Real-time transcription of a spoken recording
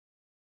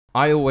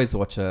I always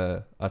watch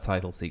a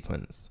title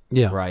sequence.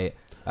 Yeah. Right.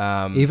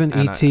 Even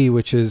E.T.,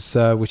 which is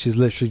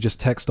literally just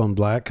text on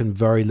black and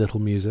very little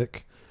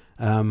music,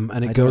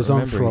 and it goes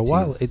on for a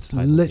while. It's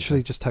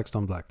literally just text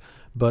on black.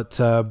 But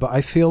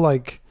I feel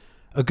like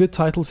a good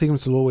title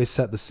sequence will always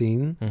set the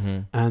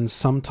scene, and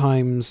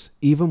sometimes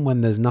even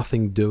when there's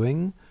nothing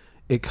doing,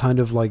 it kind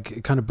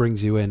of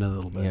brings you in a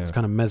little bit. Yeah. It's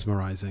kind of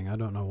mesmerizing. I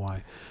don't know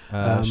why.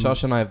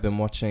 Shosh and I have been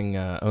watching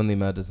Only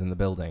Murders in the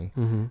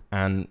Building,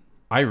 and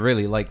I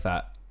really like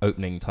that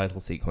opening title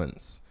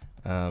sequence.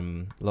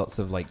 Lots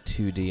of like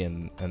 2D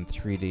and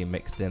 3D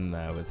mixed in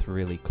there with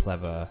really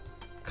clever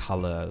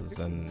colors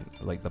and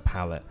like the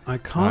palette. I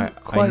can't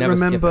quite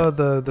remember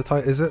the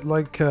title. Is it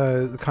like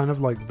kind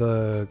of like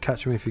the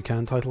Catch Me If You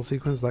Can title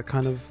sequence, that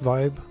kind of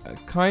vibe?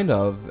 Kind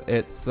of.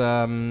 It's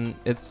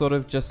sort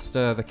of just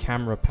the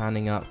camera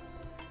panning up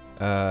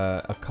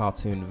a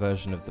cartoon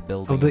version of the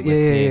building. We're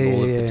seeing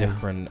all of the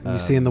different you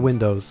see in the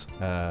windows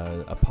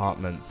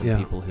apartments and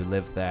people who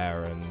live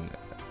there,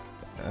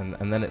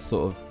 and then it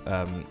sort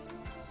of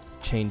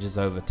changes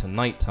over to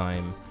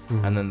nighttime,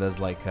 and then there's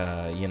like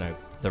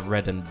the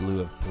red and blue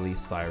of police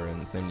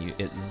sirens. Then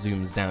it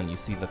zooms down, you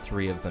see the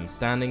three of them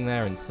standing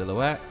there in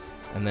silhouette,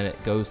 and then it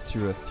goes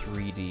through a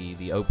 3D,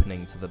 the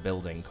opening to the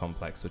building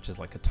complex, which is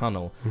like a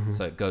tunnel,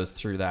 so it goes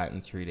through that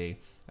in 3D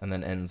and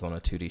then ends on a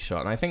 2D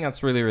shot. And I think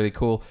that's really, really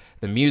cool.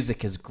 The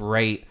music is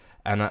great,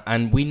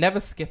 and we never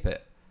skip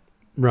it.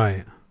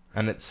 Right.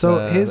 And it's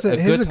here's a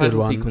good title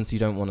one. sequence you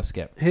don't want to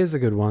skip. Here's a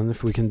good one,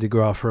 if we can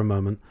digress for a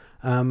moment.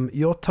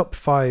 Your top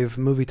 5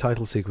 movie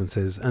title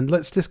sequences, and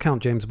let's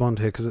discount James Bond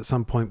here because at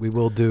some point we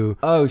will do.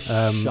 Oh,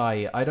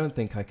 shy! I don't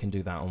think I can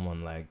do that on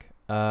one leg.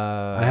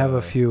 I have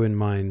a few in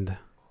mind.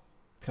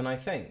 Can I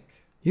think?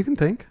 You can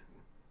think.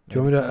 Do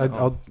you want me to?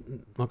 I'll.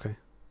 Okay.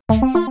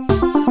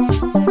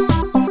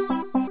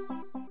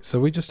 So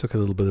we just took a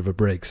little bit of a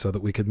break so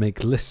that we could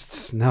make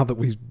lists. Now that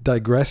we've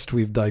digressed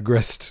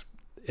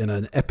in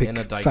an epic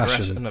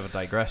fashion. Of a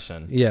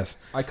digression. Yes.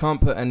 I can't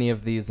put any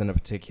of these in a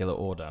particular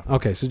order.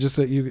 Okay, so just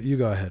you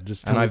go ahead.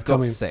 Just tell and me, I've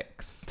got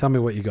 6. Tell me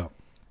what you got.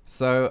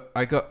 So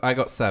I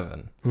got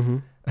 7.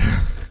 In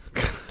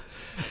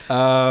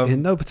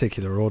no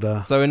particular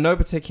order. So in no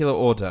particular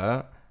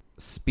order,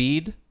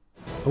 Speed.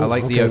 I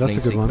like the opening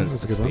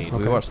sequence to Speed.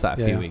 We watched that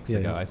a few weeks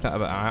ago.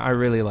 Yeah. I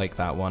really like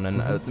that one,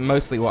 and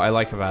mostly what I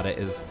like about it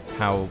is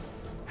how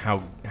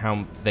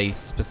they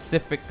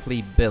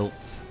specifically built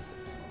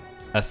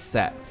a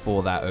set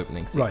for that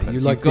opening sequence. Right,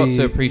 you've got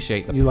to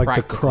appreciate the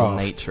practical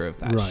nature of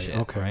that shit.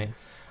 Okay. Right?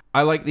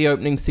 I like the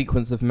opening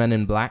sequence of Men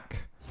in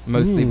Black,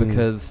 mostly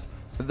because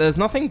there's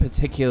nothing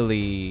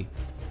particularly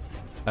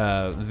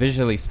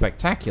visually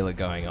spectacular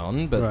going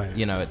on, but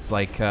it's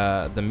like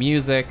the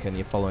music, and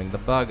you're following the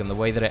bug, and the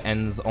way that it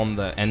ends on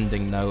the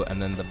ending note,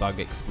 and then the bug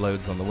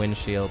explodes on the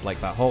windshield,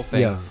 like that whole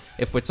thing. Yeah.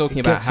 If we're talking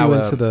about how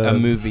a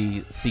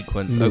movie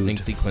sequence, opening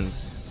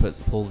sequence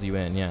pulls you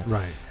in,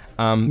 right.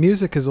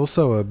 Music is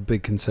also a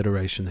big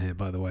consideration here,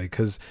 by the way,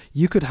 because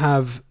you could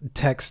have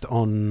text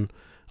on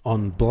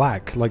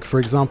black, like for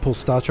example,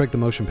 Star Trek: The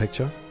Motion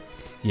Picture.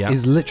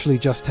 Is literally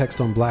just text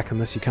on black,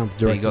 unless you count the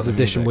director's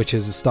edition, which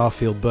is a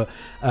Starfield. But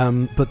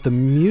the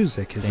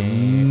music is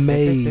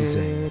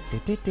amazing.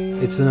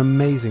 It's an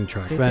amazing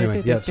track. But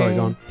anyway, sorry,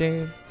 go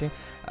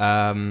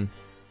on.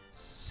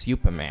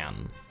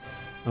 Superman.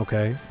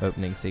 Okay.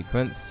 Opening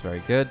sequence,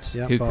 very good.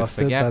 Yeah, Who could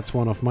forget? That's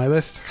one off my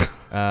list.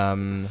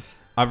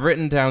 I've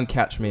written down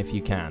Catch Me If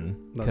You Can,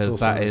 because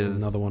that is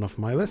another one off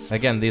my list.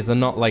 Again, these are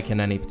not like in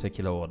any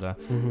particular order.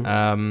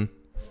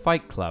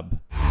 Fight Club.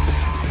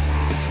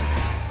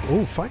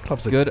 Oh, Fight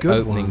Club's a good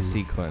opening one.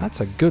 sequence. That's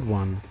a good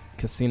one.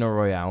 Casino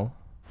Royale.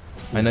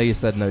 Yes. I know you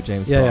said no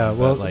James Bond,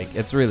 but like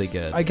it's really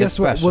good. I guess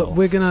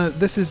we're gonna.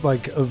 This is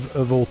like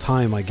of all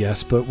time, I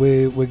guess. But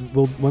we'll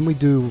when we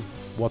do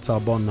What's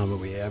Our Bond Number,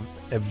 we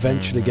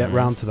eventually get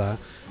round to that.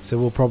 So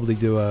we'll probably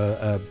do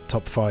a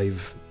top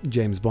 5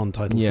 James Bond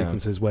title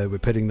sequences where we're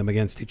pitting them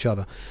against each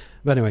other.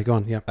 But anyway, go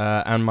on. Yeah.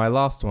 And my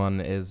last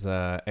one is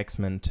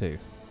X-Men 2.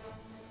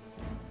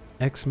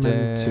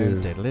 X-Men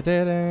 2.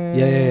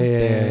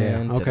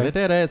 Yeah. Okay.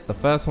 It's the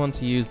first one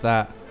to use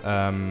that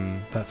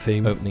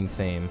theme, opening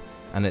theme,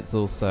 and it's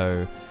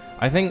also,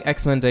 I think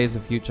X-Men Days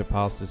of Future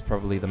Past is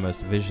probably the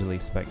most visually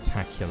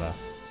spectacular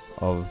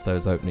of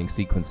those opening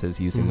sequences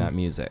using that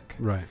music.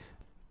 Right.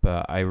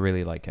 But I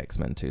really like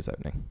X-Men 2's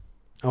opening.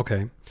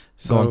 Okay.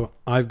 So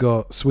I've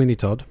got Sweeney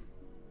Todd.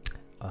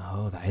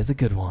 Oh, that is a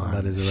good one.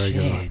 That is a very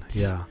good one.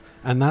 Yeah.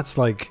 And that's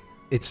like,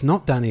 it's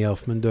not Danny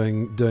Elfman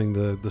doing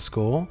the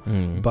score,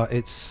 but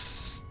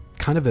it's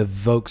kind of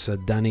evokes a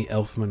Danny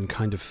Elfman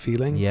kind of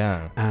feeling.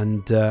 Yeah.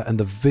 And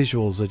the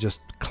visuals are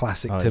just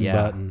classic Tim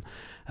Burton.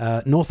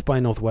 North by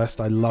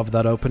Northwest, I love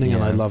that opening,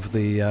 and I love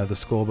the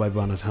score by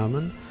Bernard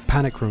Herrmann.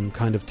 Panic Room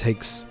kind of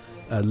takes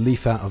a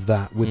leaf out of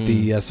that with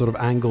the sort of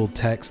angled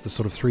text, the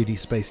sort of 3D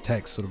space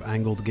text sort of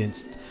angled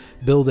against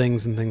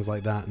buildings and things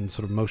like that, and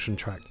sort of motion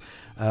tracked.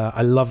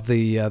 I love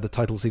the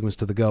title sequence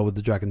to The Girl with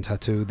the Dragon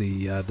Tattoo,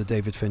 the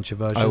David Fincher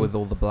version. Oh, with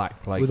all the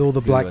black, like... With all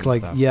the black, like,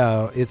 stuff.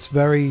 Yeah, it's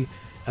very...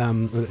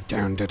 and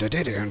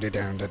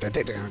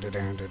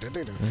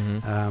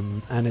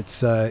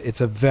it's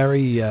a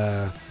very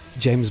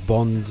James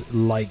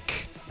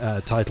Bond-like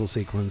title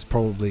sequence,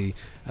 probably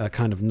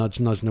kind of nudge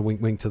and a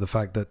wink to the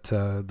fact that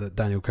that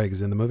Daniel Craig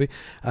is in the movie.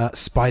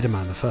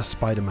 Spider-Man, the first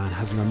Spider-Man,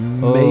 has an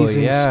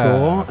amazing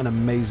score and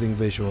amazing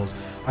visuals.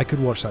 I could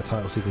watch that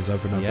title sequence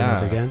over and over and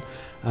over again.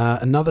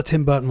 Another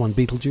Tim Burton one,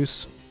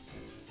 Beetlejuice.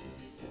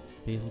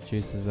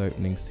 Beetlejuice's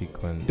opening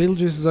sequence.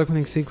 Beetlejuice's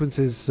opening sequence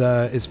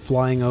is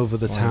flying over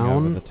the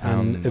town,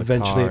 and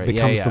eventually it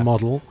becomes the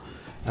model.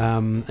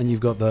 And you've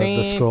got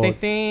the score.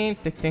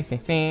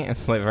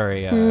 It's like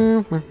very.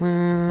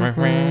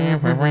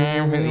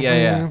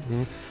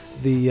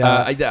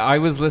 I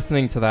was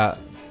listening to that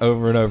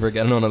over and over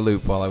again on a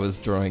loop while I was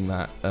drawing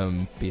that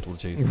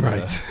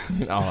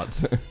Beetlejuice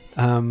art.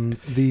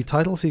 The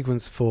title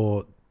sequence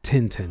for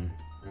Tintin.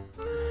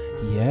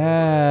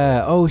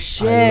 Yeah. Oh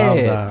shit.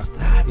 I love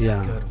that. That's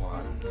a good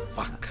one.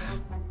 Fuck.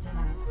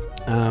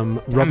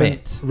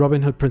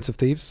 Robin Hood, Prince of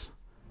Thieves.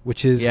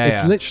 Which is,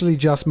 it's literally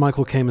just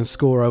Michael Kamen's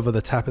score over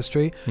the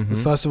tapestry. Mm-hmm.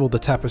 First of all, the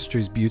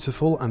tapestry is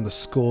beautiful, and the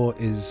score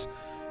is,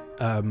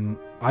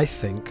 I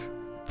think,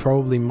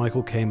 probably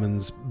Michael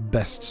Kamen's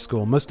best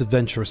score, most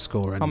adventurous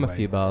score anyway. Hum a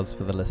few bars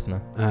for the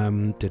listener. Yeah.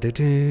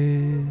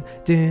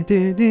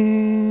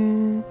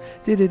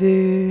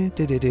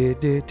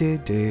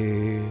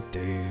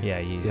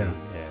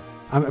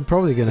 I'm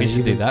probably going to... We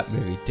should do that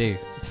movie too.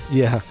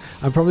 Yeah,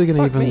 I'm probably going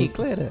to even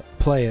cleared it.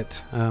 Play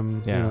it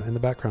in the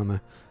background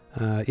there.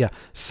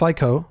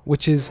 Psycho,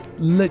 which is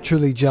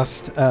literally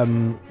just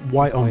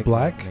white on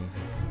black,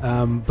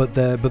 but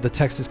the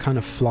text is kind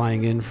of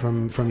flying in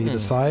from either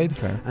side,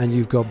 and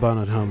you've got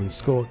Bernard Herrmann's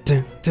score.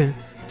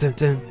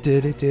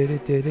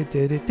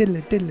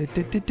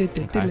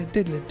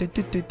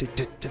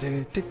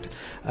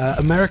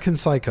 American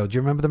Psycho. Do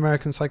you remember the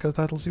American Psycho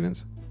title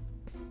sequence?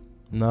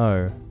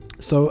 No.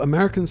 So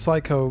American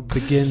Psycho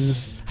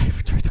begins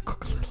I've tried to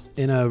cook a little.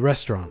 In a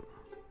restaurant.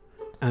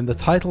 And the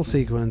title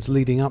sequence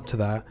leading up to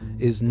that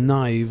is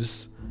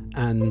knives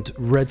and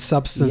red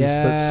substance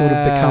that sort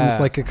of becomes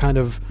like a kind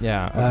of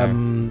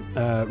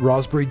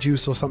raspberry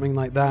juice or something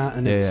like that.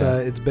 And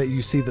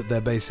you see that they're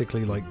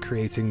basically like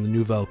creating the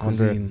nouvelle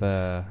cuisine.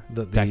 I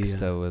wonder if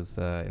Dexter was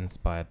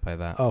inspired by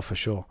that. Oh, for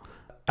sure.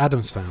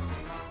 Addams Family.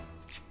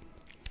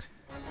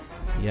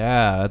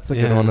 Yeah, that's a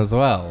good one as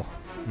well.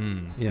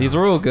 Yeah. These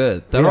are all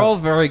good. They're all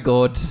very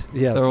good.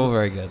 Yes. They're all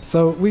very good.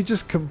 So we've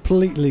just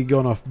completely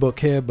gone off book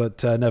here,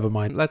 but never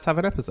mind. Let's have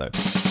an episode.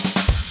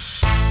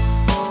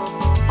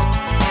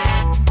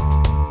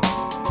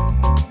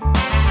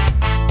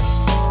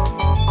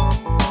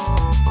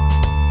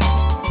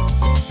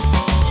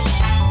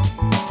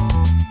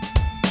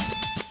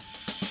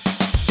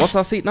 What's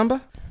our seat number?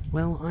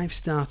 Well, I've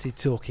started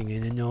talking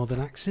in a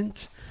northern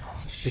accent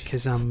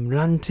because I'm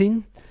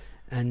ranting.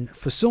 And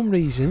for some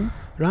reason,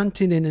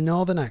 ranting in a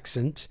northern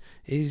accent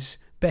is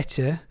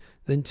better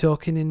than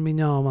talking in my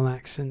normal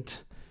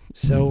accent.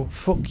 So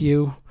fuck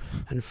you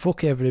and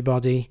fuck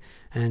everybody,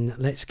 and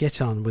let's get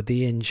on with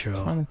the intro.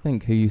 I'm trying to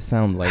think who you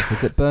sound like.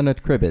 Is it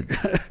Bernard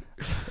Cribbins?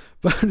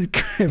 Bernard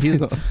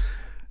Cribbins.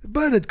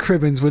 Bernard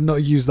Cribbins would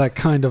not use that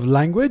kind of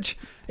language.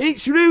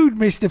 It's rude,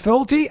 Mr.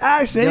 Faulty.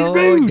 I said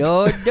rude.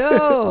 No.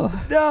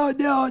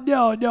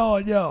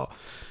 No.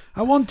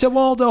 I want a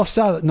Waldorf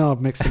salad. No,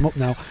 I've mixed them up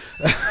now.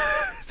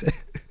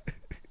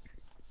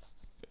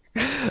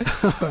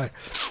 All right.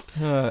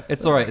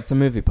 It's all right. It's a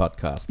movie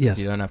podcast. Yes.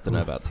 You don't have to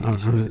know about TV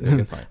shows.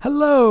 It's fine.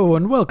 Hello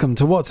and welcome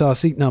to What's Our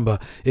Seat Number.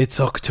 It's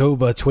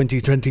October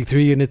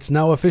 2023 and it's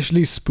now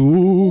officially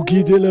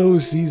Spooky Dillo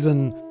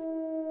season.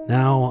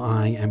 Now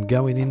I am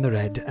going in the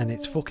red and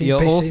it's fucking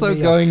You're pissing also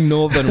me going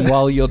northern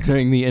while you're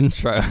doing the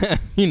intro.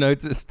 You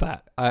noticed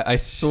that? I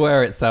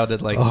swear it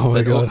sounded like you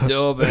said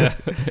October.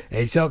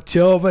 It's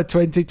October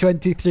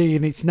 2023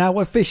 and it's now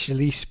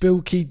officially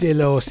Spooky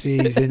Dillo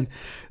season.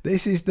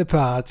 This is the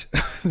part...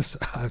 So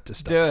I have to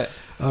stop. Do it.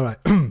 All right.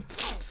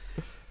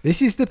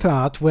 This is the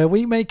part where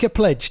we make a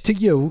pledge to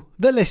you,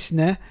 the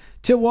listener,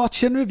 to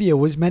watch and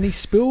review as many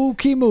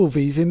spooky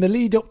movies in the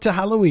lead up to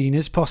Halloween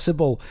as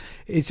possible.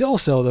 It's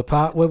also the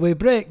part where we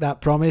break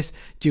that promise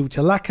due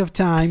to lack of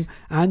time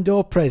and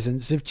or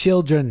presence of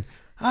children.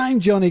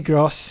 I'm Johnny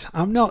Gross.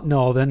 I'm not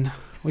Northern,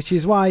 which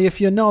is why if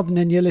you're Northern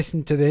and you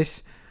listen to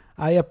this,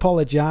 I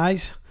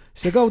apologise.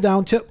 So go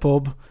down to the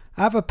pub,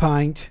 have a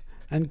pint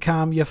and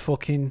calm your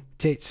fucking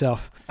tits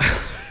off.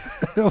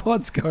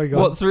 What's going on?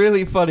 What's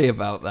really funny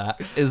about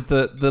that is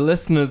that the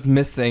listener's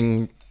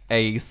missing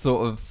a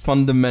sort of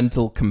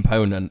fundamental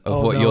component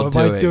of what you're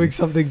doing. Am I doing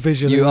something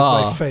visually with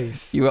my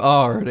face? You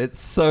are, and it's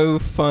so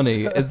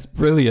funny. It's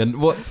brilliant.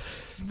 What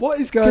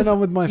is going on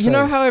with my face? You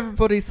know how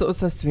everybody sort of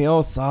says to me,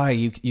 "Oh,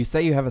 Si, you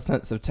say you have a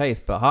sense of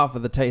taste, but half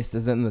of the taste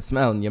is in the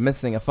smell, and you're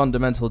missing a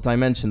fundamental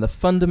dimension." The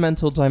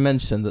fundamental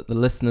dimension that the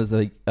listeners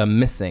are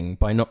missing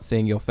by not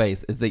seeing your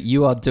face is that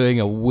you are doing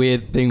a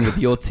weird thing with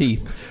your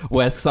teeth,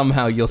 where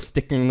somehow you're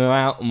sticking them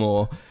out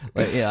more.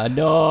 Like, yeah, I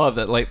know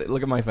that. Like,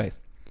 look at my face.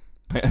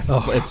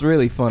 It's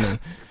really funny.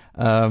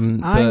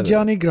 I'm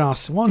Johnny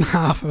Gross, one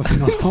half of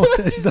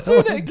He's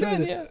doing it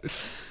again, yeah.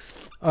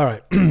 All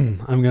right,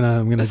 I'm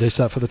gonna dish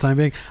that for the time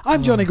being.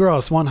 I'm Johnny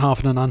Gross, one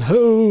half in an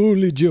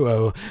unholy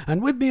duo,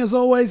 and with me as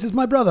always is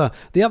my brother,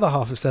 the other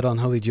half of said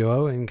unholy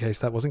duo, in case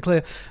that wasn't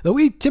clear, the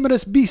wee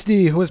timorous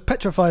beastie who was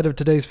petrified of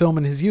today's film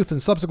in his youth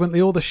and subsequently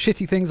all the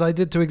shitty things I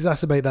did to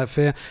exacerbate that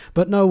fear,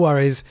 but no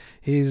worries,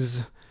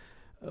 he's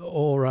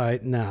all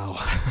right now.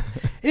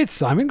 It's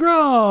Simon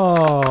Gross.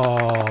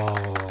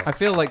 I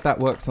feel like that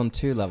works on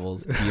two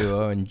levels.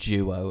 Duo and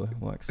duo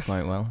works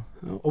quite well.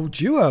 Oh,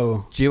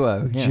 duo.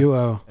 Duo. Yeah.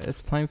 Duo.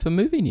 It's time for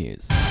movie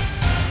news.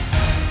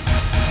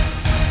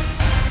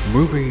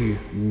 Movie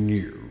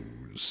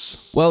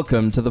news.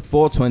 Welcome to the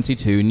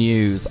 422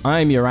 News.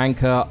 I'm your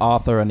anchor,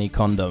 Arthur Any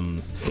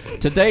Condoms.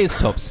 Today's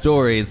top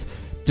stories.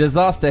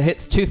 Disaster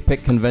hits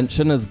toothpick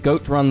convention as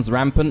goat runs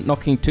rampant,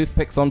 knocking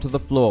toothpicks onto the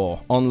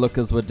floor.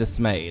 Onlookers were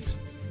dismayed.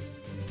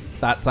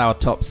 That's our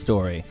top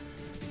story.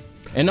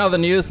 In other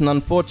news, an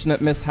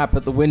unfortunate mishap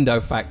at the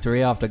window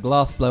factory after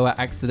glassblower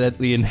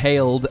accidentally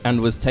inhaled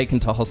and was taken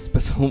to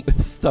hospital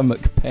with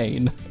stomach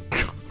pain.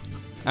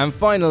 And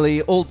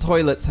finally, all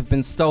toilets have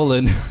been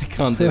stolen. I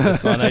can't do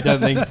this one. I don't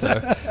think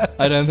so.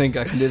 I don't think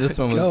I can do this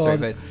one with a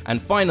straight face.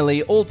 And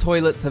finally, all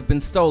toilets have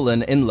been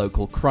stolen in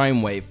local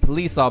crime wave.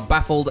 Police are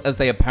baffled as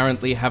they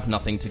apparently have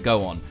nothing to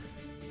go on.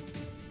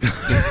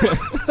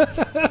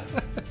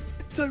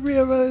 Took me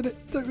a minute.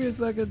 Took me a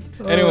second.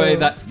 Anyway,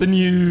 that's the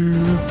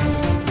news.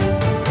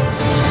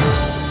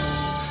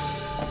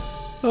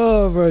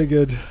 Oh, very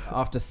good.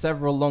 After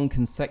several long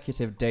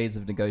consecutive days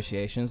of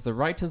negotiations, the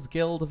Writers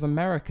Guild of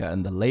America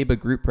and the labor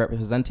group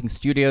representing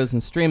studios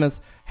and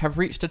streamers have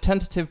reached a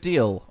tentative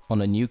deal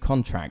on a new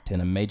contract in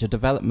a major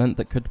development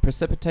that could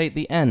precipitate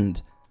the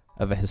end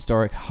of a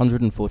historic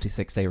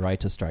 146-day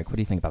writer's strike. What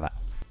do you think about that?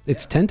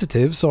 It's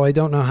tentative, so I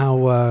don't know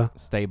how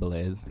stable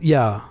it is.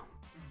 Yeah.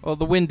 Well,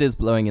 the wind is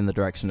blowing in the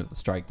direction of the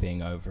strike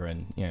being over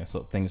and,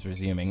 sort of things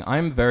resuming.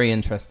 I'm very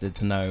interested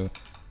to know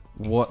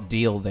what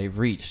deal they've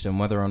reached and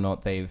whether or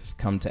not they've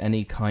come to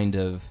any kind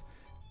of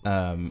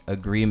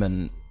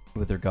agreement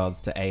with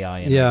regards to AI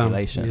and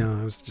regulation.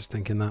 Yeah, I was just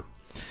thinking that.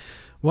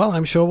 Well,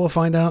 I'm sure we'll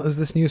find out as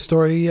this news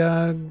story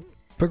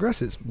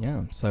progresses.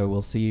 Yeah, so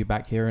we'll see you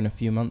back here in a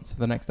few months for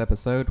the next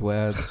episode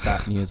where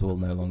that news will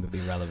no longer be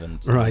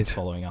relevant. Right.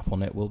 Following up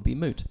on it will be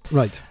moot.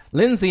 Right.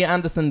 Lindsay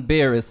Anderson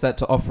Beer is set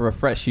to offer a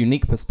fresh,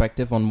 unique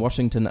perspective on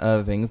Washington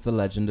Irving's The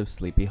Legend of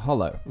Sleepy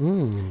Hollow.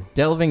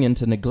 Delving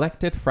into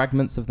neglected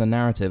fragments of the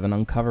narrative and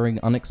uncovering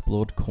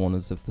unexplored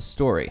corners of the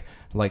story.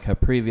 Like her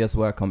previous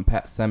work on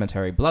Pet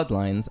Sematary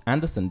Bloodlines,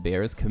 Anderson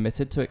Beer is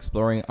committed to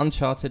exploring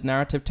uncharted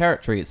narrative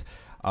territories,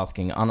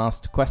 asking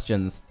unasked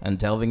questions, and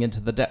delving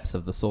into the depths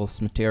of the source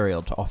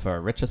material to offer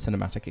a richer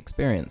cinematic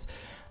experience.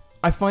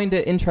 I find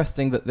it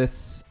interesting that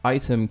this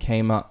item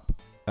came up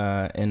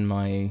in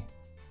my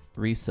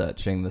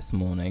researching this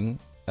morning,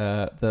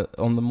 on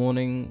the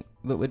morning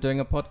that we're doing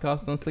a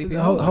podcast on Sleepy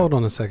Hollow. Hold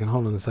on a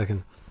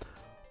second.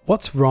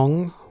 What's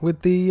wrong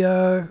with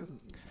the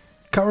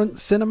current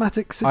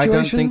cinematic situation? I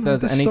don't think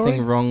there's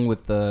anything wrong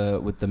with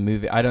the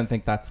movie. I don't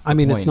think that's the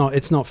point.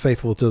 It's not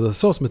faithful to the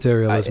source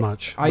material as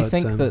much. I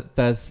think that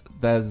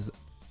there's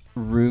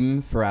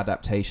room for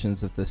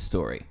adaptations of this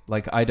story.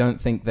 Like, I don't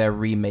think they're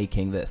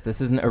remaking this.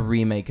 This isn't a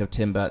remake of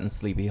Tim Burton's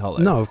Sleepy Hollow.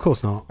 No, of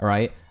course not. All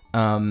right?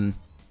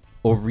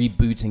 Or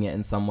rebooting it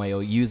in some way,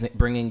 or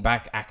bringing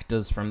back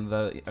actors from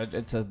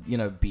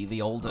to be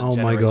the older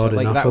generation. My God,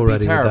 like, enough that would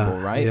already be terrible,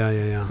 with that. right?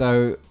 Yeah.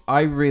 So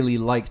I really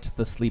liked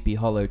the Sleepy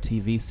Hollow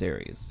TV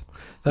series.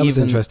 That was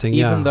interesting,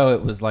 even though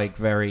it was like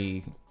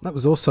very... That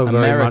was also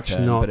American, very much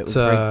not... but it was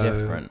very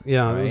different.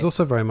 Yeah, right? It was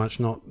also very much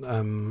not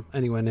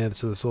anywhere near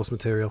to the source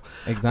material.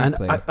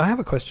 Exactly. And I have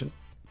a question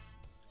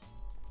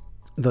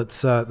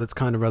that's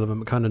kind of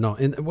relevant, but kind of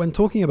not. When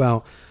talking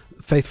about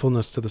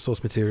faithfulness to the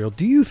source material,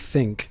 do you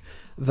think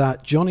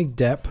that Johnny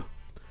Depp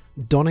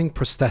donning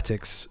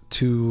prosthetics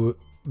to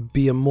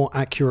be a more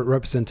accurate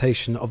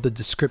representation of the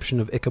description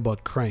of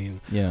Ichabod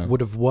Crane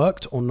would have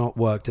worked or not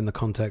worked in the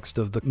context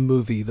of the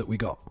movie that we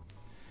got?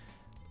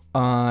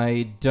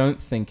 I don't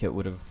think it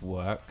would have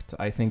worked.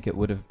 I think it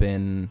would have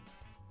been...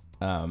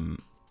 well,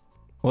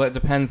 it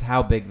depends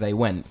how big they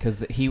went,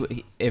 because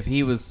if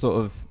he was sort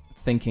of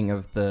thinking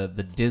of the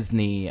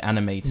Disney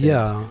animated...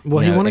 Yeah,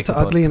 well, he wanted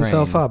Ichabod to ugly Crane.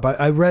 himself up.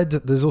 I read,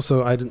 there's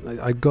also...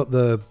 I got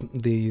the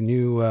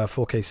new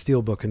 4K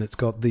Steelbook, and it's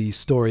got the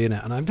story in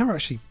it, and I've never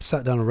actually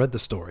sat down and read the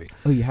story.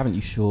 Oh, you haven't?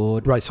 You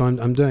should. Right, so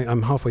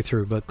I'm halfway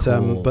through, but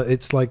cool. But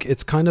it's like,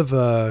 it's kind of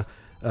a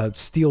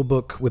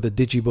Steelbook with a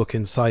digibook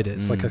inside it.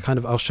 It's like a kind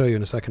of... I'll show you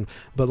in a second,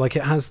 but like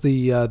it has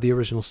the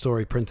original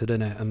story printed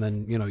in it, and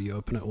then you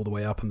open it all the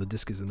way up, and the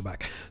disc is in the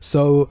back.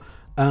 So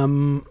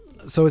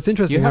it's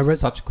interesting. You have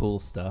such cool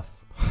stuff.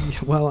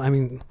 Well, I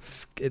mean,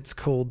 it's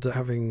called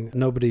having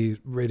nobody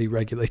really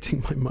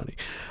regulating my money.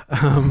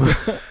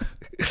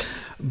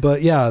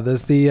 But yeah,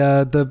 there's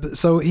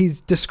so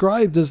he's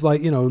described as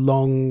like, you know,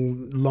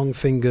 long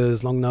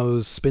fingers, long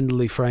nose,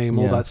 spindly frame,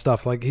 all that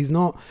stuff. Like he's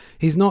not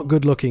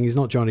good looking. He's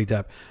not Johnny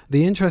Depp.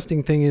 The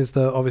interesting thing is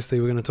that obviously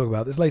we're going to talk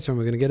about this later and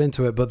we're going to get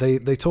into it, but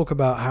they talk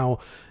about how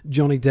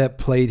Johnny Depp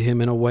played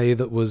him in a way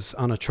that was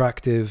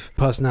unattractive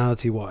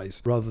personality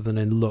wise rather than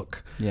in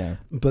look. Yeah.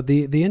 But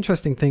the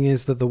interesting thing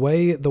is that the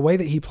way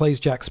that he plays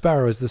Jack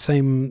Sparrow is the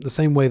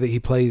same way that he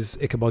plays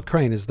Ichabod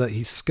Crane, is that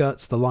he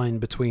skirts the line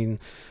between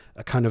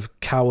a kind of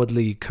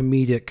cowardly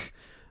comedic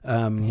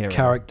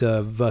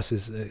character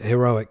versus a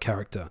heroic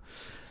character.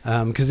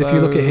 Because if you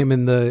look at him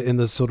in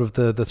the sort of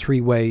the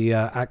three-way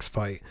axe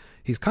fight,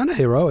 he's kind of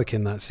heroic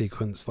in that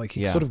sequence. Like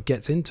he sort of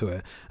gets into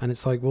it, and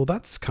it's like, well,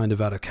 that's kind of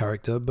out of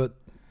character. But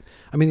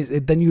I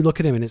mean, then you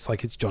look at him, and it's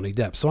like it's Johnny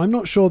Depp. So I'm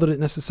not sure that it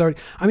necessarily.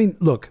 I mean,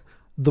 look,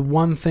 the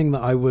one thing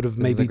that I would have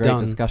maybe done. This is a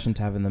great discussion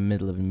to have in the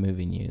middle of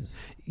movie news.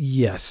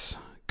 Yes.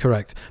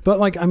 Correct, but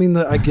like I mean,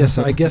 I guess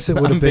it would have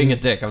been. I'm being a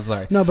dick. I'm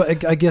sorry. No,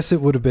 but I guess it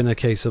would have been a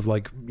case of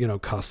like, you know,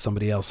 cast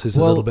somebody else who's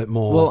a little bit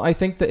more. Well, I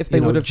think that if they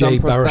would have done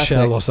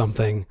prosthetics or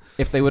something,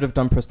 if they would have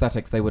done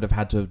prosthetics, they would have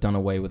had to have done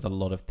away with a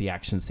lot of the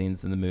action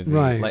scenes in the movie.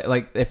 Right.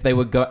 Like if they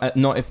were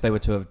not if they were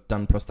to have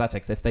done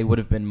prosthetics, if they would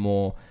have been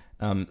more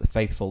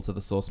faithful to the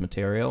source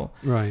material.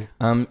 Right.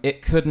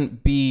 It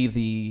couldn't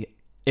be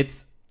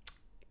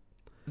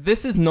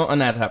This is not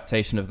an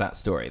adaptation of that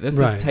story. This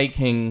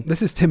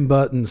is Tim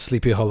Burton's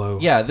Sleepy Hollow.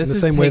 Yeah, this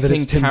is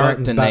taking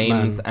character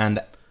names and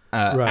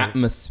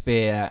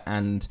atmosphere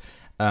and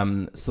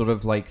sort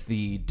of like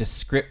the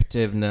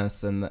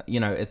descriptiveness, and you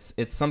know,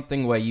 it's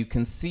something where you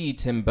can see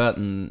Tim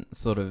Burton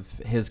sort of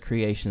his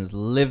creations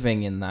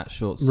living in that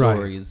short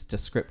story's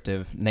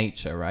descriptive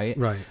nature, right?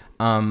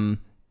 Right.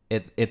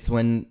 It's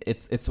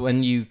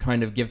when you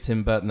kind of give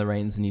Tim Burton the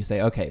reins and you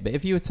say, okay, but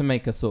if you were to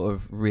make a sort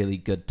of really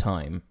good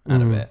time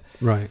out of it,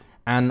 right?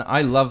 And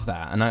I love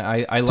that, and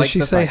I like. Does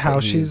she say how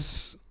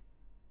she's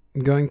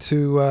going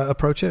to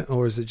approach it,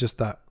 or is it just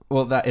that?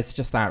 Well, it's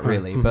just that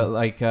really, but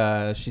like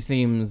she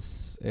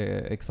seems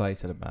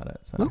excited about it.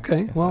 So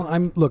okay, well,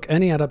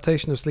 any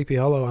adaptation of Sleepy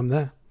Hollow, I'm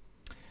there.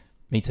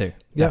 Me too,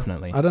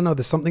 definitely. I don't know.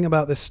 There's something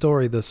about this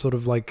story that's sort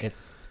of like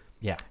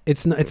Yeah,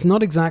 it's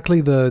not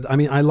exactly the. I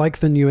mean, I like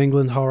the New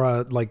England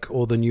horror,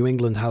 or the New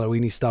England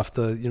Halloween-y stuff.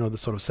 The the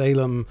sort of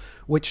Salem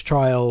witch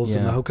trials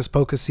and the hocus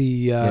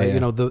pocusy.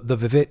 The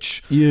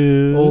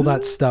Vivitch, all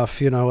that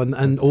stuff.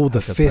 And all the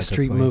Fear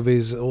Street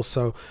movies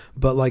also.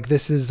 But like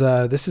this is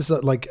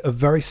like a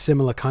very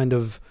similar kind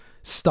of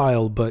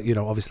style, but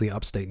obviously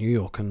upstate New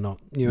York and not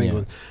New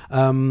England.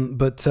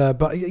 But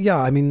yeah,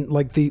 I mean,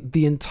 like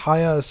the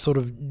entire sort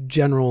of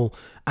general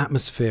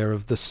atmosphere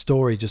of the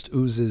story just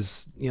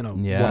oozes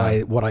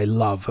what I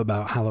love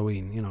about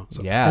Halloween.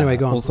 So, anyway,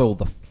 go on. Also all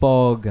the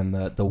fog and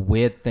the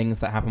weird things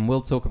that happen.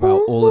 We'll talk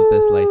about all of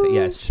this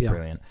later. It's just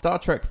brilliant. Star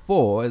Trek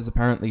 4 is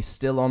apparently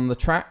still on the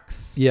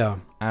tracks,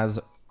 as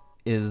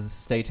is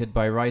stated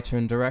by writer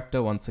and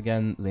director once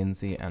again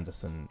Lindsay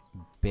Anderson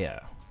Beer,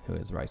 who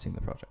is writing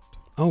the project.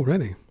 Oh,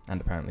 really?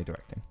 And apparently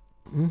directing.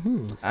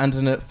 Mm-hmm. And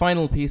in a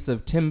final piece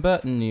of Tim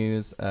Burton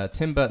news,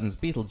 Tim Burton's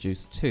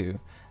Beetlejuice 2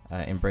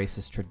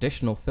 embraces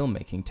traditional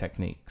filmmaking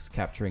techniques,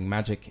 capturing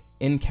magic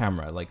in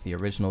camera like the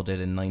original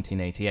did in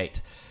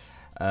 1988.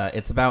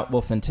 It's about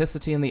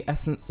authenticity and the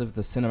essence of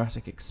the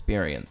cinematic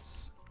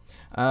experience.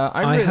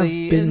 I'm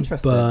really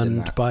interested in that. I have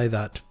been burned by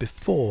that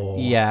before.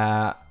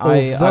 Yeah,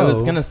 I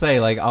was going to say,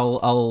 like,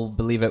 I'll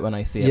believe it when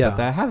I see it, but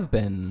there have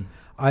been...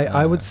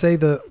 I would say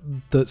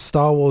that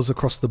Star Wars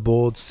across the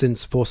board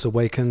since Force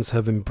Awakens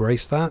have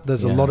embraced that.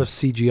 There's a lot of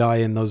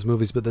CGI in those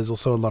movies, but there's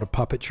also a lot of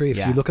puppetry.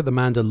 If you look at The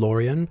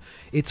Mandalorian,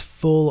 it's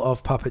full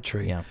of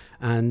puppetry. Yeah.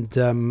 And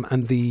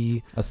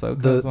the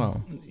Ahsoka as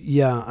well.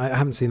 Yeah, I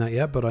haven't seen that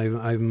yet, but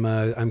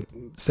I'm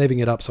saving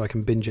it up so I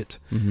can binge it.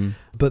 Mm-hmm.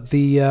 But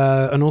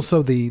and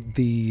also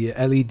the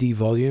LED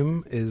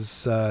volume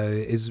is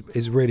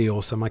really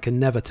awesome. I can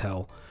never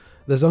tell.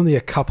 There's only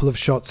a couple of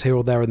shots here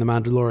or there in The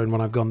Mandalorian when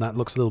I've gone that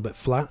looks a little bit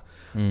flat.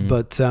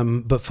 But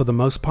for the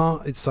most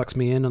part, it sucks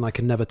me in and I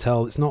can never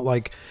tell. It's not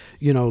like,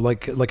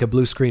 like a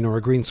blue screen or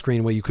a green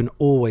screen where you can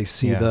always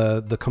see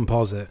the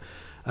composite.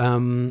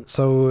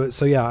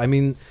 So yeah, I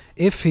mean,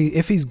 if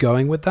he's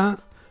going with that,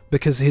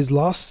 because his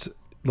last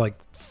like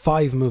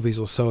 5 movies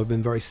or so have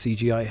been very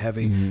CGI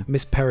heavy,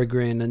 Miss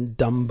Peregrine and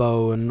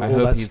Dumbo and all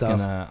that stuff.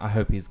 I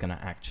hope he's gonna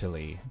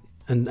actually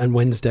and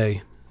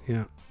Wednesday,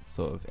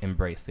 sort of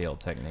embrace the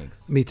old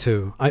techniques. Me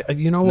too.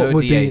 What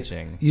would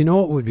de-aging.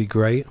 What would be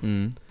great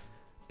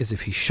is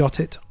if he shot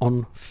it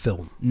on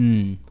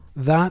film.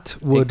 That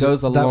would, it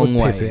goes a long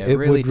way. It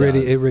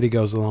really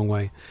goes a long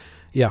way.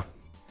 Yeah.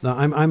 No,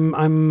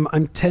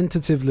 I'm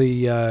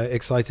tentatively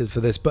excited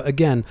for this, but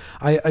again,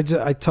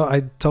 I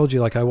told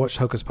you, like, I watched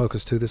Hocus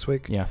Pocus 2 this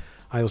week. Yeah.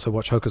 I also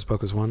watched Hocus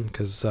Pocus 1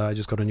 because I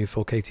just got a new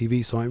 4K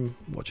TV, so I'm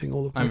watching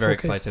all of them. I'm very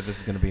excited. This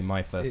is going to be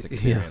my first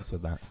experience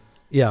with that.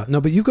 Yeah,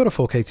 no, but you've got a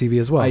 4K TV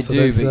as well. I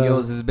do, but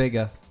yours is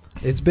bigger.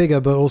 It's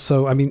bigger, but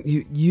also, I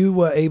mean, you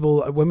were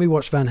able, when we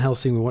watched Van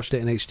Helsing, we watched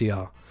it in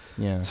HDR.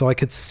 Yeah. So I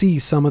could see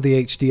some of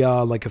the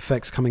HDR like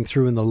effects coming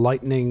through in the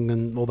lightning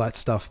and all that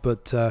stuff.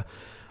 But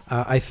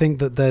I think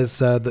that there's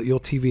that your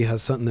TV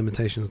has certain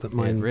limitations that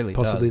mine really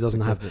possibly doesn't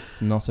have. It's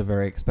not a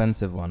very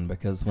expensive one,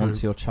 because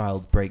once your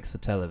child breaks a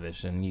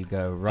television, you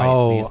go,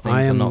 right, these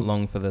things are not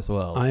long for this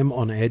world. I'm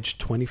on edge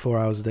 24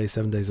 hours a day,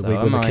 7 days a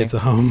week when the kids are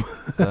home.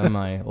 So am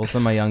I. Also,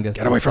 my youngest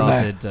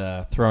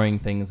started throwing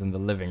things in the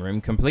living room,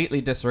 completely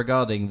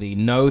disregarding the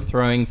no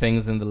throwing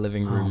things in the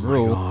living room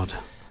rule. Oh, my God.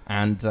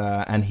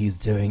 And he's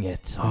doing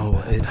it.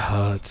 It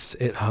hurts.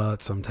 It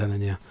hurts, I'm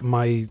telling you.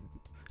 My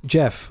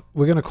Jeff,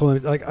 we're going to call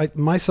him,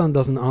 my son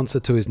doesn't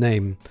answer to his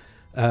name.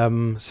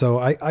 So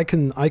I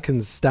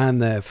can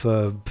stand there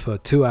for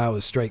 2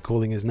 hours straight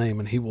calling his name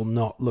and he will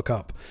not look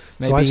up.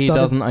 Maybe he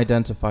doesn't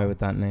identify with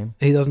that name.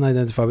 He doesn't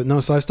identify with, no,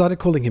 so I started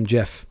calling him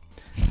Jeff.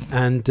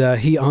 And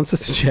he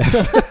answers to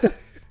Jeff.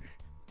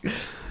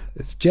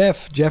 It's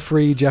Jeff,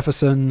 Jeffrey,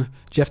 Jefferson,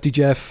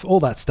 Jeff,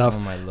 all that stuff. Oh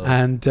my Lord.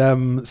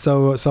 And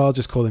so I'll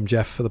just call him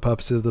Jeff for the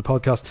purposes of the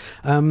podcast.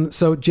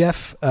 So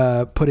Jeff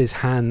put his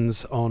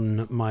hands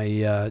on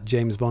my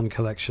James Bond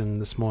collection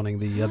this morning,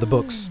 the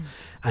books.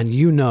 And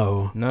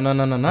No,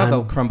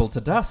 they'll crumble to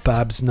dust.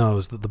 Babs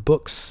knows that the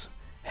books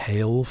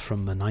hail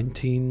from the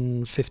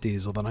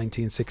 1950s or the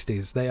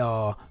 1960s. They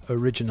are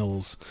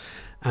originals.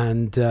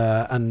 And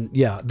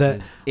yeah,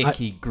 those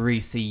icky,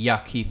 greasy,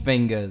 yucky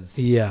fingers.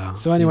 Yeah.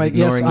 So anyway,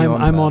 yes,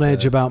 I'm on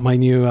edge about my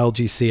new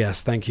LG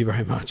CS. Thank you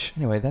very much.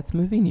 Anyway, that's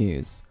movie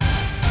news.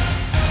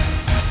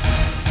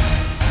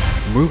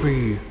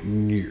 Movie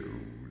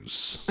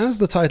news. As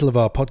the title of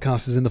our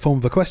podcast is in the form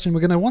of a question, we're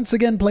going to once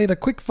again play the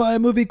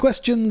Quickfire Movie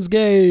Questions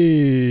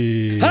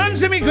game.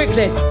 Answer me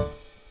quickly.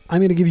 I'm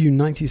going to give you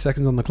 90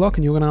 seconds on the clock,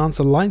 and you're going to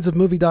answer lines of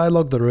movie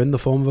dialogue that are in the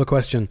form of a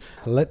question.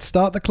 Let's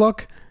start the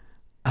clock.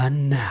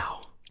 And now.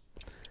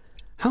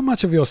 How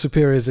much of your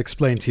superiors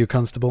explained to you,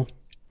 Constable?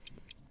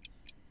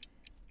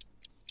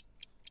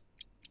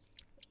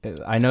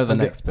 I know the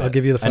next bit. I'll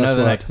give you the first I know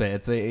the word. next bit.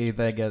 It's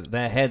they get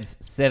their heads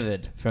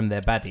severed from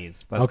their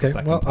baddies. That's okay, the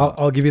second well, part.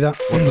 I'll give you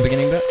that. What's the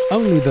beginning bit?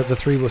 Only that the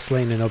three were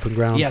slain in open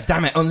ground. Yeah,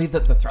 damn it. Only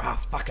that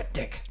fuck a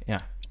dick. Yeah.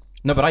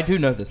 No, but I do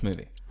know this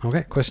movie.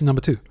 Okay, question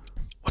number 2.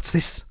 What's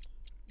this?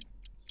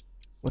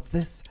 What's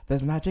this?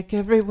 There's magic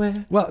everywhere.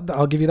 Well,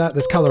 I'll give you that.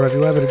 There's colour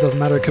everywhere, but it doesn't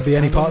matter. It could be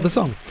any part of the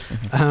song.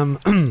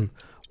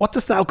 What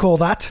dost thou call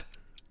that?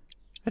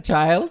 A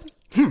child?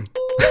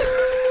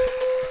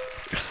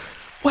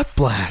 What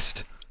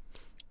blast?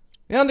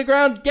 The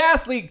underground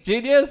gas leak,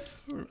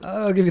 genius.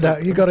 I'll give you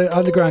that. You got it.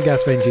 Underground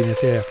gas vein,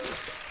 genius. Yeah.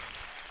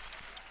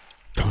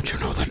 Don't you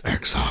know that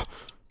eggs are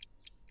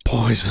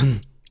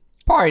poison?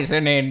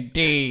 Poison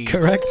indeed.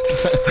 Correct.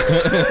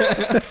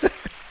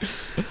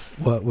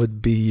 What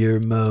would be your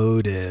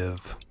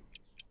motive?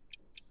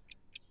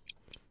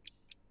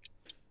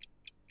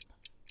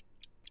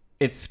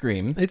 It's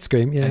Scream. It's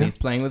Scream, yeah. And he's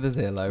playing with his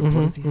earlobe. What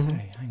does he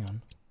say? Hang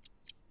on.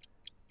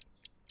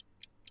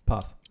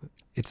 Pass.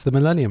 It's the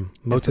Millennium.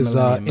 Motives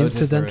are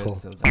incidental.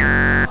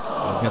 I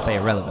was going to say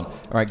irrelevant.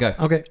 All right, go.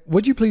 Okay.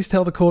 Would you please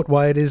tell the court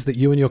why it is that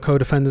you and your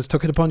co-defendants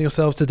took it upon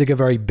yourselves to dig a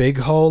very big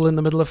hole in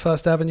the middle of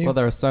First Avenue? Well,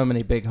 there are so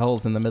many big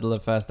holes in the middle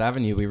of First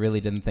Avenue, we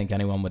really didn't think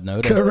anyone would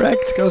notice.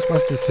 Correct.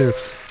 Ghostbusters 2.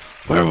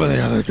 Where were the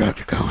other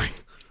drugs going?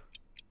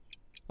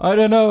 I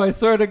don't know. I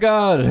swear to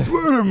God.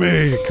 Swear to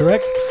me.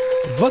 Correct.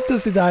 What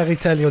does the diary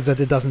tell you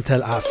that it doesn't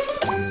tell us?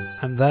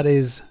 And that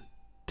is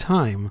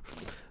time.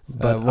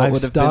 But what I've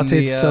would have started,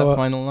 been the so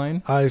final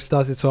line? I've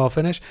started, so I'll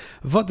finish.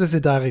 What does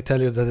the diary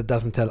tell you that it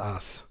doesn't tell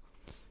us?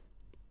 Is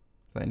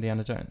that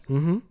Indiana Jones?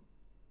 Mm-hmm.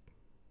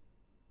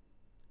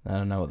 I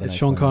don't know what the It's next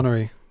Sean line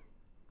Connery. is.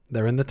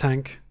 They're in the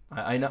tank.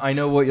 I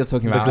know what you're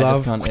talking about. The I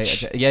just glove.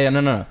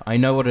 can't. No. I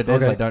know what it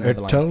is. I don't know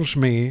the line. It tells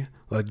me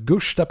that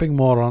goose-stepping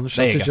morons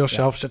such as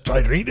yourself should try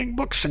reading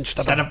books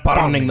instead of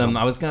burning them.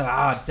 I was going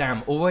to...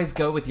 damn. Always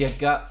go with your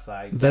gut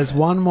side. There's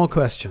one more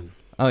question.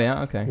 Oh,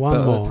 yeah? Okay.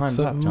 One more. Time's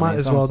So up, Johnny. might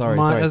as well. Sorry.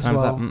 Time's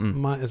up.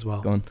 Might as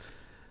well. Go on.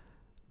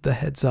 The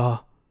heads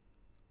are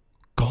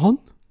gone?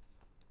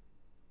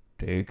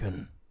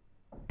 Taken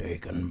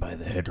by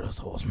the headless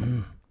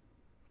horseman.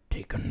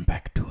 Taken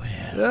back to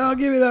hell. I'll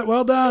give you that.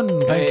 Well done.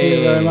 Thank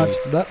you very much.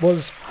 That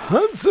was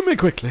Answer Me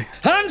Quickly.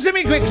 Answer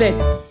me quickly.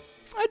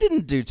 I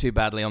didn't do too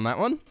badly on that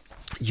one.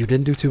 You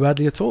didn't do too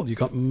badly at all. You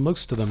got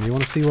most of them. You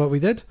want to see what we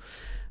did?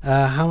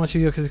 How much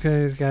of your...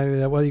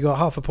 Well, you got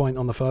half a point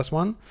on the first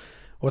one.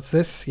 What's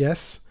this?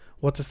 Yes.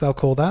 What dost thou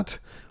call that?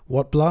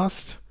 What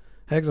blast?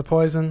 Eggs are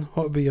poison.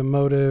 What would be your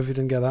motive? You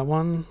didn't get that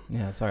one.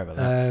 Yeah, sorry about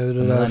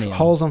that.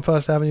 Holes on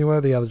First Avenue. Where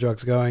are the other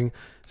drugs going?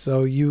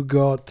 So you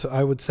got,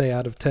 I would say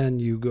out of 10,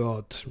 you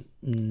got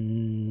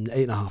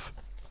 8.5.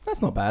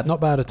 That's not bad.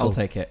 Not bad at all. I'll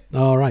take it.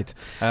 All right.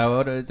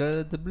 What are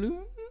the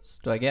balloons?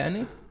 Do I get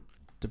any?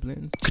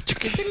 Doubloons?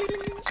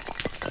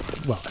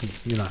 Well,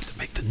 you don't have to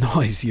make the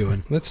noise,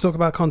 Ewan. Let's talk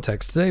about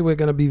context. Today we're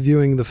going to be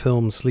viewing the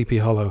film Sleepy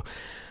Hollow.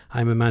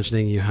 I'm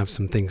imagining you have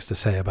some things to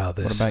say about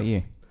this. What about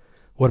you?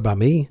 What about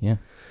me? Yeah.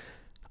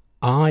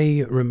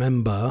 I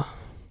remember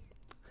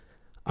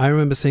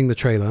seeing the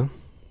trailer,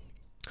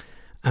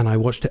 and I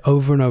watched it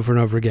over and over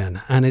and over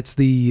again. And it's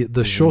the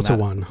shorter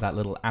one. That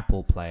little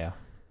Apple player.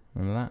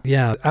 Remember that?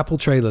 Yeah, Apple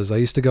trailers. I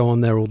used to go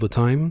on there all the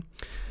time.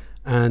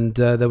 And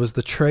there was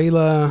the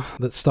trailer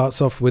that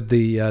starts off with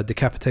the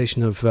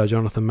decapitation of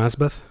Jonathan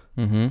Masbeth.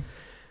 Mm-hmm.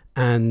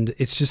 And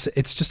it's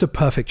just a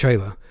perfect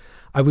trailer.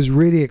 I was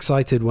really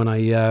excited when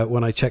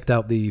I checked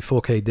out the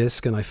 4K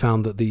disc and I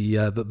found that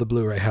the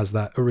Blu-ray has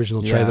that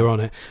original trailer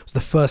on it. It was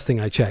the first thing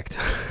I checked.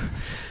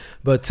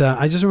 But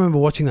I just remember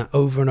watching that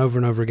over and over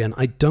and over again.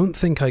 I don't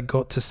think I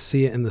got to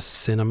see it in the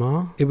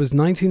cinema. It was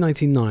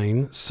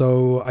 1999,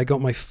 so I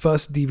got my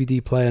first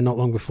DVD player not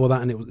long before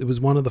that, and it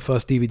was one of the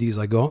first DVDs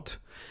I got.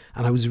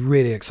 And I was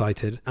really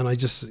excited, and I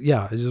just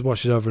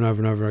watched it over and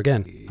over and over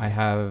again. I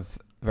have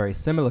very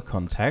similar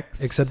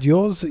context. Except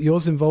yours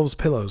involves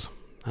pillows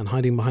and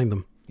hiding behind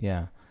them.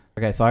 Yeah.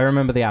 Okay, so I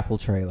remember the Apple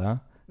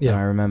trailer. Yeah. And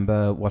I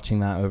remember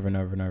watching that over and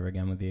over and over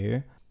again with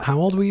you. How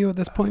old were you at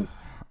this point?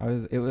 I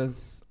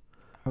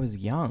was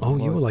young. Oh,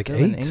 you were like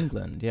 8? In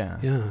England, yeah.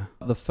 Yeah.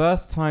 The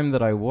first time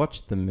that I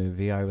watched the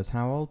movie, I was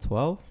how old?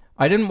 12?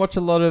 I didn't watch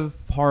a lot of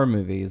horror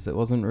movies. It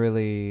wasn't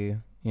really,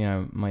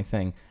 my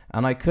thing.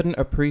 And I couldn't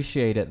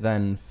appreciate it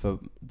then for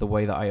the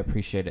way that I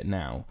appreciate it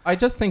now. I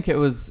just think it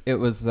was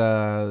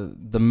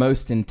the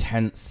most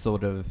intense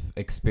sort of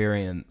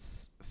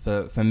experience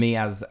for me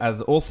as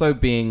also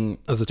being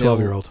as a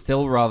 12-year-old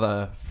still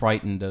rather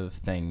frightened of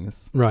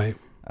things. Right.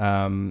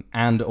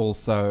 And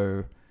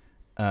also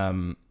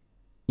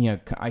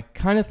I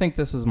kind of think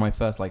this was my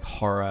first like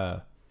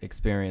horror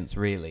experience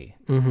really.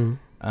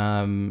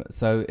 Mm-hmm.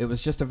 So it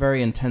was just a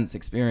very intense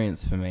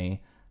experience for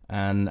me.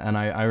 And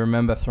I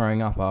remember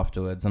throwing up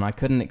afterwards, and I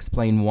couldn't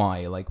explain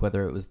why, like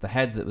whether it was the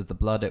heads, it was the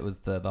blood, it was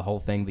the whole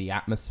thing, the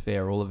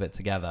atmosphere, all of it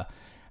together.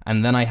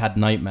 And then I had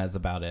nightmares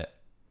about it.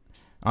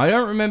 I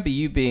don't remember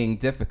you being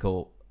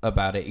difficult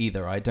about it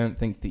either. I don't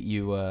think that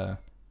you were...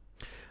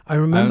 I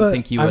don't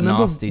think you were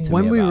nasty to me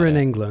when we about were in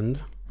it.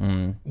 England,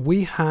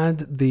 we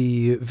had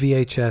the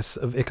VHS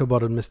of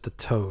Ichabod and Mr.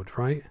 Toad,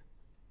 right?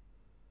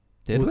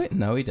 Did we?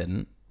 No, we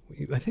didn't.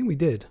 I think we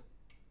did.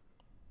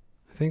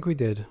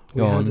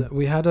 Go on.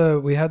 We had the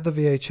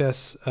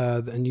VHS,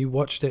 and you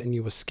watched it, and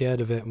you were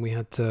scared of it, and we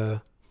had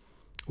to.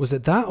 Was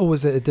it that, or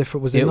was it a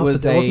different? Was it not?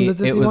 Wasn't the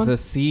Disney one? It was a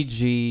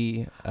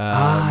CG.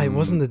 It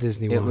wasn't the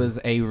Disney one. It was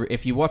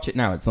if you watch it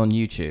now, it's on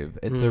YouTube.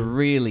 It's a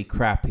really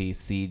crappy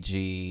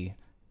CG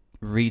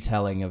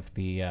retelling of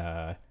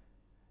the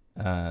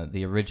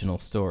original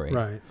story.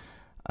 Right.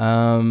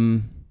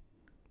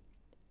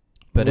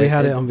 But we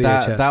had it on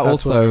VHS.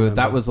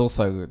 That was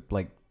also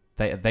like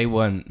they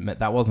weren't.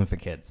 That wasn't for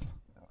kids.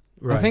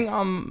 Right. I think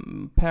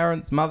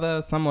parents,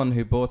 mother, someone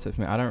who bought it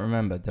for me. I don't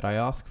remember. Did I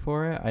ask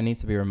for it? I need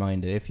to be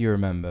reminded. If you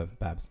remember,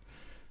 Babs,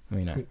 let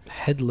me know.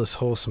 Headless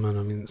Horseman.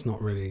 I mean, it's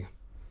not really.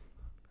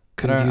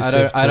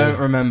 I don't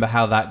remember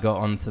how that got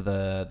onto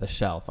the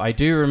shelf. I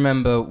do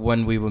remember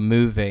when we were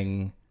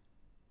moving,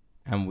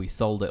 and we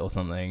sold it or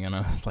something, and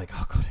I was like,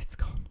 oh god, it's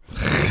gone.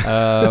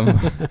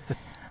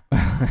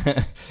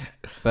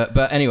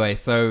 But anyway,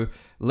 so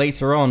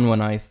later on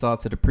when I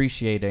started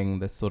appreciating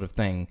this sort of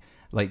thing,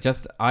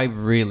 I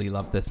really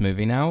love this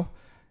movie now.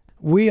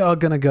 We are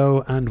going to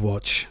go and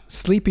watch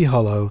Sleepy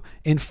Hollow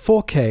in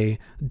 4K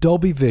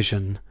Dolby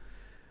Vision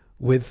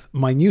with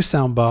my new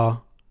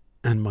soundbar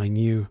and my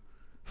new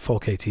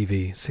 4K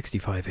TV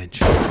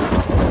 65-inch.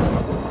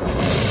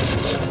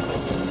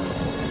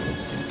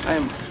 I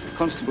am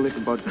Constable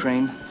Ichabod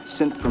Crane,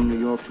 sent from New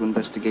York to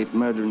investigate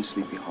murder in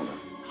Sleepy Hollow.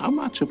 How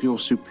much of your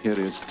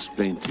superiors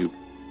explained to you?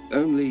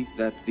 Only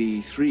that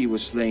the 3 were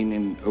slain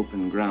in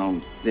open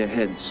ground, their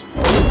heads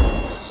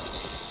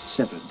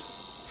severed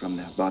from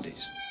their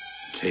bodies.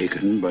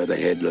 Taken by the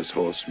Headless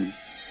Horseman,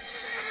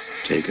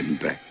 taken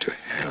back to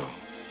hell.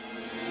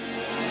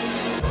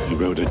 He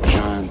rode a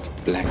giant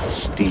black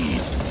steed.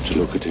 To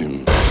look at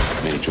him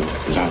made your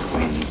blood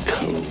run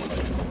cold.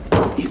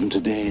 Even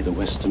today, the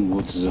Western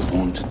Woods is a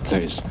haunted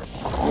place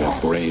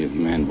where brave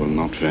men will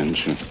not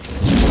venture.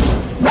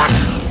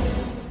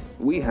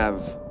 We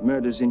have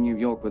murders in New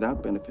York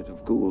without benefit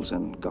of ghouls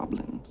and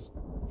goblins.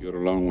 You're a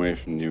long way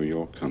from New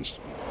York,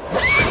 Constable.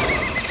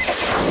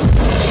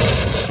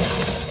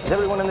 Is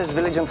everyone in this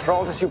village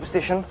enthralled to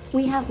superstition?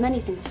 We have many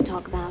things to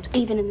talk about,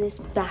 even in this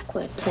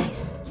backward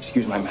place.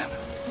 Excuse my manner.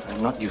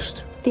 I'm not used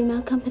to.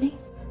 Female company?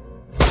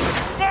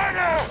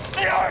 Murder!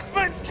 The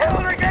horseman's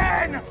killed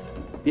again!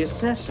 The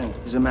assassin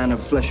is a man of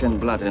flesh and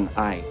blood, and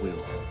I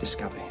will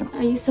discover him.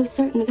 Are you so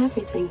certain of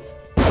everything?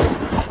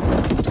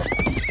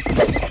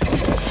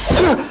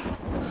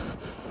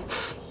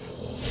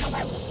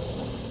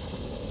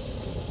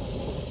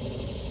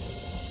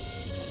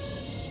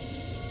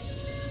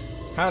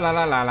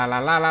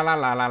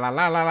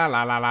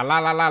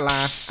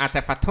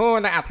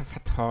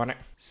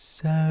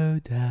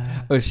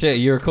 Soda. Oh shit,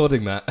 you're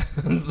recording that.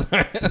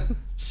 Sorry.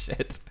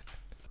 Shit.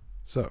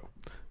 So,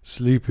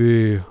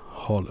 Sleepy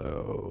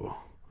Hollow.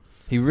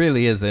 He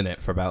really is in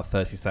it for about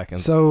 30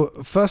 seconds. So,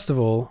 first of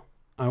all,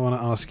 I want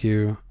to ask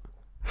you,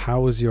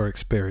 how was your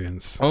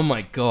experience? Oh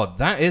my god,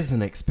 that is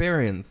an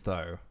experience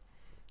though.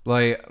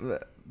 Like,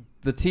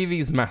 the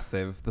TV's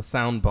massive. The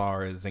sound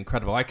bar is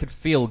incredible. I could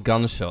feel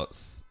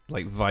gunshots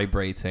like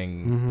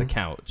vibrating the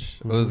couch.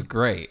 It was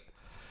great.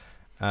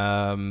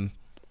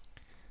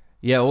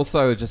 Yeah,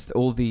 also just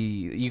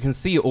you can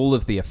see all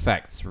of the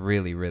effects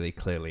really, really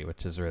clearly,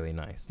 which is really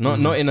nice.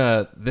 Not in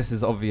a, this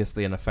is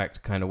obviously an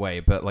effect kind of way,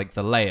 but like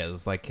the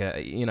layers, like,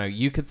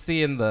 you could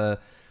see in the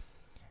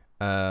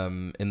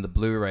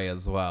Blu-ray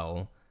as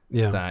well,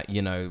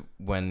 that,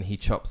 when he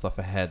chops off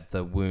a head,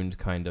 the wound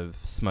kind of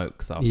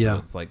smokes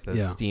afterwards, like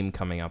there's steam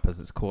coming up as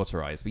it's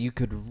cauterized, but you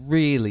could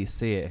really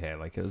see it here.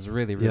 Like it was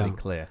really, really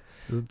clear.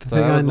 The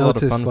thing I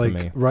noticed,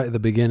 like, right at the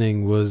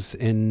beginning was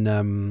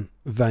in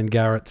Van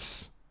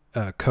Garrett's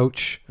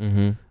coach,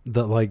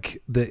 that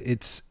like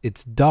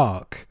it's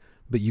dark,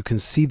 but you can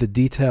see the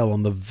detail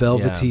on the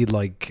velvety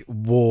like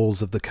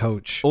walls of the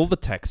coach. All the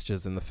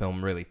textures in the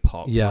film really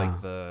pop.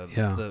 Like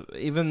the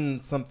even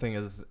something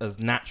as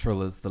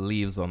natural as the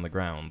leaves on the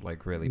ground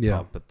like really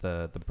pop. But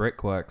the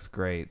brickwork's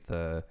great.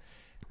 The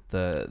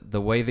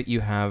way that you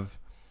have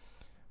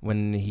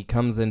when he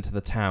comes into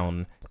the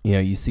town,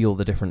 you see all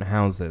the different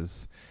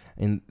houses,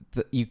 and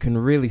you can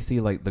really see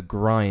like the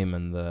grime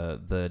and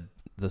the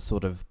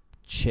sort of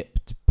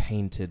chipped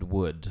painted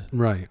wood.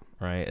 Right.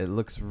 It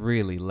looks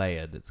really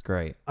layered. It's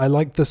great. I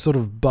like the sort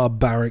of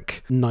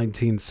barbaric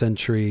 19th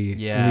century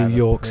New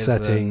York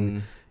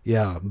setting.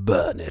 Yeah,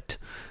 burn it.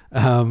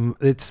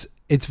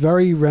 It's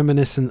very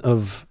reminiscent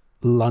of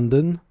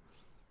London.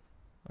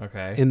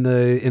 Okay. In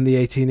the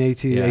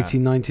 1880s,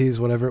 1890s,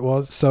 whatever it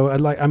was. So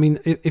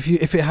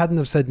if it hadn't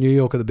have said New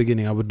York at the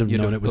beginning, I wouldn't have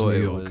known it was New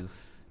York.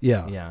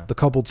 Yeah. The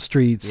cobbled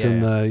streets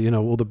and the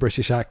all the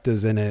British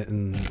actors in it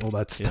and all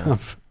that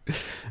stuff.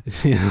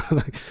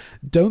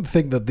 Don't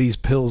think that these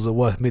pills are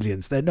worth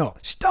millions. They're not.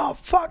 Stop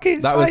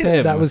fucking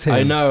saying that was him.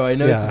 I know. I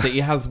noticed that he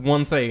has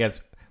one say. He goes,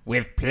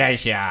 "With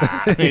pleasure."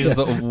 He just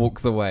sort of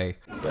walks away.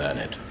 Burn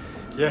it.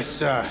 Yes,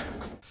 sir.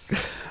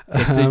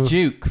 It's a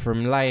Duke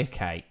from Layer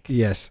Cake.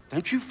 Yes.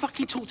 Don't you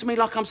fucking talk to me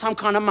like I'm some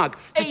kind of mug.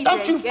 Just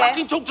don't you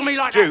fucking talk to me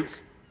like Duke,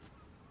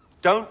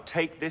 don't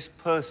take this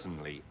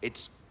personally.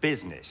 It's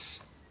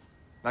business.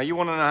 Now, you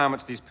want to know how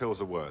much these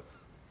pills are worth?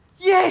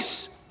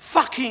 Yes,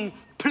 fucking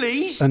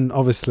please. And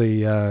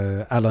obviously,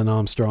 Alan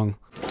Armstrong.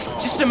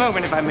 Just a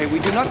moment, if I may. We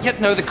do not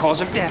yet know the cause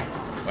of death.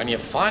 When you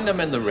find them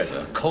in the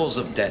river, cause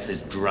of death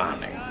is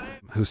drowning.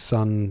 Whose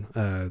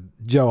son,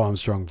 Joe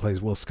Armstrong,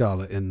 plays Will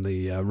Scarlet in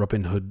the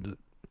Robin Hood.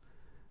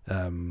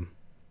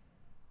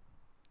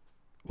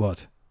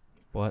 What?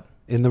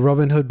 In the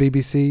Robin Hood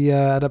BBC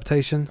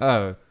adaptation.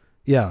 Oh.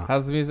 Yeah.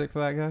 How's the music for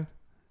that go?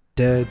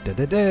 How do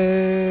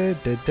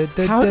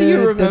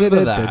you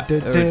remember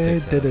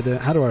that?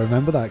 How do I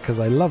remember that? Because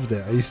I loved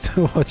it. I used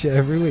to watch it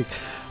every week.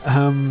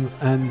 Him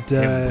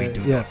we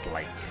do not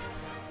like.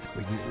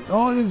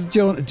 Oh, this is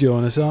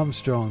Jonas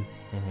Armstrong.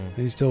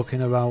 He's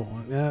talking about.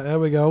 Yeah, there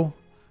we go.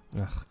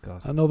 Oh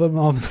God! Another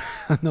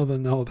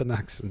northern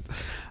accent.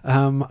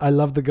 I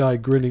love the guy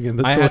grinning in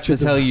the. I had to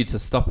tell you to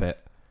stop it.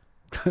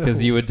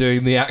 Because you were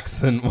doing the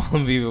accent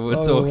while people were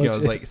talking. I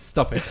was like,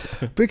 stop it.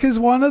 Because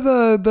one of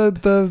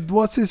the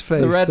what's his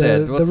face? The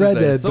redhead. The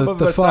redhead. Some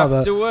of us father.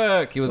 have to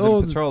work. He was a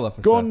patrol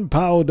officer.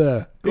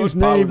 Gunpowder. His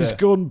name's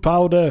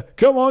Gunpowder.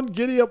 Come on,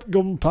 giddy up,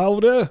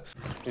 Gunpowder.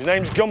 His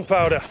name's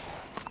Gunpowder.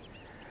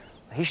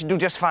 He should do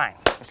just fine.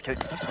 Let's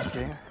get it.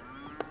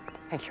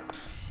 Thank you.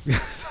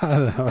 I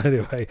don't know.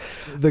 Anyway,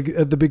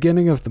 at the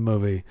beginning of the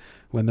movie,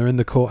 when they're in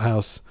the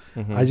courthouse,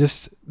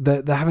 he's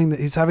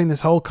having this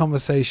whole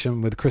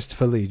conversation with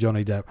Christopher Lee,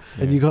 Johnny Depp,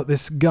 and you got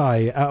this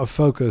guy out of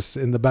focus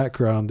in the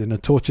background in a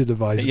torture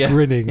device,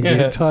 grinning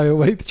the entire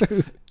way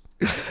through.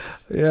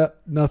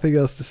 Nothing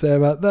else to say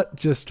about that.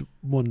 Just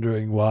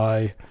wondering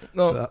why.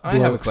 No, I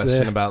have a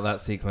question about that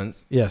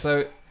sequence. Yes.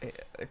 So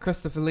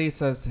Christopher Lee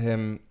says to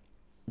him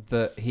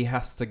that he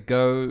has to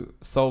go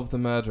solve the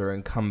murder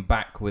and come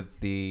back with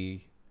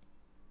the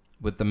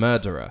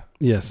murderer.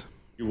 Yes.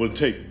 You will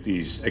take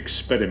these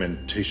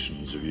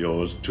experimentations of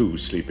yours to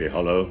Sleepy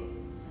Hollow,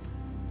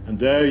 and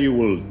there you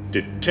will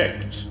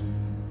detect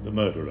the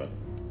murderer.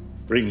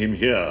 Bring him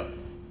here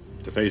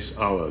to face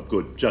our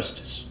good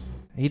justice.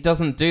 He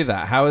doesn't do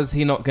that. How is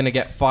he not going to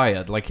get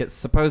fired? Like, it's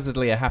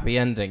supposedly a happy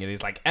ending, and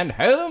he's like, and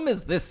home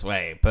is this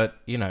way. But,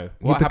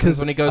 what happens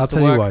when he goes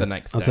to work the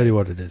next day? I'll tell you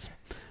what it is.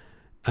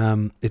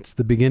 It's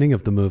the beginning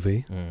of the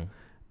movie,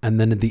 and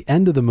then at the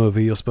end of the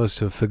movie, you're supposed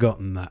to have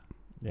forgotten that.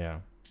 Yeah.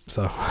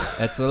 So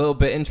it's a little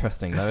bit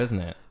interesting, though, isn't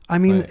it? I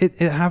mean, it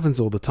happens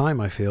all the time,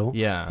 I feel.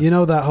 Yeah. You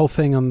know that whole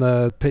thing on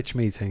the pitch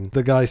meeting?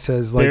 The guy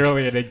says, like...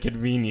 Barely an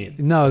inconvenience.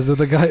 No, so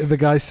the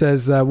guy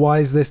says, why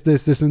is this,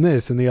 and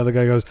this? And the other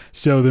guy goes,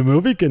 so the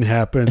movie can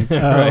happen.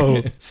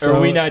 Right. So,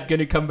 are we not going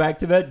to come back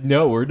to that?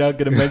 No, we're not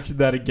going to mention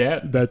that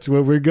again. That's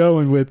what we're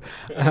going with.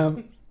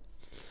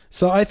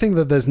 So I think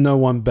that there's no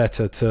one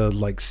better to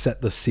like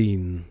set the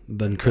scene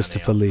than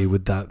Christopher Lee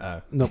with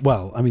that. No,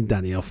 well, I mean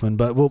Danny Elfman,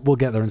 but we'll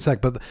get there in a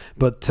sec. But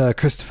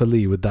Christopher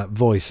Lee with that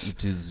voice.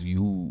 It is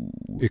you,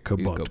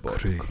 Ichabod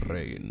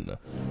Crane.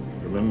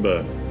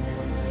 Remember,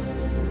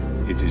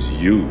 it is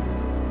you,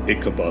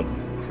 Ichabod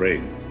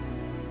Crane,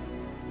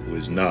 who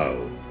is now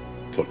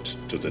put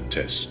to the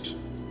test.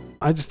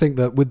 I just think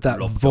that with that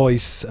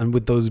voice and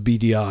with those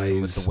beady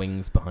eyes, with the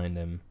wings behind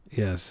him.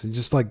 Yes,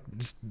 just a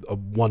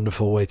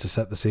wonderful way to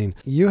set the scene.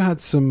 You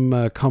had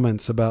some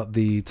comments about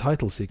the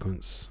title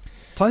sequence.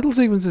 Title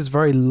sequence is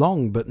very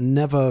long, but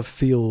never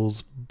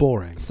feels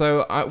boring.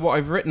 So what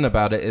I've written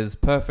about it is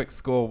perfect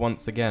score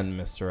once again,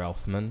 Mr.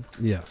 Elfman.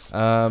 Yes.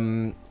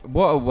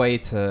 What a way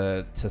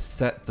to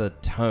set the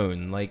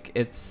tone. Like,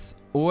 it's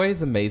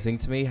always amazing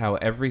to me how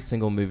every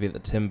single movie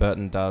that Tim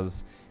Burton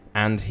does,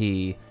 and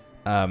he,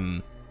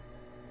 enlists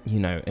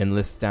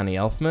Danny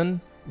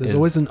Elfman. There's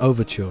always an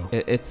overture.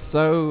 It's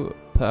so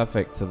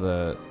perfect to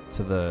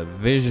the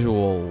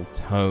visual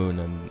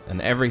tone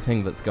and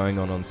everything that's going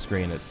on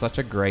screen. It's such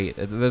a great...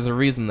 There's a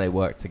reason they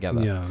work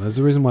together. Yeah, there's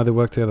a reason why they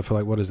work together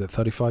for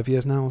 35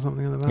 years now or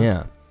something like that?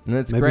 Yeah, and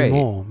it's maybe great.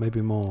 Maybe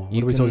more.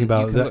 What are we talking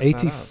about? The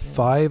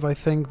 85, I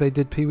think, they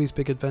did Pee-wee's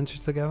Big Adventure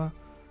together?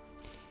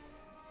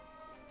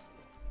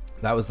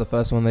 That was the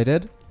first one they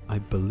did? I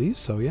believe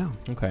so, yeah.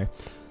 Okay.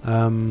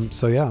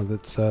 So yeah,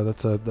 that's a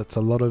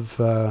lot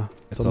of...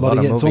 It's a lot of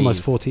movies. It's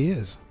almost 40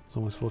 years. So,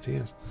 almost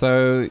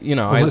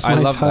I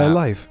my love entire that.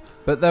 life.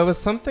 But there was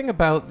something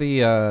about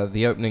the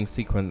opening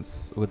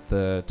sequence with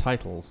the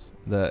titles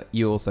that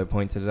you also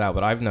pointed out,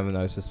 but I've never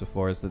noticed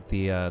before, is that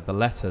the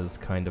letters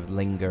kind of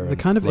linger. They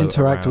kind of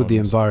interact with the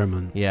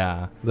environment.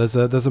 Yeah. There's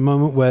a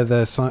moment where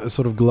they're sort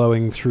of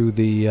glowing through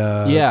the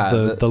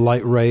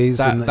light rays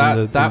in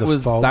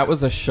the fog. That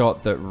was a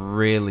shot that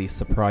really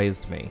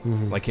surprised me.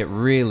 Mm-hmm. Like, it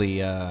really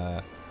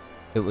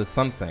it was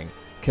something,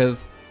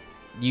 because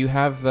you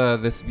have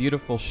this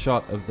beautiful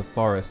shot of the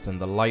forest and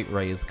the light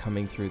rays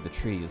coming through the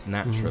trees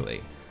naturally.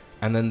 Mm-hmm.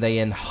 And then they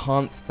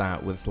enhance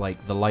that with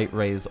like the light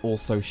rays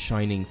also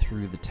shining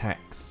through the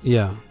text.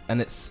 Yeah. And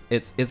it's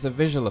a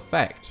visual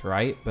effect,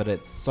 right? But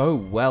it's so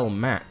well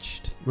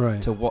matched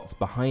to what's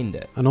behind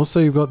it. And also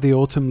you've got the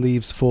autumn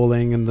leaves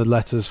falling and the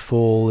letters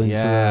fall into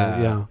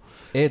the...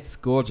 It's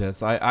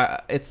gorgeous.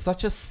 It's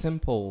such a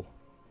simple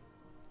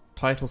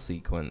title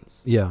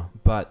sequence. Yeah.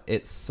 But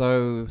it's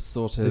so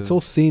sort of... It's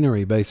all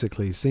scenery,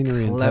 basically.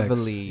 Scenery and text.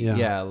 Cleverly,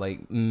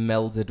 like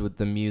melded with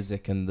the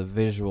music and the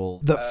visual.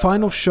 The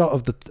final shot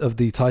of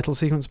the title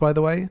sequence, by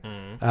the way,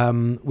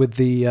 with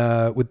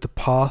the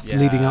path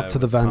leading up to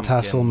the Van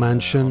Tassel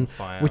mansion,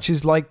 which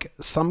is like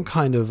some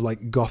kind of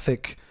like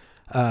gothic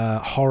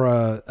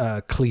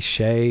horror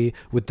cliche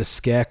with the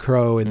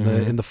scarecrow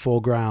in the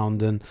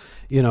foreground, and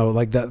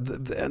like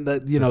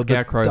the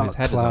scarecrow the whose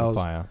head clouds. is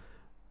on fire.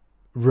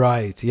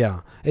 Right,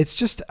 yeah. It's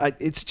just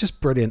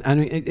brilliant. I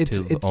mean,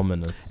 it's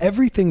ominous.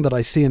 Everything that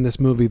I see in this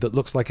movie that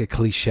looks like a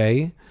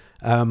cliche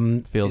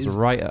feels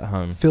right at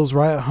home. Feels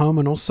right at home,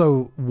 and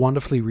also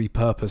wonderfully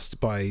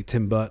repurposed by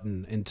Tim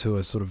Burton into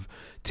a sort of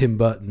Tim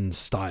Burton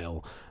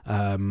style,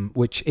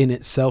 which in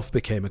itself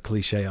became a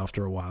cliche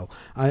after a while.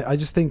 I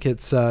just think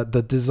it's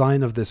the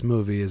design of this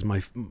movie is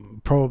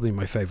probably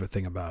my favorite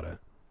thing about it.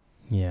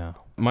 Yeah.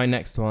 My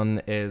next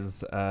one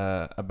is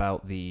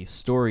about the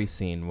story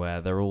scene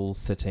where they're all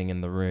sitting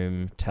in the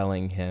room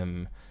telling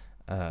him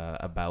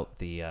about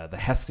the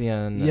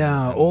Hessian.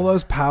 Yeah, all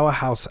those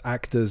powerhouse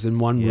actors in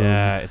one room.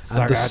 Yeah, it's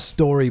so and the good.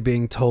 story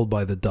being told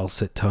by the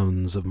dulcet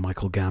tones of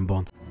Michael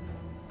Gambon.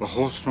 The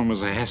horseman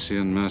was a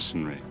Hessian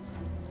mercenary,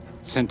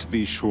 sent to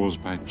these shores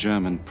by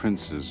German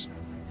princes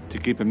to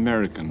keep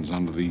Americans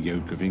under the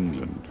yoke of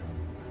England.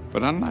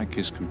 But unlike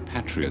his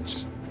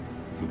compatriots,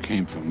 who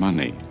came for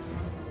money,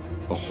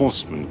 the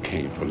horseman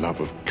came for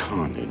love of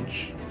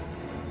carnage.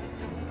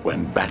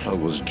 When battle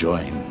was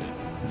joined,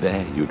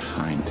 there you'd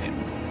find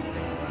him.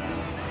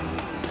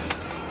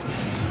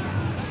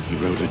 He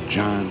rode a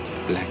giant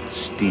black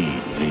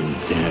steed named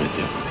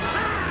Daredevil.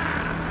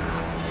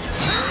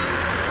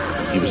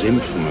 He was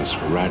infamous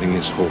for riding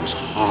his horse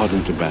hard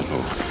into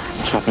battle,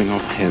 chopping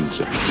off heads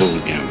at full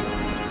gallop.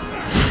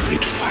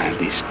 He'd filed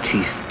his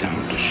teeth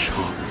down to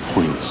sharp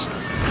points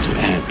to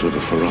add to the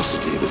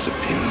ferocity of his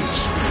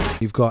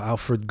appearance. You've got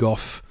Alfred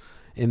Gough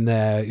in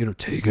there,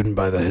 taken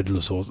by the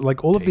headless horse.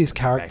 Like all of these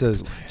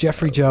characters,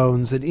 Jeffrey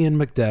Jones and Ian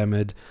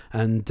McDiarmid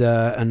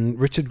and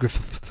Richard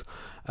Griffith.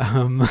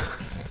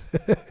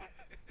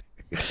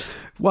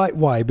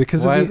 Why?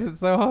 Because why is it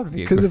so hard for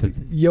you? Because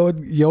of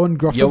Johan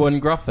Grufford. Johan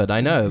Grufford,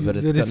 I know, but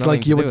it's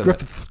like Johan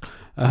Griffith.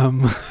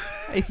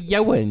 It's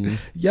Johan.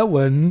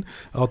 Johan.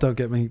 Oh, don't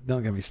get me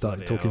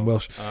started talking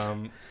Welsh.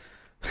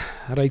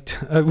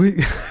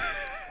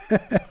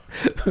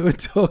 We were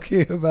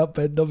talking about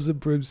bed knobs and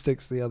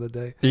broomsticks the other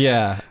day.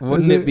 Yeah,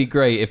 wouldn't it be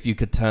great if you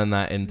could turn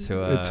that into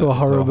a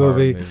horror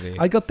movie?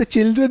 I got the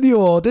children you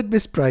ordered,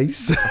 Miss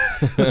Price.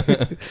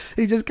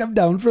 He just come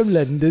down from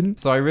London.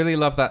 So I really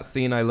love that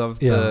scene. I love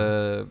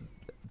the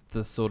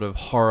sort of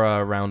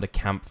horror around a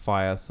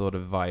campfire sort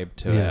of vibe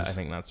to it. I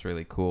think that's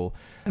really cool.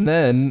 And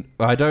then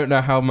I don't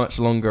know how much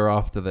longer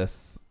after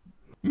this.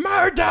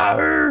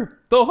 Murder!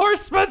 The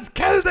horseman's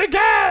killed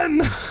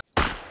again!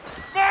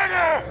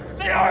 Murder!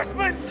 The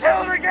horseman's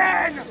killed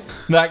again!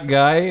 That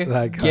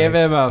guy, give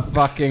him a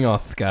fucking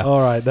Oscar.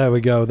 All right, there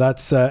we go.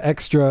 That's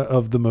extra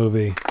of the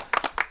movie.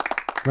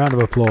 Round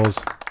of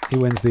applause. He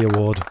wins the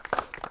award.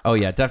 Oh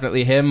yeah,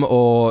 definitely him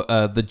or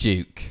the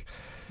Duke.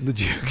 The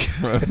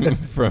Duke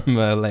from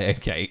Layer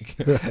Cake.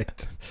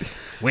 Right.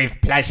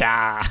 With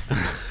pleasure.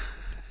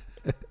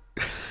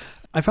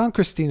 I found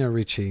Christina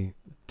Ricci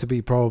to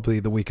be probably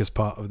the weakest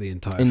part of the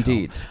entire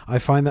Indeed. film. I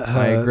find that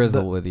I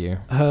grizzle with you.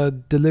 Her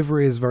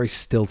delivery is very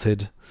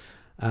stilted,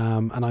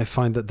 and I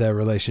find that their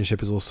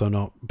relationship is also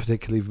not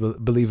particularly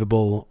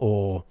believable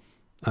or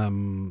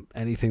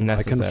anything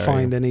necessary. that I can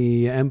find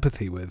any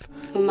empathy with.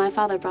 When my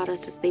father brought us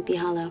to Sleepy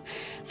Hollow,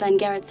 Van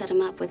Garrett set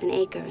him up with an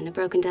acre and a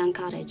broken-down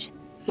cottage.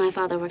 My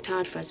father worked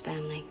hard for his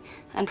family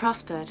and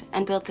prospered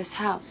and built this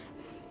house,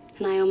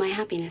 and I owe my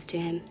happiness to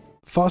him.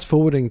 Fast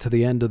forwarding to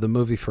the end of the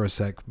movie for a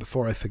sec,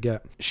 before I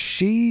forget,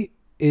 she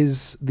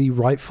is the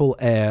rightful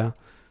heir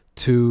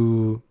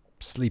to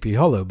Sleepy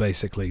Hollow,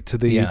 basically, to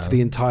the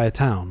entire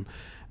town,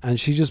 and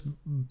she just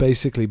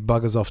basically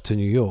buggers off to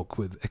New York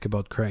with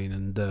Ichabod Crane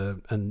and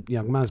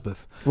young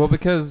Masbeth. Well,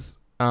 because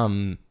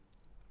 1990s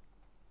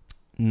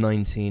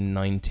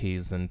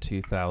and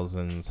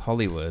 2000s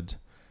Hollywood,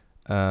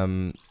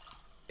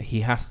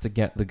 he has to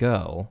get the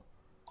girl.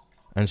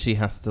 And she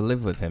has to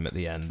live with him at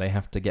the end. They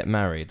have to get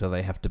married or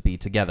they have to be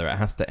together. It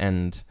has to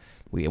end.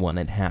 We want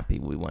it happy.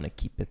 We want to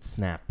keep it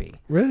snappy.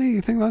 Really?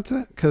 You think that's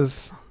it?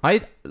 Because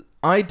I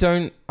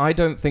don't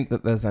think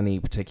that there's any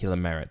particular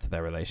merit to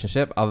their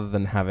relationship other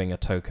than having a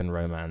token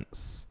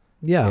romance.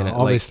 Yeah,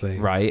 obviously.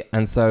 Right.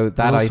 And so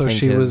that and also I think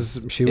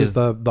she was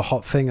the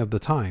hot thing of the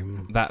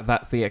time.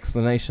 That's the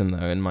explanation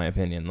though, in my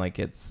opinion. Like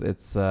it's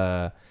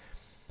the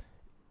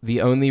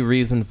only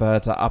reason for her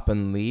to up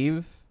and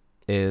leave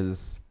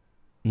is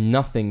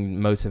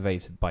nothing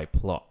motivated by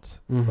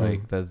plot.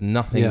 Like there's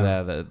nothing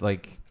there that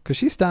like, because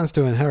she stands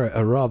to inherit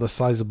a rather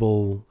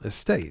sizable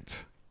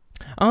estate.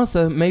 Oh,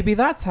 so maybe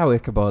that's how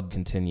Ichabod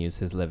continues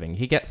his living.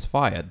 He gets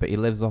fired, but he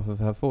lives off of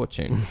her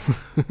fortune.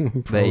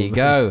 There you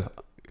go.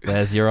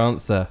 There's your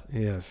answer.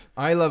 Yes.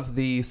 I love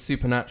the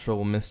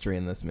supernatural mystery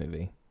in this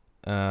movie.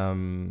 Are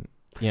you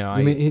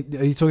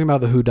talking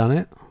about the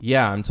whodunit?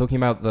 Yeah, I'm talking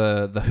about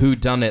the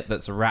whodunit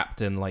that's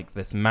wrapped in like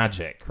this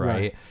magic,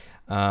 right?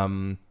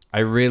 I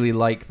really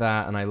like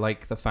that, and I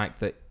like the fact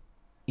that,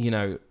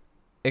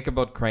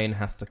 Ichabod Crane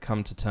has to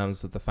come to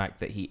terms with the fact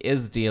that he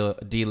is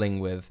dealing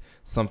with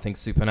something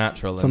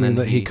supernatural. Something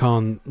that he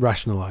can't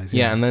rationalize.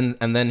 Yeah,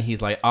 and then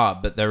he's like,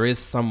 but there is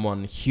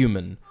someone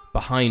human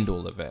behind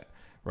all of it,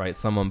 right?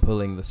 Someone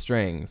pulling the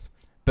strings.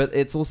 But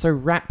it's also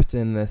wrapped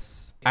in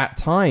this, at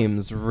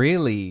times,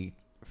 really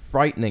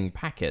frightening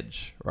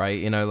package,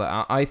 right?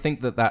 I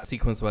think that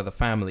sequence where the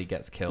family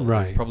gets killed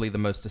is probably the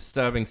most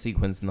disturbing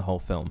sequence in the whole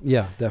film.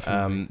 Yeah,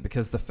 definitely.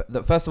 Because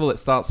first of all, it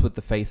starts with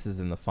the faces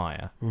in the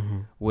fire,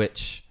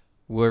 which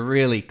were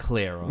really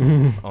clear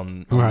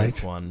on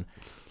this one.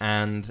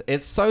 And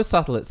it's so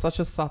subtle. It's such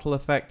a subtle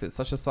effect. It's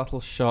such a subtle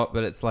shot,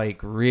 but it's like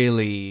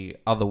really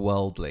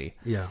otherworldly.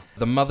 Yeah.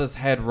 The mother's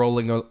head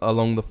rolling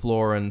along the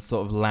floor and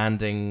sort of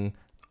landing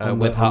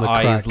with her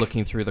eyes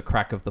looking through the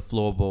crack of the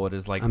floorboard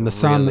is like, and the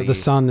sun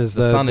is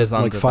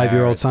like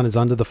 5-year-old son is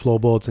under the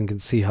floorboards and can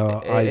see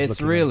her eyes. It's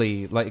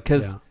really like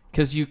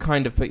because you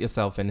kind of put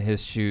yourself in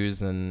his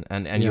shoes and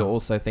you're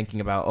also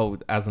thinking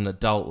about, as an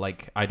adult,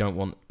 like I don't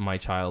want my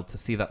child to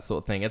see that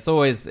sort of thing. It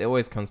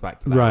always comes back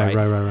to that,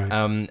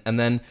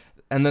 right?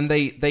 And then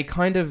they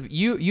kind of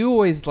you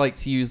always like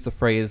to use the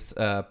phrase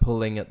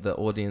pulling at the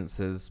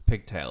audience's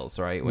pigtails,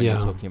 right? When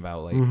you're talking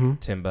about like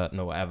Tim Burton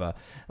or whatever,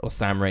 or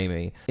Sam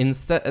Raimi.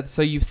 Instead,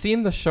 so you've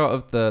seen the shot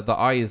of the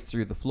eyes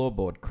through the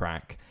floorboard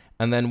crack,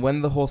 and then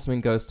when the horseman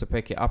goes to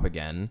pick it up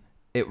again,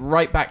 it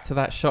right back to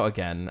that shot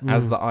again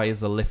as the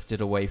eyes are lifted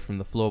away from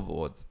the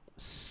floorboards.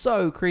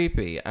 So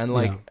creepy, and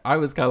like I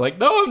was kind of like,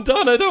 no, I'm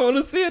done. I don't want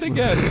to see it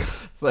again.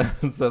 so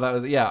that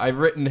was I've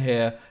written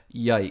here,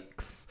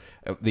 yikes,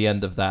 at the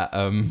end of that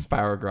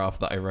paragraph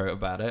that I wrote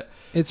about it.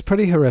 It's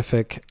pretty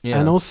horrific,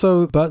 and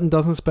also Burton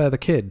doesn't spare the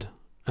kid.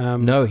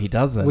 No, he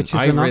doesn't. Which is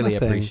I really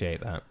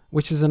appreciate that.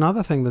 Which is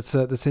another thing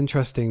that's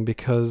interesting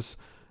because.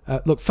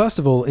 Look, first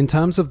of all, in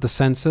terms of the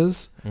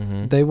censors,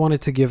 they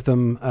wanted to give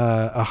them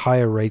a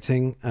higher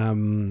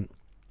rating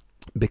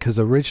because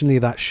originally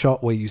that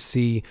shot where you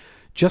see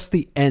just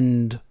the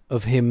end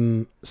of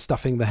him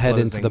stuffing the head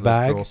into the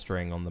bag,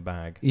 drawstring on the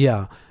bag.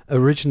 Yeah,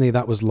 originally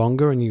that was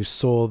longer, and you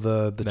saw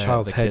the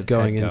child's head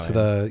going into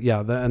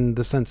and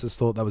the censors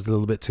thought that was a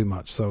little bit too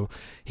much, so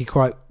he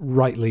quite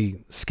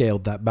rightly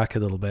scaled that back a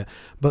little bit.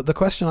 But the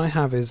question I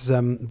have is,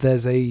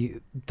 there's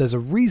a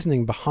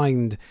reasoning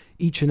behind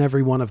each and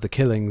every one of the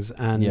killings,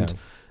 and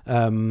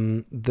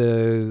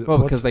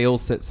because they all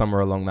sit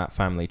somewhere along that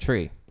family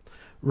tree,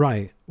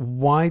 right?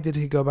 Why did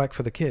he go back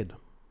for the kid?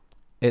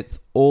 It's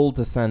all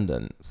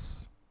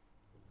descendants,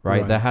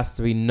 right? There has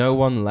to be no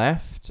one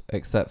left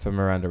except for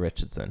Miranda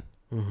Richardson.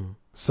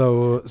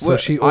 So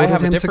she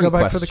ordered him to go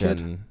back for the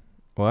kid?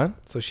 What?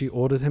 So she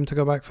ordered him to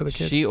go back for the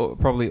kid? She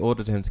probably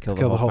ordered him to kill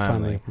the whole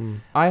family.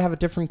 I have a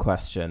different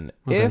question.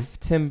 Okay. If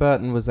Tim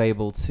Burton was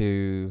able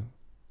to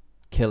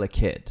kill a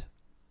kid,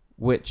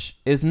 which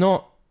is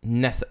not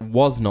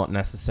was not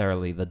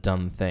necessarily the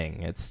done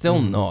thing. It's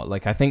still not.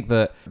 Like, I think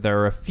that there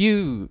are a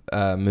few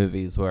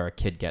movies where a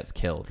kid gets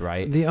killed,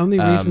 right? The only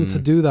reason to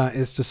do that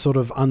is to sort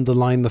of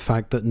underline the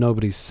fact that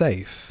nobody's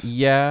safe.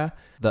 Yeah.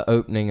 The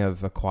opening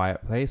of A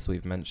Quiet Place,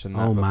 we've mentioned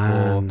that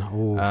before.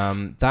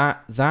 Man.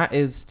 That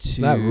is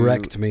to... That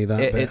wrecked me,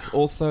 that bit. It's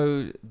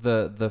also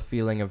the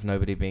feeling of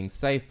nobody being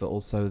safe, but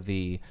also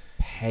the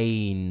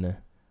pain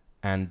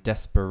and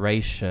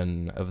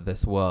desperation of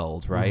this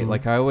world, right?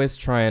 Like, I always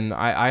try and...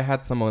 I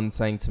had someone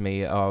saying to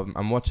me,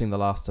 I'm watching The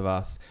Last of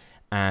Us,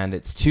 and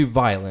it's too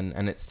violent,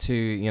 and it's too,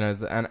 you know...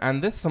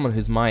 And this is someone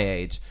who's my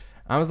age.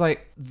 I was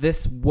like,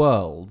 this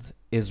world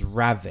is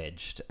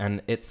ravaged,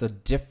 and it's a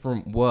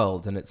different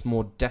world, and it's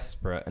more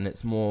desperate, and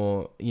it's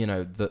more, you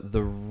know,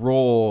 the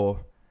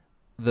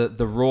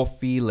raw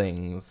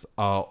feelings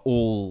are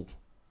all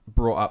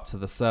brought up to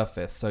the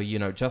surface. So, you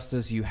know, just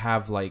as you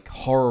have like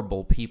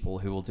horrible people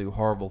who will do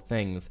horrible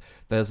things,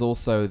 there's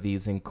also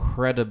these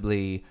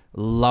incredibly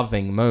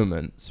loving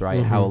moments,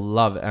 right? How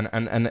love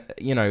and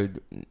you know,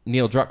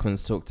 Neil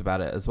Druckmann's talked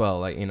about it as well.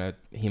 Like, you know,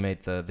 he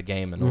made the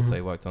game and also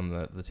he worked on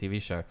the TV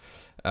show.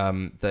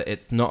 That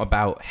it's not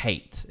about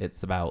hate,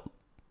 it's about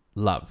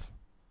love,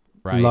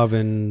 right? Love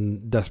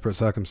in desperate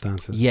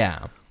circumstances.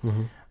 Yeah.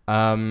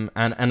 And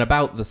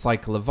about the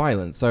cycle of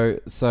violence.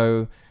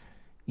 So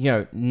you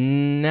know,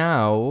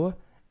 now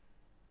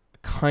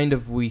kind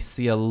of we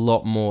see a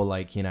lot more,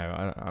 like, you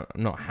know,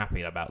 I'm not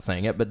happy about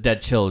saying it, but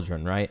dead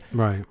children, right?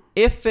 Right.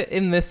 If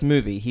in this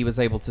movie he was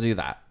able to do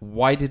that,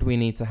 why did we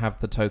need to have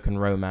the token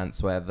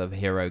romance where the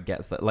hero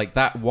gets that? Like,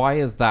 that, why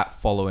is that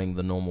following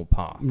the normal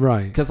path?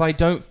 Right. Because I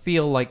don't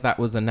feel like that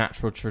was a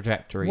natural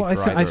trajectory for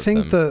either I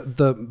think of them.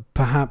 the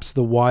perhaps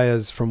the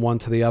wires from one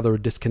to the other are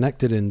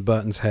disconnected in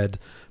Burton's head.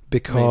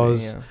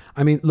 Because, maybe, yeah.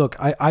 I mean, look,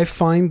 I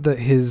find that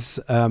his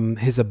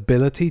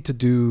ability to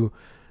do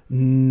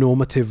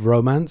normative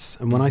romance,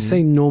 and when I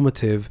say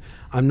normative,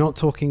 I'm not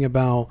talking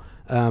about,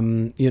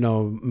 you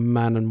know,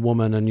 man and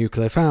woman and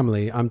nuclear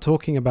family. I'm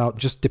talking about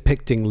just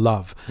depicting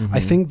love. I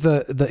think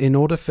that in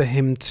order for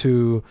him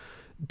to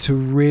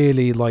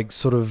really, like,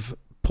 sort of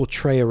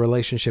portray a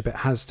relationship, it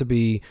has to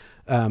be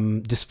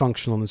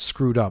dysfunctional and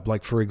screwed up.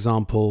 Like, for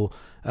example,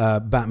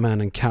 Batman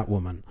and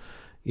Catwoman.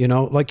 You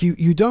know, like,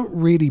 you don't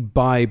really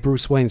buy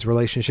Bruce Wayne's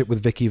relationship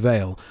with Vicky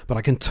Vale, but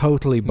I can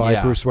totally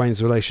buy Bruce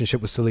Wayne's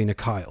relationship with Selena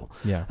Kyle.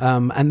 Yeah.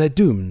 And they're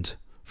doomed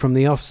from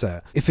the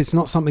offset. If it's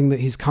not something that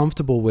he's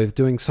comfortable with,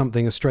 doing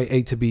something a straight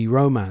A to B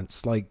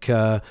romance, like...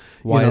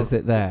 why is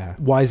it there?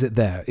 Why is it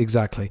there?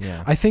 Exactly.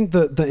 Yeah. I think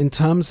that in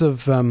terms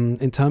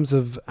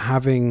of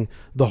having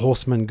the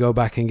Horseman go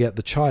back and get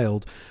the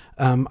child...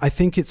 I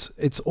think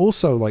it's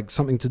also like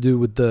something to do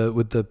with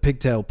the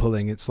pigtail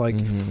pulling. It's like,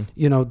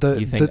 you know,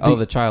 you think,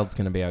 the child's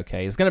going to be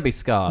okay. He's going to be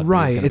scarred.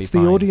 Right. It's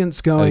the audience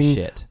going, oh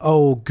shit.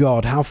 Oh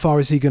God, how far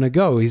is he going to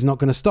go? He's not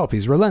going to stop.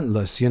 He's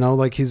relentless. You know,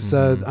 like he's.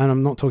 And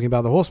I'm not talking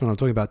about the Horseman. I'm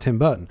talking about Tim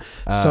Burton.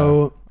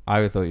 So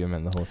I thought you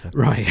meant the Horseman.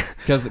 Right.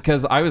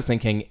 Because I was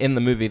thinking in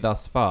the movie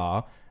thus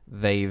far,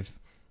 they've,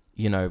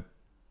 you know,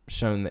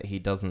 shown that he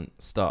doesn't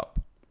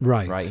stop.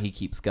 Right. Right. He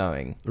keeps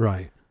going.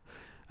 Right.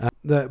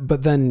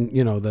 But then,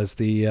 you know, there's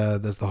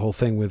the whole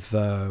thing with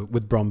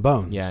Brom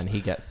Bones. Yeah, and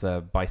he gets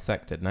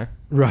bisected, no?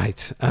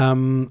 Right.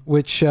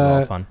 Which a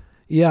lot of fun.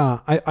 Yeah,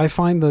 I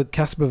find that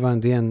Casper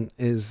Van Dien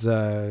is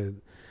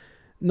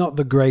not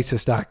the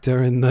greatest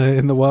actor in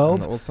the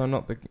world. And also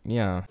not the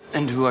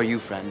And who are you,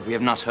 friend? We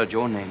have not heard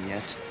your name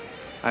yet.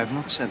 I have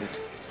not said it.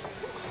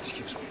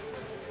 Excuse me.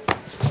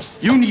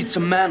 You need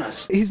some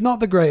manners. He's not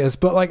the greatest,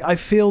 but like I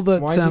feel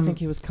that. Why do you think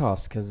he was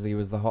cast? Because he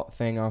was the hot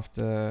thing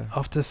after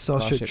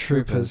Starship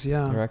Troopers.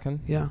 Yeah, you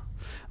reckon? Yeah,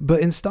 but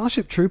in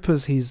Starship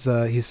Troopers, he's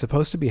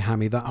supposed to be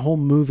hammy. That whole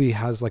movie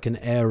has like an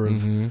air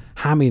of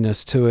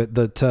hamminess to it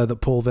that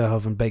Paul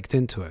Verhoeven baked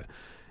into it,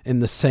 in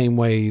the same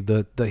way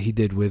that he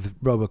did with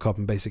RoboCop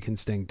and Basic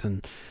Instinct,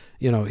 and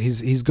you know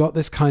he's got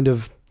this kind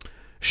of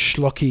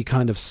schlocky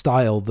kind of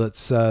style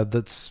that's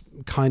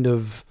kind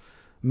of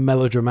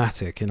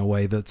melodramatic in a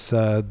way that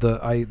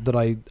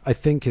I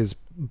think is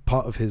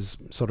part of his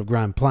sort of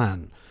grand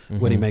plan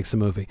when he makes a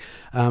movie.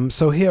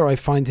 So here I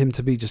find him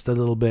to be just a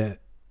little bit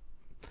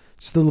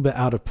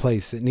out of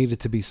place. It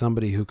needed to be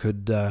somebody who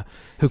could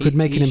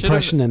make an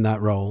impression in that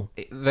role.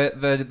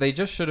 They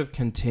just should have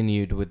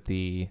continued with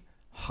the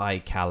high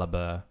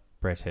caliber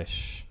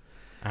British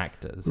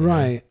actors,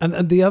 right?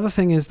 And the other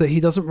thing is that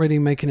he doesn't really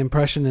make an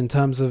impression in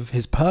terms of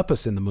his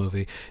purpose in the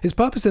movie. His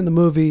purpose in the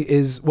movie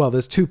is, well,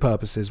 there's two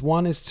purposes.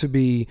 One is to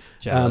be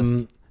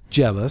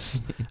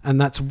jealous and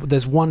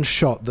there's one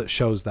shot that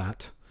shows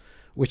that,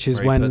 which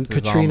is when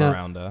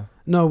Katrina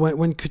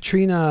when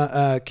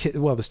Katrina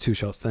well, there's two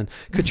shots then.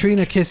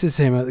 Katrina kisses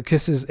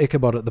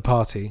Ichabod at the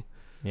party.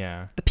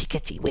 Yeah. The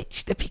Piketty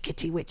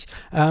Witch.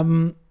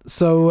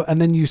 So,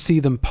 and then you see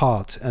them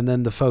part, and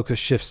then the focus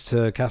shifts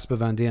to Casper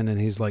Van Dien, and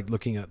he's like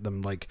looking at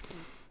them like,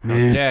 How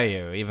dare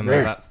you? Even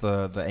though that's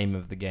the aim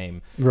of the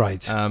game,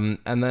 right? And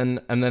then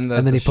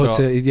he puts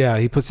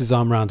he puts his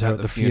arm around her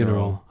at the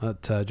funeral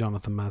at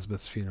Jonathan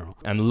Masbeth's funeral,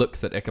 and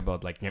looks at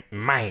Ichabod like,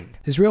 mine.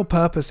 His real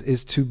purpose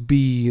is to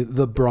be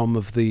the Brom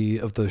of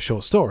the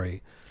short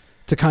story,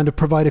 to kind of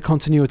provide a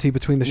continuity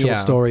between the short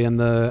story and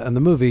the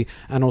movie,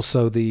 and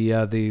also the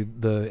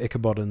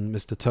Ichabod and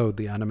Mr. Toad,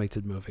 the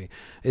animated movie,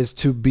 is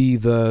to be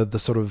the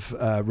sort of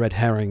red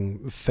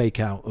herring fake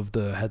out of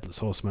the Headless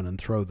Horseman and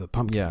throw the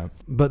pumpkin. Yeah.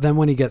 But then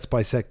when he gets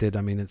bisected,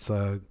 I mean, it's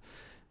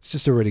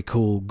just a really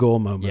cool gore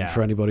moment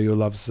for anybody who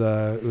loves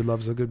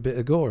a good bit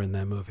of gore in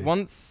their movies.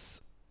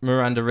 Once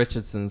Miranda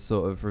Richardson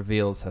sort of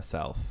reveals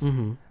herself,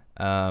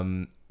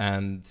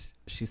 and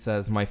she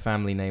says, "My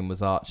family name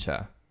was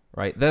Archer."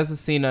 Right, there's a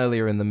scene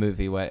earlier in the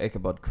movie where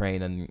Ichabod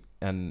Crane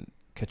and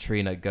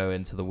Katrina go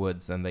into the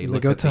woods and they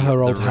look at the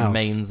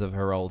remains of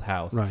her old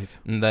house. Right.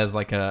 And there's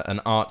like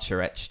an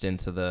archer etched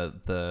into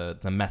the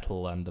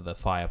metal under the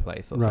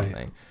fireplace or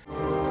something.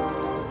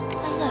 Oh,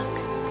 look.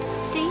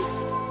 See?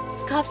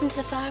 Carved into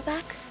the fire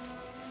back?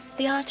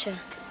 The archer.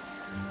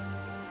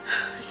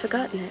 I'd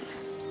forgotten it.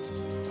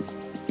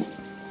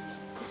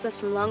 This was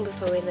from long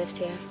before we lived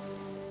here.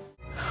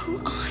 Who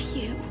are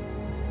you?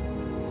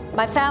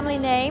 My family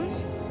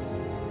name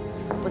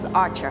was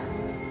Archer.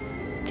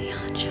 The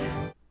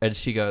Archer. And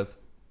she goes,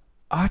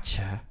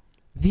 Archer?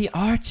 The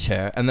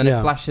Archer? And then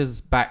it flashes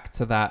back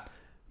to that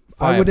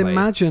fireplace. I would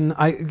imagine,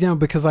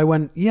 because I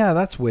went, yeah,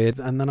 that's weird.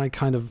 And then I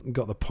kind of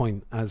got the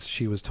point as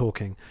she was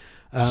talking.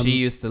 She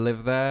used to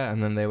live there,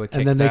 and then they were kicked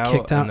out. And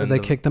then they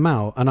kicked them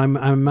out. And I'm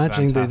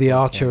imagining that the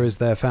Archer is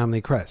their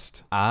family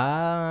crest.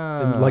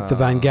 Ah. Like the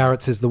Van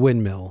Garrett's is the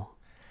windmill.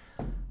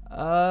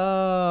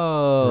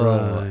 Oh.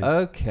 Right.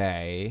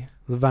 Okay.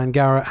 The Van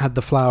Garrett had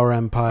the Flower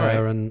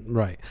Empire,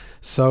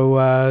 So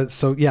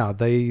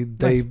they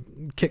nice.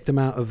 Kicked him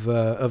out of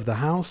the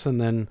house, and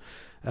then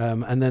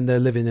they're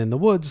living in the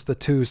woods. The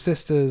two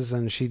sisters,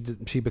 and she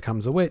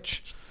becomes a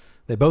witch.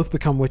 They both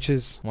become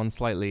witches. One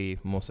slightly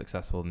more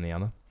successful than the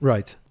other.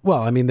 Right.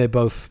 Well, I mean, they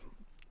both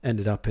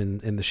ended up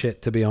in the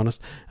shit, to be honest.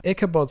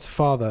 Ichabod's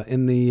father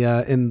in the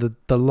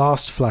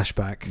last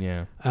flashback,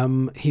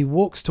 he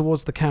walks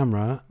towards the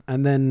camera,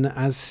 and then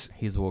as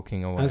he's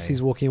walking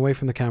away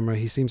from the camera,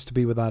 he seems to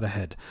be without a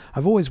head.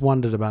 I've always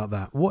wondered about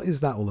that. What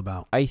is that all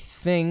about? I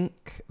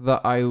think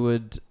that I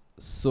would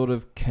sort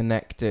of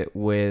connect it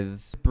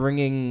with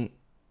bringing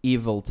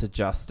evil to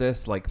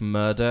justice, like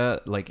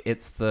murder. Like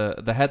it's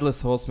the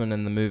Headless Horseman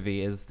in the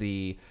movie is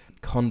the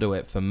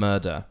conduit for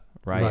murder,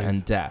 right?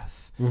 And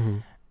death. Mm-hmm.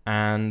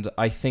 And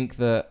I think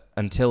that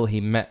until he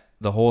met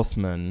the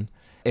Horseman,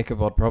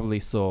 Ichabod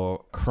probably saw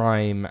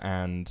crime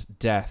and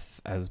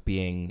death as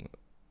being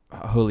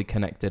wholly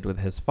connected with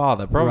his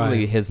father.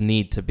 Probably his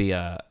need to be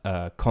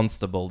a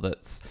constable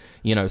that's,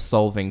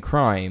 solving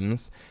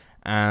crimes.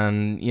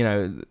 And,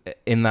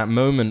 in that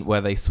moment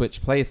where they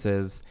switch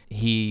places,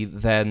 he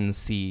then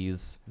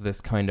sees this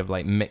kind of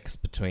like mix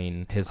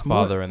between his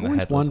father and the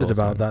Headless Horseman. I always wondered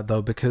about that,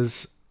 though,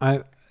 because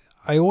I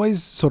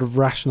always sort of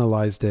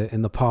rationalized it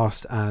in the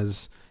past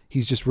as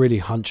he's just really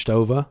hunched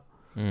over.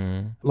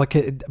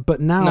 But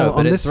now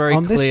on this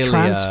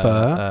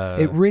transfer,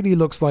 it really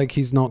looks like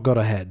he's not got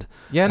a head.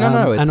 Yeah,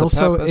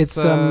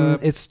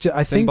 it's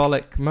I think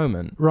symbolic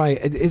moment, right?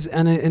 It is,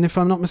 and if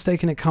I'm not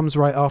mistaken, it comes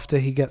right after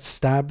he gets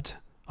stabbed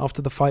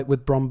after the fight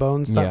with Brom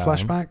Bones. That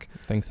flashback.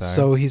 I think so.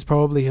 So he's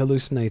probably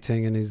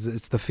hallucinating, and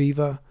it's the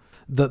fever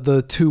that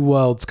the two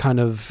worlds kind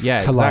of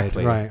collide.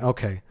 Exactly. Right.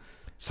 Okay.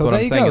 So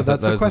there you go.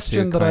 That's a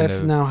question that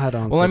I've now had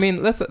answered. Well, I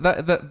mean, listen,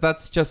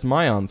 that's just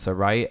my answer,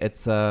 right?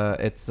 It's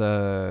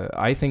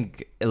I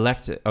think it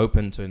left it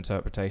open to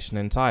interpretation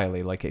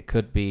entirely. Like it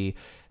could be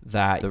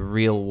that the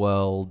real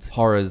world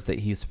horrors that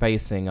he's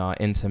facing are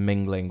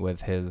intermingling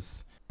with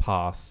his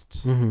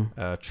past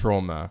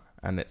trauma,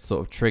 and it's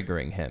sort of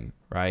triggering him,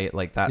 right?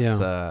 Like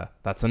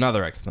that's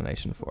another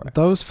explanation for it.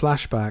 Those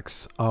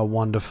flashbacks are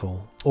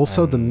wonderful.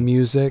 Also, the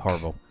music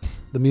horrible.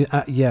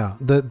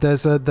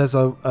 There's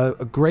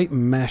a great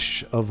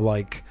mesh of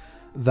like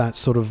that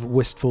sort of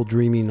wistful,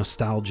 dreamy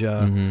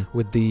nostalgia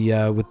with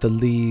the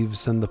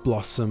leaves and the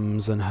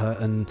blossoms and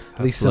her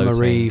Lisa floating.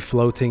 Marie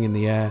floating in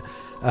the air,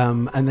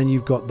 and then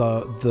you've got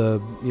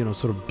the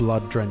sort of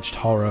blood drenched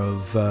horror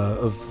of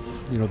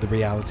the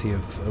reality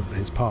of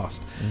his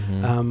past,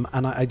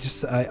 and I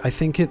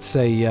think it's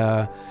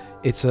a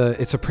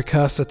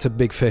precursor to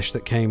Big Fish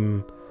that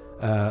came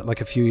like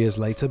a few years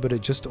later, but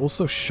it just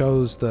also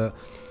shows that,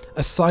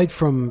 aside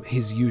from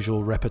his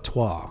usual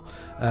repertoire,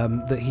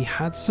 that he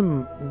had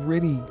some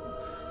really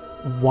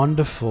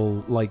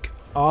wonderful like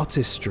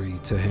artistry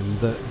to him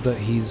that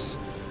he's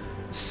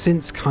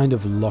since kind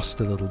of lost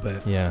a little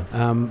bit.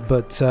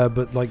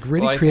 But like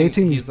really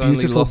creating these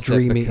beautiful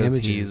dreamy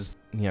images.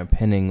 He's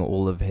pinning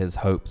all of his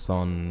hopes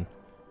on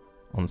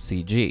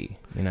CG.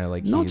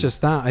 Not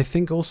just that. I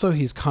think also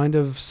he's kind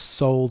of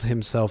sold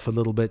himself a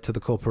little bit to the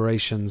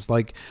corporations.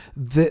 Like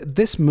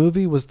this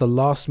movie was the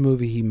last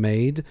movie he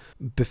made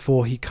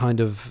before he kind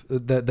of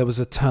there was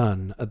a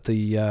turn at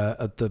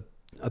the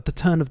at the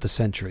turn of the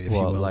century, if you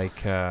will.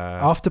 Like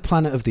after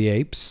Planet of the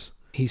Apes,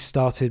 he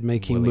started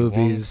making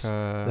movies.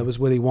 There was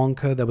Willy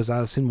Wonka, there was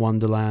Alice in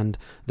Wonderland,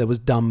 there was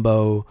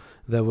Dumbo,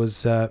 there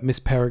was Miss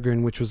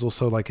Peregrine, which was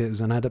also like, it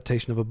was an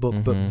adaptation of a book,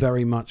 but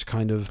very much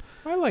kind of...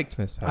 I liked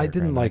Miss Peregrine. I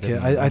didn't like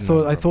it. I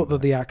thought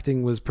that the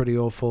acting was pretty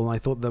awful. I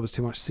thought there was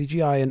too much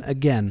CGI. And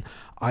again,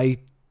 I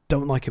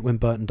don't like it when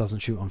Burton doesn't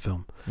shoot on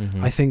film.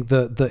 I think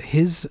that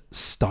his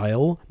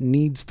style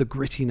needs the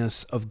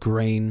grittiness of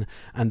grain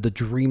and the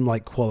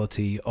dreamlike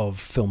quality of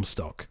film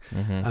stock.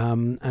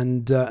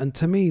 And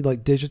to me,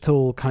 like,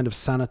 digital kind of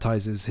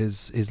sanitizes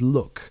his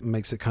look,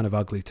 makes it kind of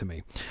ugly to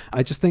me.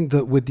 I just think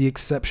that with the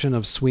exception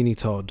of Sweeney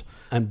Todd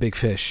and Big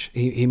Fish,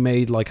 he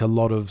made like a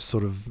lot of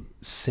sort of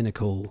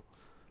cynical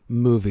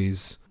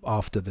movies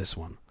after this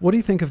one. What do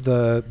you think of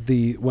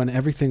the when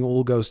everything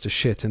all goes to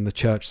shit in the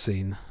church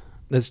scene?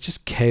 There's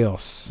just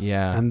chaos,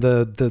 and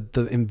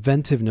the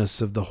inventiveness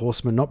of the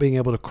horseman not being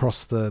able to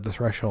cross the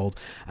threshold,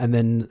 and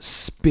then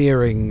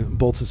spearing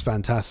Baltus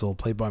Van Tassel,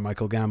 played by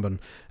Michael Gambon,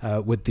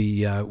 with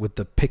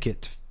the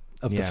picket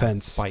of the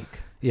fence.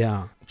 Spike.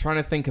 Yeah. I'm trying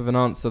to think of an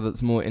answer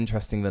that's more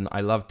interesting than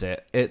I loved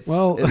it. It's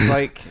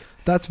like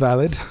that's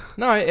valid.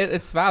 No,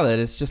 it's valid.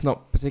 It's just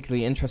not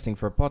particularly interesting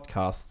for a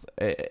podcast.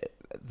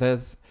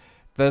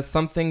 There's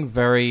something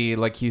very,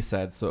 like you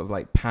said, sort of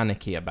like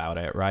panicky about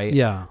it, right?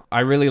 Yeah.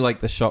 I really like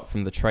the shot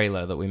from the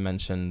trailer that we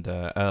mentioned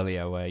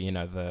earlier where, you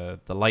know,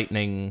 the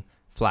lightning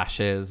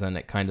flashes and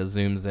it kind of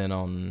zooms in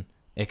on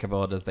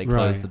Ichabod as they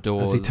close the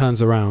doors. As he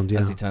turns around,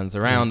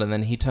 and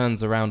then he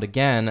turns around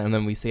again, and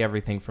then we see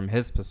everything from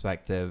his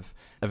perspective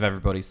of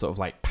everybody sort of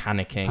like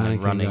panicking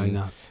and running. Going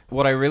nuts.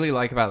 What I really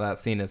like about that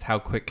scene is how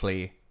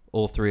quickly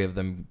all three of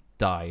them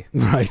die.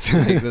 Right.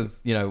 Like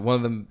there's, you know, one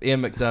of them,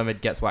 Ian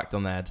McDiarmid, gets whacked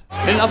on the head.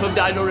 Enough have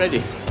died already.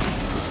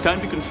 It's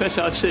time to confess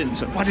our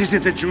sins. What is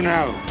it that you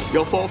know?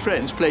 Your four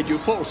friends played you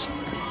false.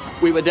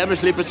 We were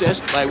devilishly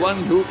possessed by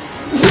one who...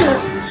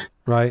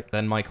 Right.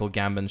 Then Michael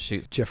Gambon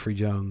shoots Jeffrey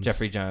Jones,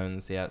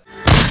 yes.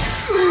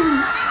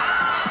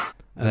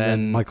 And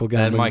then Michael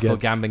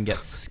Gambon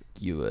gets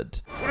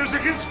skewered. There's a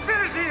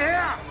conspiracy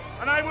here,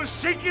 and I will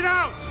seek it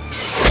out.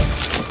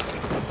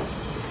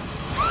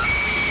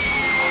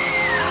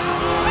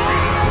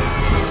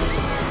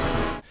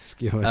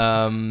 Skewered.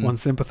 One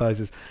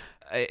sympathizes.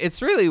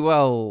 It's really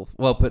well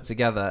put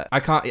together. I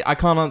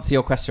can't answer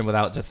your question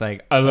without just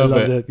saying I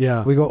loved it.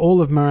 Yeah. We got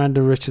all of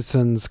Miranda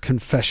Richardson's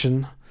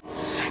confession.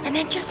 And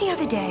then just the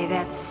other day,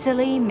 that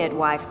silly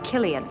midwife,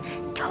 Killian,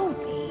 told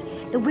me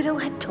the widow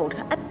had told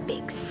her a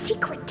big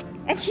secret.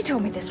 And she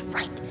told me this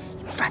right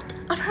in front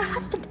of her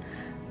husband.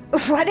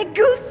 What a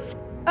goose!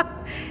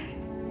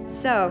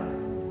 So,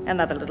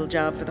 another little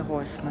job for the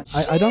horseman.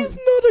 She's not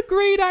a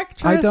great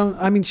actress.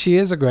 I mean, she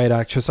is a great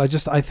actress. I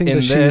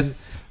think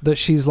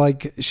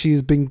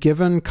she's been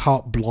given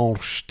carte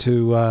blanche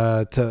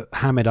to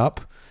ham it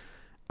up.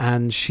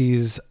 And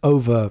she's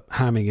over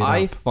hamming it up.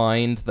 I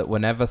find that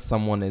whenever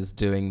someone is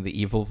doing the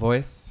evil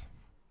voice,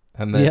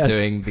 and they're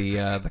doing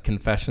the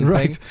confession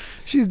thing,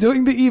 she's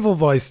doing the evil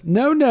voice.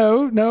 No.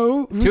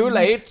 Too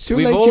late.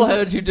 We've all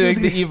heard you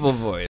doing the evil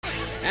voice.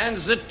 And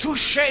the two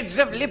shades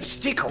of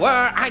lipstick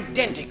were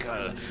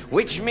identical,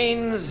 which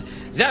means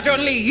that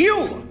only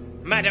you,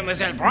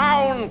 Mademoiselle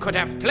Brown, could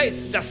have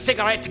placed a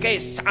cigarette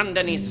case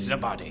underneath the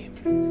body.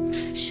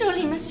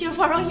 Surely, Monsieur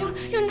Varro,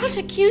 you're not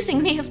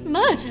accusing me of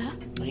murder.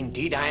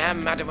 Indeed I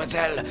am,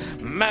 mademoiselle.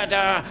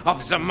 Murder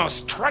of the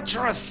most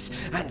treacherous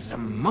and the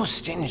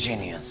most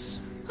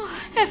ingenious.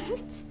 Oh,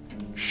 heavens.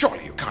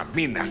 Surely you can't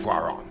mean that,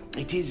 Poirot.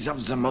 It is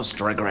of the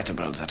most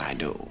regrettable that I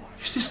do.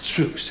 Is this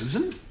true,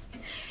 Susan?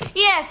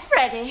 Yes,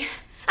 Freddie.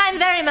 I'm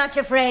very much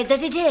afraid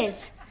that it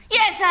is.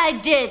 Yes, I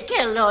did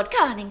kill Lord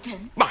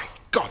Carnington. My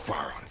God,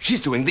 Poirot, she's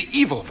doing the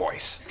evil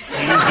voice.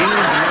 Indeed,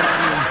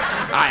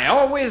 I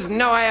always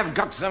know I have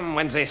got them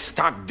when they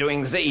start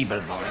doing the evil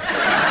voice.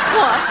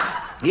 What?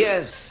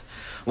 Yes.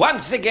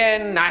 Once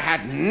again, I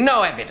had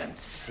no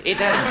evidence. It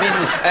has been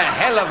a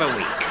hell of a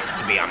week,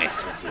 to be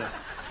honest with you.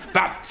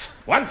 But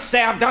once they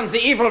have done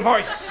the evil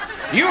voice,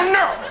 you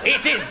know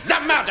it is the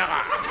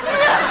murderer.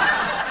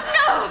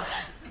 No!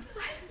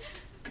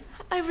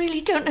 I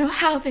really don't know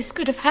how this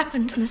could have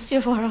happened, Monsieur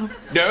Varro.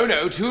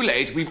 No, too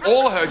late. We've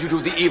all heard you do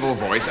the evil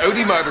voice.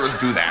 Only murderers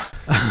do that.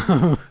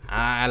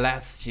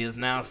 Alas, she is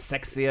now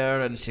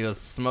sexier and she was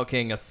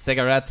smoking a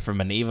cigarette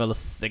from an evil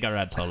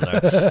cigarette holder.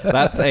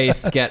 That's a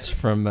sketch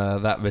from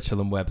that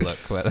Mitchell and Webb look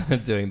where they're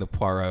doing the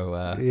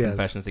Poirot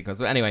confession sequence.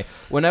 But anyway,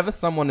 whenever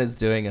someone is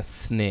doing a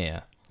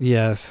sneer...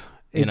 Yes.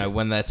 You know,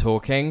 when they're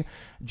talking,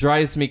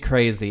 drives me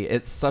crazy.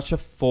 It's such a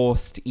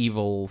forced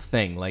evil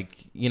thing.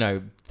 Like, you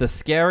know, the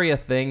scarier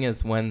thing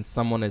is when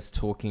someone is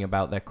talking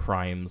about their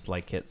crimes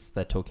like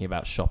they're talking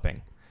about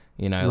shopping.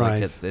 You know,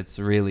 like it's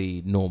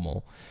really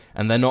normal.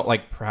 And they're not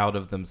like proud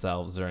of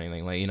themselves or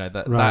anything. Like, you know,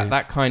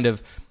 that kind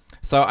of...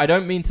 So I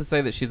don't mean to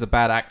say that she's a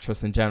bad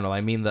actress in general. I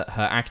mean that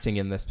her acting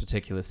in this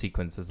particular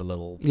sequence is a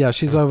little... Yeah,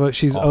 she's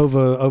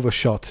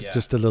overshot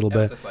just a little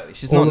bit. Slightly.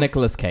 She's not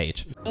Nicolas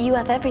Cage. You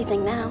have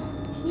everything now.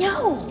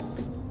 No.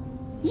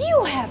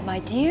 You have, my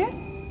dear.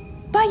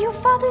 By your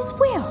father's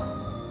will.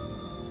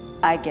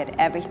 I get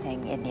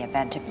everything in the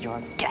event of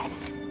your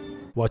death.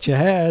 Watch your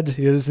head.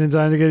 You're just in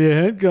time to get your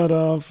head cut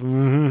off.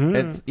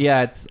 Is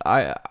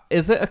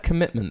it a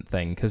commitment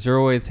thing? Because you're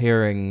always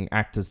hearing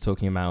actors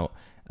talking about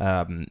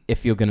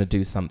if you're going to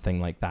do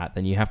something like that,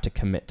 then you have to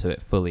commit to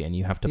it fully and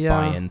you have to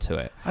buy into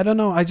it. I don't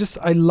know.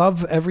 I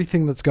love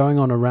everything that's going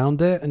on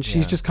around it, and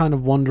she's just kind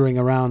of wandering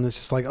around. It's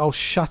just like, oh,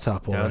 shut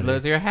up already. Don't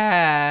lose your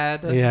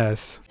head.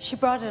 Yes. She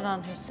brought it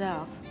on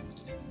herself.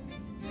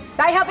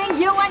 By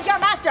helping you and your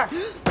master.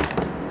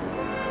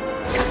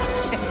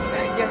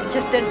 You're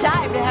just in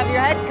time to have your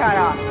head cut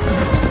off.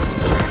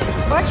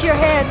 Watch your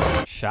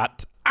head.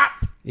 Shut up.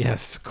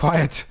 Yes,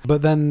 quiet.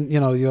 But then,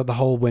 you have the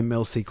whole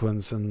windmill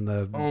sequence and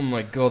the... Oh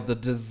my god, the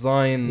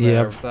design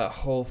there of that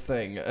whole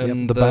thing.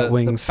 And the bat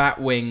wings. The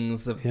bat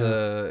wings of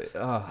the...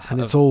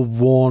 and it's all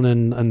worn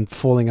and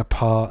falling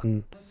apart.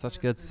 And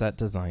such good set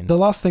design. The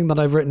last thing that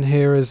I've written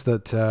here is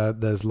that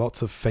there's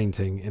lots of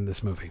fainting in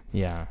this movie.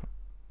 Yeah.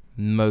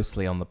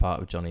 Mostly on the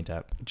part of Johnny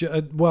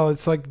Depp. Well,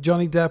 it's like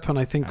Johnny Depp and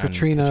I think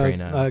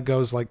Katrina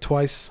goes like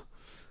twice.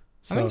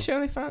 So. I think she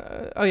only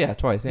found...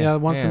 twice. Yeah,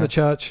 once in the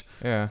church.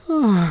 Yeah.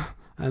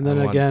 And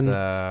then again...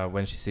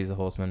 when she sees a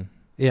horseman.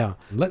 Yeah.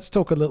 Let's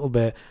talk a little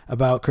bit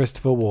about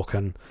Christopher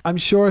Walken. I'm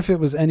sure if it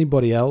was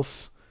anybody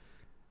else,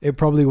 it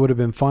probably would have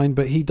been fine,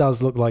 but he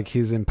does look like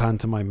he's in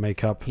pantomime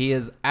makeup. He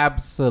is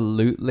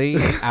absolutely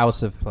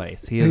out of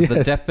place. He is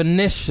the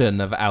definition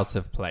of out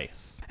of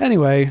place.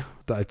 Anyway,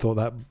 I thought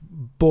that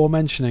bore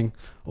mentioning,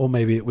 or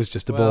maybe it was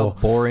just a bore.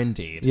 Bore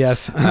indeed.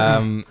 Yes.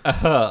 And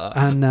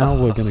now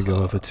we're going to go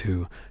over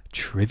to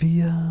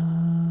trivia.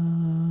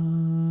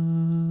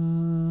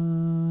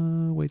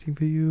 Waiting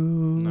for you.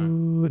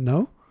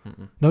 No?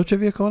 No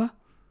trivia corner?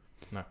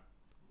 No.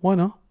 Why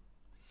not?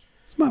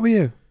 What's the matter with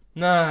you?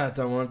 Nah, I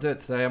don't want to do it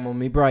today. I'm on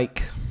me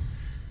break.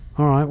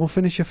 All right, we'll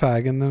finish your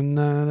fag and then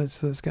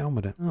let's get on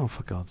with it. Oh,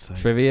 for God's sake.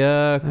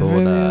 Trivia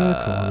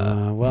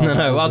corner. Well,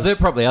 no, I'll do it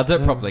properly.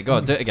 Go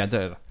on, do it again. Do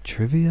it.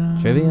 Trivia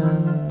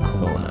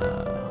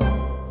corner.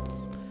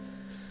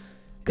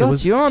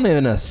 God, you aren't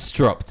in a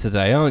strop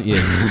today, aren't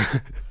you?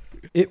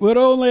 It were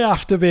only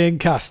after being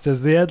cast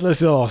as the Headless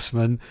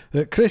Horseman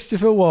that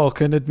Christopher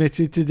Walken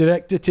admitted to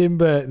director Tim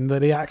Burton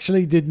that he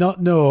actually did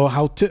not know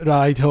how to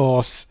ride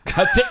horse.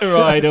 How to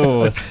ride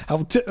horse.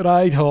 How to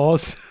ride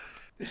horse.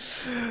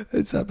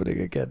 It's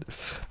happening again.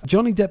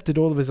 Johnny Depp did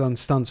all of his own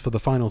stunts for the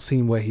final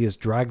scene where he is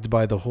dragged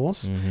by the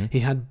horse. Mm-hmm. He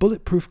had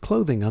bulletproof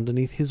clothing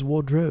underneath his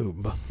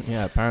wardrobe.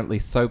 Yeah, apparently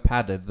so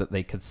padded that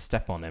they could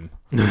step on him.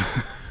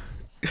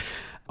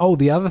 Oh,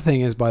 the other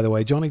thing is, by the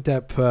way, Johnny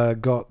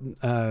Depp got...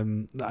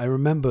 I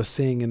remember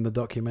seeing in the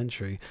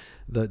documentary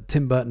that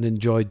Tim Burton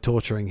enjoyed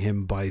torturing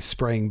him by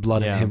spraying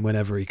blood at him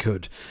whenever he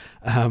could.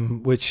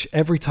 Which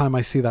every time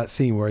I see that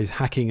scene where he's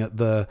hacking at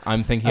the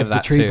I'm thinking of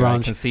that tree too.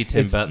 branch, I can see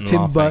Tim Burton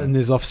Tim laughing. Burton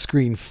is off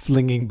screen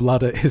flinging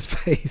blood at his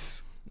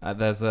face.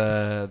 There's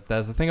a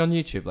thing on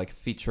YouTube, like a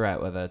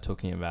featurette, where they're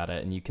talking about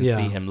it, and you can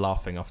see him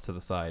laughing off to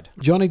the side.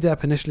 Johnny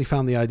Depp initially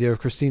found the idea of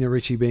Christina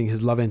Ricci being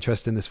his love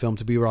interest in this film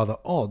to be rather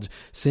odd,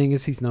 seeing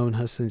as he's known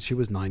her since she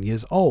was 9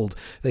 years old.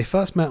 They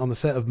first met on the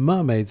set of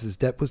Mermaids, as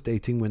Depp was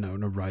dating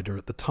Winona Ryder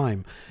at the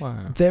time.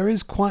 Wow. There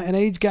is quite an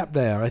age gap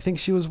there. I think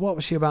she was,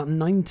 about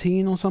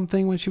 19 or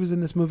something when she was in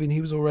this movie, and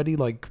he was already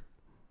like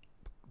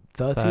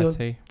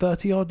 30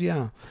 odd,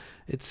 yeah.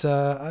 It's,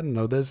 I don't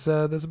know, there's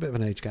a bit of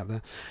an age gap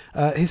there.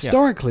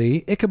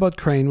 Historically, Ichabod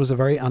Crane was a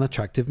very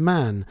unattractive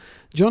man.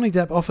 Johnny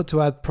Depp offered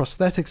to add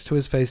prosthetics to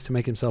his face to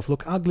make himself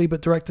look ugly, but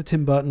director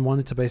Tim Burton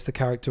wanted to base the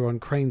character on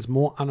Crane's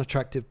more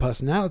unattractive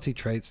personality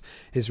traits,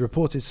 his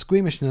reported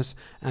squeamishness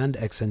and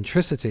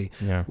eccentricity,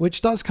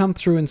 which does come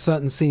through in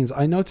certain scenes.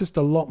 I noticed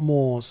a lot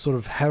more sort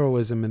of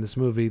heroism in this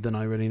movie than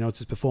I really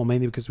noticed before,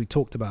 mainly because we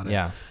talked about it.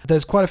 Yeah.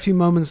 There's quite a few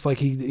moments like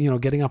he,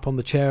 getting up on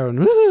the chair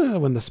and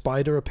when the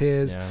spider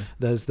appears. Yeah.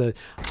 There's the...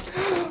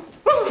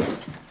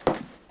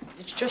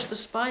 It's just a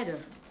spider.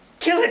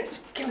 Kill it!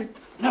 Kill it!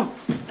 No,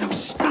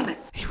 stun it!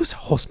 He was a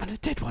horseman, a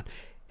dead one.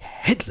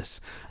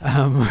 Headless.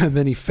 And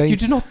then he faints. You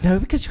do not know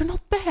because you're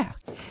not there.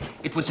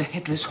 It was a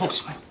headless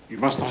horseman. You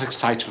must not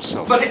excite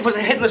yourself. But it was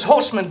a headless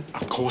horseman.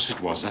 Of course it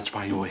was. That's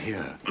why you're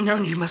here. No,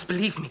 you must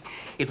believe me.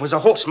 It was a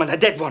horseman, a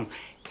dead one.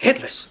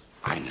 Headless.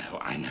 I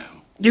know.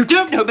 You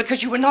don't know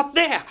because you were not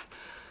there.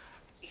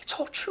 It's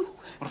all true.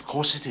 Well, of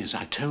course it is.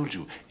 I told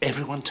you.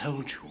 Everyone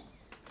told you.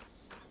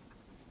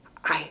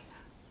 I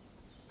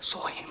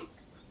saw him.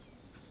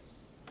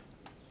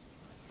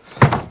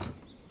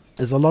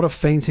 There's a lot of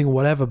fainting or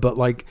whatever, but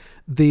like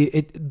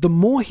the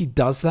more he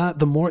does that,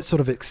 the more it sort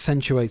of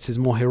accentuates his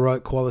more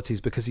heroic qualities,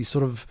 because he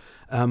sort of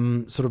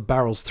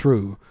barrels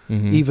through,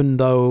 even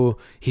though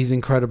he's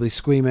incredibly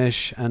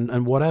squeamish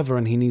and whatever,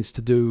 and he needs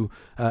to do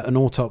an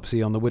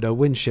autopsy on the Widow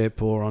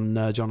Winship or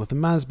on Jonathan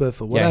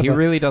Masbeth or whatever. Yeah, he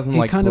really doesn't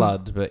like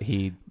blood, but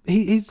he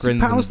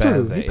powers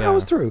through. He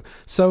powers through.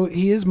 So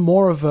he is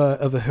more of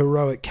a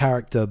heroic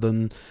character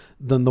than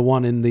than the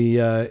one in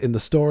the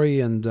story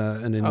and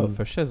in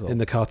for shizzle. in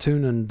the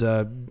cartoon, and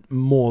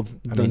more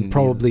than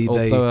probably he's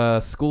also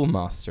a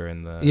schoolmaster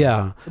in the...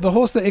 Yeah. The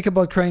horse that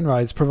Ichabod Crane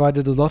rides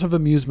provided a lot of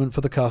amusement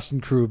for the cast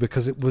and crew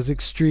because it was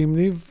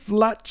extremely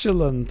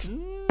flatulent.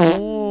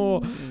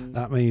 Oh,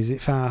 that means it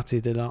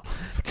farted a lot.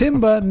 Tim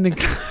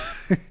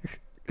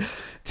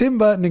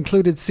Burton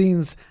included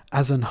scenes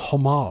as an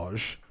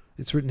homage.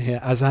 It's written here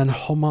as an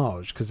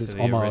homage because it's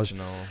homage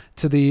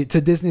to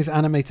Disney's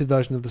animated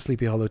version of the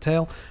Sleepy Hollow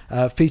tale,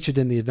 featured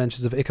in The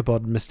Adventures of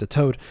Ichabod and Mr.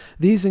 Toad.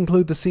 These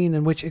include the scene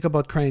in which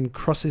Ichabod Crane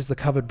crosses the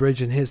covered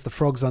bridge and hears the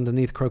frogs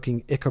underneath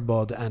croaking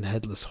Ichabod and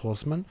Headless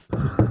Horseman.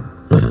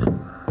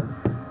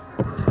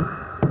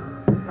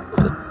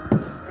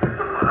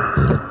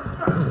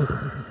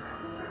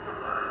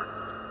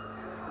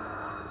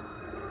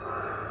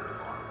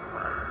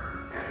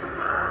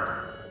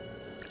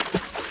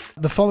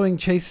 The following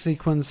chase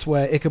sequence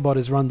where Ichabod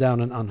is run down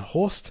and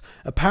unhorsed,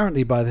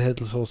 apparently by the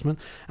Headless Horseman,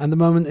 and the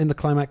moment in the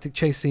climactic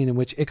chase scene in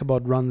which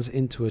Ichabod runs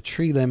into a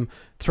tree limb,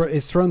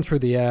 is thrown through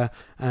the air,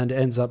 and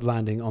ends up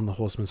landing on the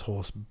horseman's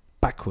horse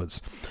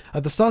backwards.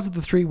 At the start of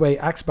the three-way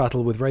axe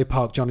battle with Ray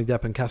Park, Johnny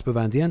Depp and Casper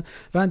Van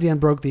Dien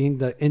broke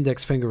the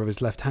index finger of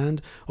his left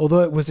hand.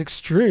 Although it was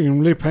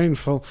extremely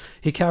painful,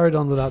 he carried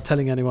on without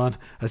telling anyone,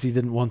 as he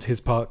didn't want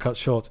his part cut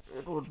short.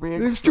 It would be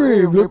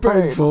extremely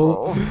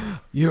painful.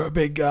 You're a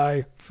big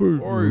guy.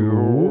 For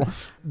you.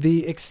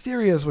 The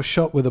exteriors were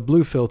shot with a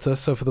blue filter,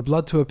 so for the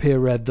blood to appear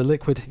red, the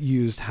liquid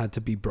used had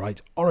to be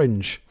bright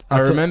orange. I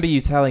remember you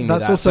telling me that.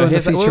 That's also in the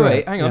featurette.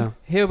 Wait, hang on. Yeah.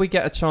 Here we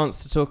get a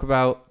chance to talk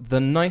about the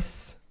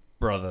nice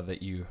brother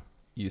that you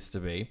used to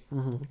be.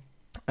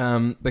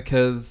 Mm-hmm.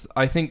 Because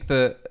I think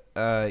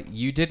that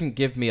you didn't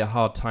give me a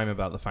hard time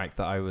about the fact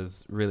that I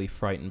was really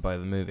frightened by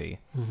the movie.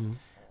 Mm-hmm.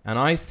 And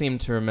I seem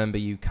to remember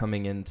you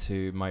coming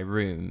into my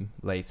room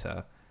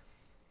later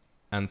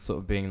and sort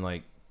of being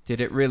like, did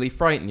it really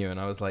frighten you? And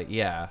I was like,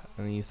 yeah.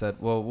 And then you said,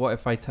 well, what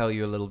if I tell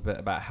you a little bit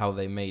about how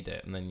they made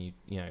it? And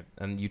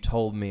then you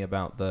told me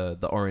about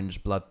the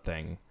orange blood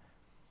thing.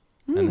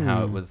 And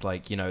how it was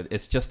like,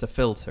 it's just a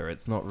filter.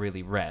 It's not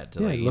really red.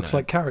 Yeah, it looks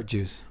like carrot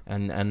juice.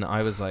 And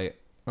I was like,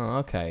 oh,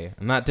 okay.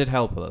 And that did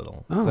help a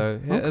little. So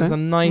it's a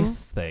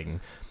nice thing.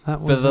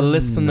 For the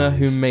listener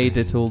who made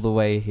it all the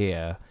way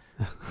here,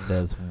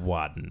 there's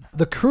one.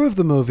 The crew of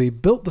the movie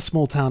built the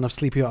small town of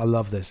Sleepy Hollow. I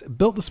love this.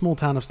 Built the small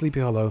town of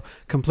Sleepy Hollow,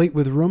 complete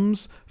with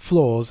rooms,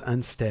 floors,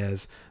 and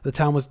stairs. The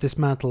town was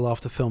dismantled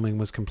after filming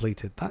was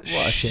completed. That's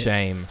what a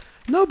shame.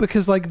 No,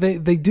 because they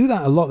do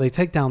that a lot. They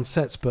take down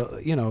sets,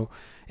 but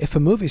if a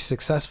movie's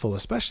successful,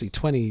 especially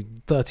 20,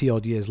 30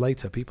 odd years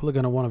later, people are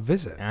going to want to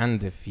visit.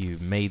 And if you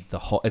made the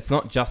whole... It's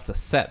not just a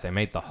set. They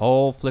made the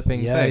whole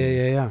flipping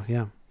thing.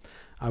 Yeah.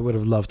 I would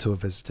have loved to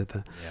have visited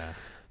there. Yeah.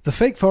 The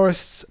fake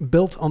forests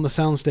built on the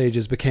sound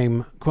stages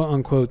became,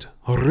 quote-unquote,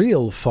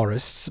 real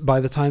forests by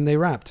the time they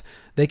wrapped.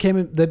 They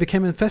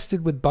became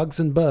infested with bugs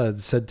and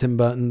birds, said Tim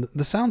Burton.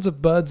 The sounds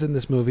of birds in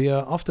this movie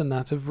are often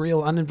that of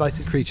real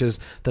uninvited creatures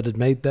that had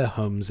made their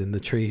homes in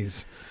the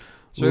trees.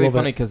 It's really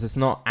funny because it's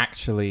not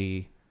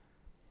actually...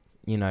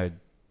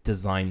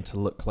 designed to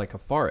look like a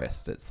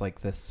forest. It's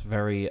like this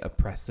very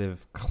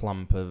oppressive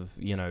clump of,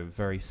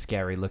 very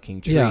scary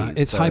looking trees. Yeah,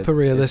 it's hyper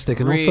realistic,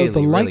 and really, also the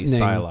lightning, really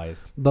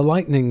stylized. The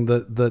lightning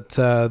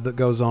that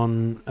goes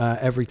on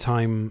every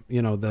time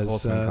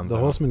the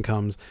horseman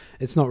comes.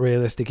 It's not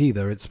realistic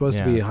either. It's supposed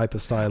to be hyper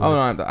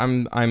stylized. Oh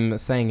no, I'm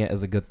saying it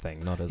as a good thing,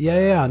 not as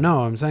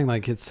no. I'm saying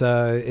like it's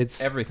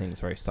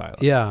everything's very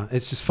stylized. Yeah,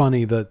 it's just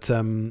funny that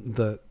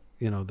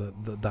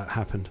that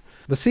happened.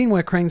 The scene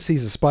where Crane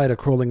sees a spider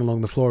crawling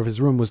along the floor of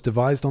his room was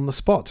devised on the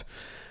spot.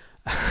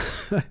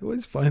 I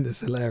always find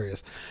this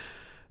hilarious.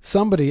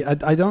 Somebody,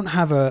 I don't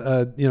have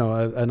an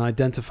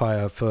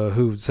identifier for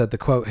who said the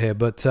quote here,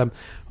 but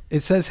it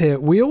says here,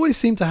 "We always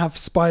seem to have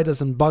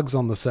spiders and bugs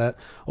on the set,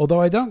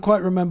 although I don't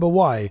quite remember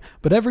why,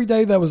 but every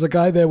day there was a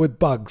guy there with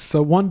bugs,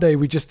 so one day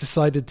we just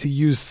decided to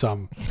use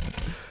some."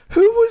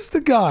 Who was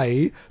the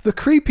guy, the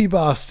creepy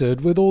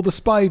bastard with all the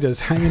spiders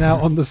hanging out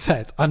on the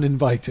set,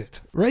 uninvited?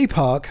 Ray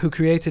Park, who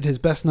created his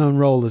best-known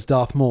role as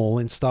Darth Maul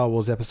in Star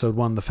Wars Episode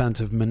 1, The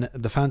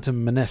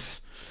Phantom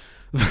Menace.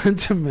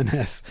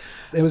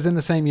 It was in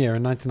the same year,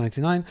 in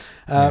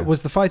 1999,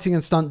 was the fighting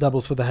and stunt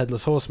doubles for the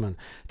Headless Horseman.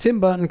 Tim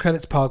Burton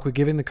credits Park with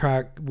giving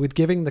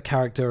the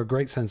character a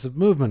great sense of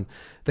movement.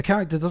 The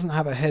character doesn't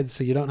have a head,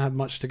 so you don't have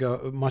much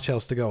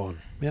else to go on.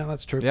 Yeah,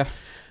 that's true. Yeah.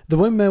 The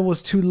windmill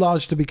was too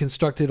large to be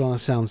constructed on a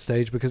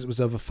soundstage because it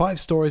was over 5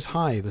 stories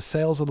high. The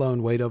sails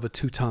alone weighed over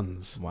 2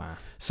 tons. Wow.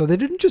 So they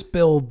didn't just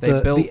build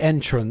the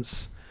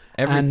entrance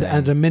and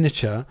a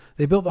miniature.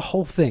 They built the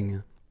whole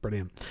thing.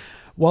 Brilliant.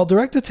 While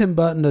director Tim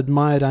Burton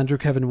admired Andrew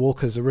Kevin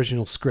Walker's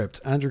original script,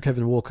 Andrew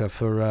Kevin Walker,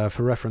 for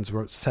reference,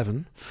 wrote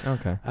Seven.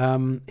 Okay.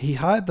 He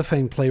hired the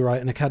famed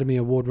playwright and Academy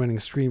Award-winning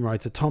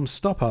screenwriter Tom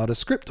Stoppard as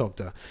script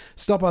doctor.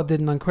 Stoppard did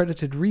an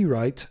uncredited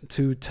rewrite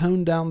to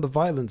tone down the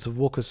violence of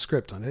Walker's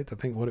script. I hate to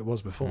think what it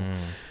was before.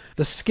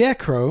 The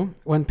Scarecrow,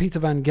 when Peter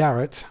Van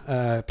Garrett,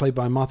 played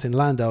by Martin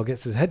Landau,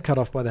 gets his head cut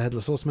off by the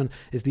Headless Horseman,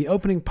 is the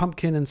opening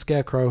pumpkin and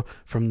scarecrow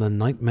from The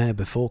Nightmare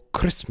Before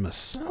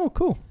Christmas. Oh,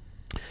 cool.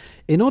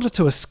 In order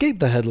to escape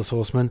the Headless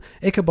Horseman,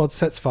 Ichabod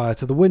sets fire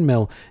to the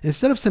windmill.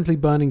 Instead of simply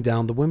burning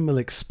down, the windmill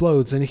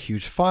explodes in a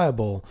huge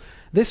fireball.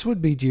 This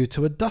would be due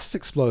to a dust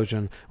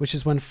explosion, which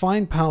is when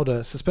fine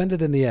powder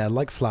suspended in the air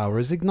like flour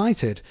is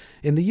ignited.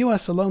 In the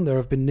US alone, there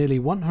have been nearly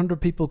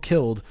 100 people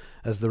killed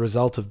as the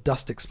result of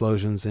dust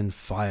explosions in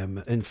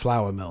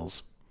flour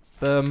mills.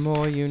 The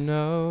more you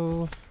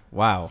know.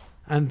 Wow.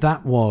 And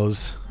that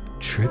was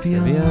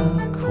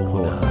Trivia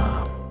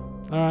Corner.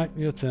 All right,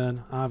 your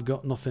turn. I've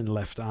got nothing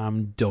left.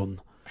 I'm done.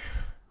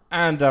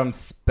 And I'm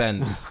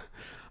spent.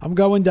 I'm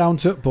going down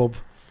to pub.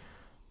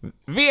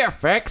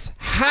 VFX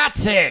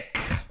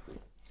Hattic.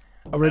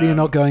 Already you're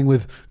not going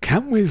with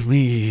 "Come with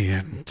me"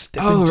 and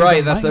step oh into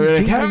right, the that's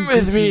already. Come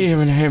with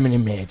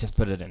me. Just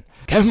put it in.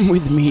 Come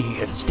with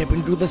me and step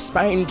into the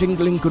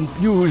spine-tingling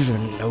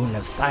confusion known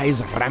as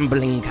Si's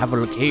rambling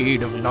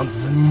cavalcade of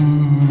nonsense.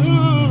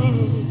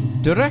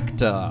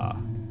 Director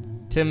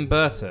Tim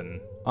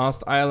Burton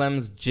asked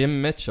ILM's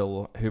Jim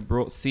Mitchell, who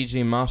brought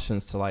CG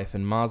Martians to life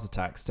in Mars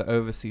Attacks, to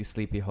oversee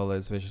Sleepy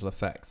Hollow's visual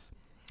effects.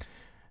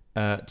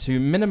 To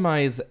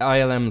minimize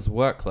ILM's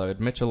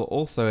workload, Mitchell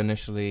also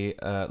initially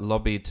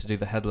lobbied to do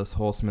the Headless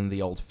Horseman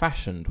the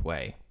old-fashioned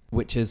way,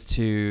 which is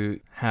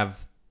to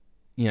have,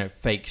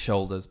 fake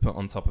shoulders put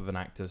on top of an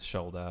actor's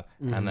shoulder,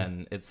 and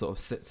then it sort of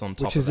sits on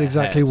top which of is their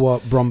exactly head.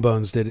 what Brom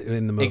Bones did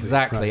in the movie.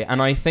 Exactly. Right.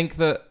 And I think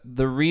that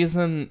the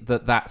reason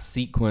that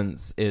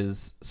sequence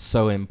is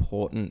so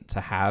important to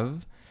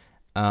have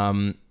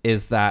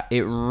is that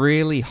it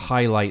really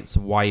highlights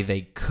why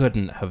they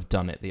couldn't have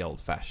done it the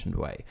old-fashioned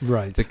way.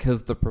 Right.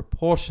 Because the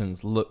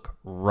proportions look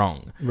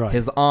wrong. Right.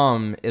 His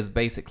arm is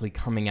basically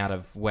coming out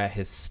of where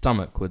his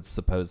stomach would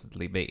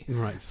supposedly be.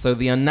 Right. So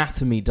the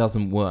anatomy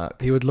doesn't work.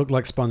 He would look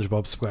like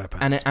SpongeBob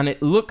SquarePants. And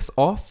it looks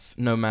off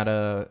no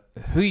matter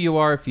who you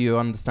are. If you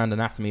understand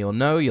anatomy or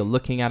no, you're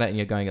looking at it and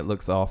you're going, it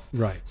looks off.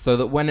 Right. So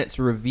that when it's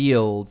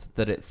revealed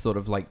that it's sort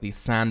of like these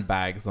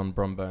sandbags on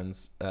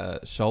Brombone's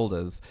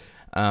shoulders,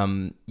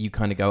 you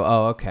kind of go,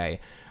 oh,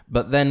 okay.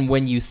 But then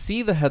when you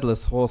see the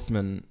Headless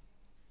Horseman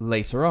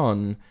later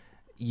on,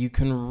 you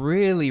can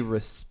really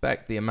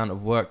respect the amount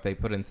of work they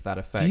put into that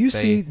effect. Do you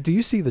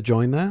see the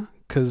join there?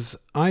 Because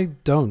I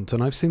don't,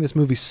 and I've seen this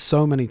movie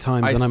so many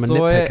times, and I'm a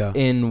nitpicker. I saw it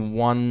in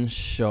one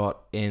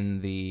shot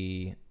in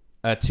the...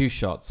 two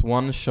shots.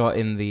 One shot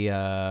in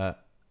the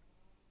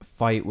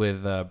fight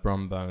with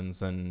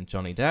Brombones and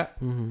Johnny Depp.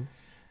 Mm-hmm.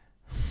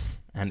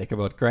 And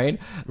Ichabod Crane,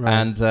 right.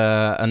 And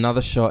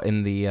another shot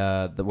in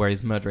the where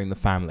he's murdering the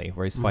family,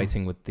 where he's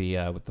fighting with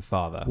the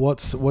father.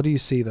 What do you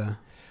see there?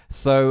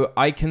 So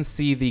I can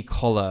see the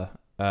collar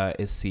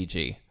is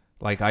CG.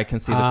 Like I can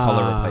see the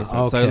collar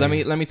replacement. Okay. So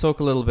let me talk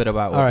a little bit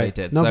about what they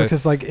did. No,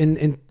 because like in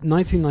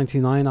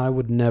 1999, I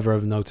would never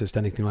have noticed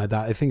anything like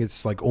that. I think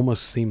it's like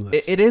almost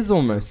seamless. It is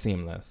almost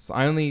seamless.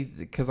 I only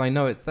because I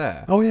know it's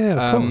there. Oh yeah,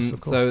 of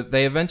course. So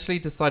they eventually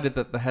decided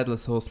that the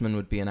Headless Horseman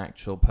would be an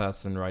actual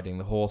person riding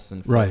the horse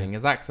and flinging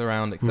his axe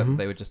around, except that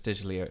they would just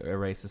digitally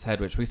erase his head,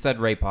 which we said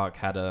Ray Park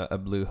had a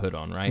blue hood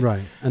on, right?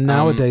 Right. And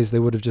nowadays they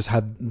would have just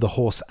had the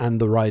horse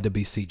and the rider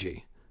be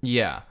CG.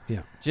 Yeah.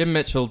 Yeah. Jim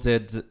Mitchell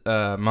did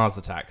Mars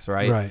Attacks,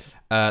 right?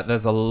 Right.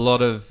 There's a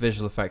lot of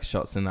visual effects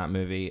shots in that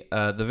movie.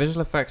 The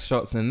visual effects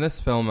shots in this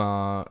film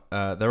are,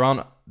 there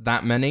aren't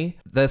that many.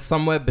 There's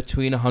somewhere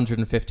between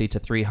 150 to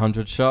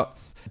 300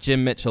 shots.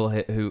 Jim Mitchell,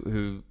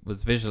 who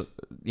was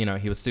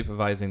he was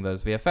supervising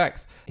those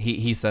VFX.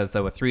 He says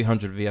there were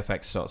 300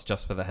 VFX shots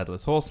just for the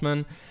Headless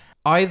Horseman.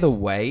 Either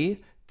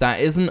way, that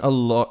isn't a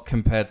lot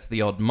compared to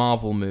the odd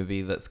Marvel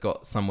movie that's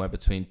got somewhere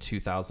between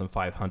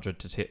 2,500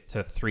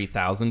 to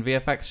 3,000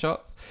 VFX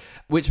shots,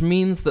 which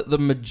means that the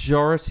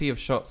majority of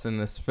shots in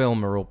this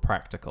film are all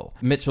practical.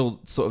 Mitchell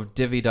sort of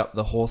divvied up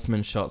the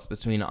horseman shots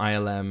between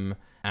ILM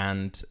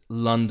and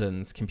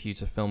London's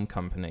computer film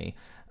company,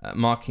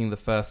 marking the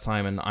first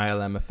time an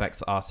ILM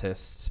effects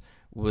artist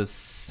was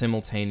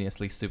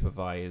simultaneously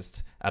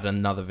supervised at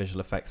another visual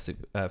effects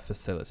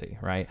facility,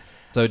 right?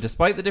 So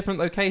despite the different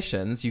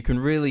locations, you can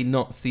really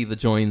not see the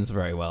joins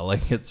very well.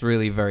 Like it's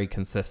really very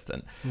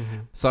consistent.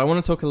 Mm-hmm. So I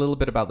want to talk a little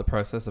bit about the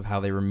process of how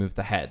they removed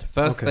the head.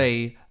 First,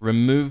 they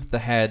removed the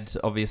head,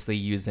 obviously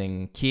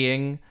using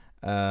keying,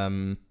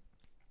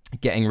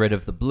 getting rid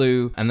of the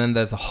blue, and then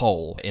there's a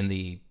hole in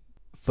the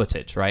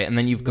footage, right? And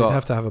then you'd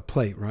have to have a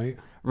plate, right?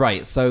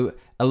 Right, so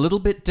a little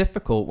bit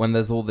difficult when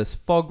there's all this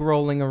fog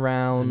rolling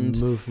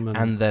around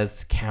and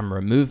there's camera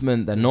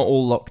movement. They're not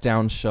all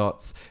lockdown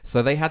shots.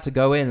 So they had to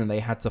go in and they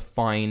had to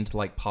find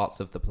like parts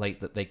of the plate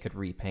that they could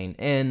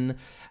repaint in.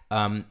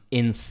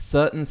 In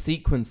certain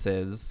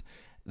sequences,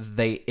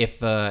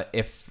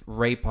 if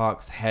Ray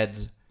Park's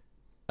head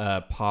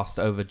passed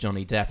over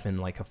Johnny Depp in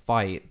like a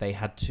fight, they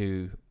had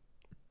to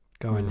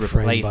go in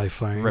frame by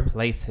frame,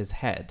 replace his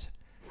head,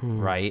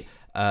 right?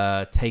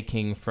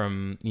 Taking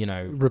from,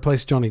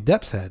 replace Johnny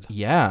Depp's head.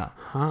 Yeah.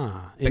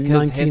 In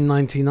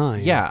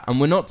 1999. Yeah,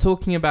 and we're not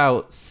talking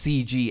about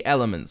CG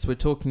elements. We're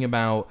talking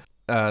about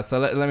so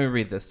let me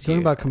read this to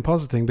you. Talking about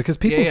compositing, because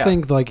people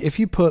think like if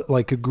you put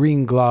like a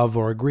green glove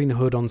or a green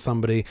hood on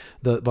somebody,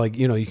 that like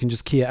you can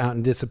just key it out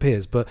and it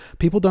disappears, but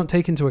people don't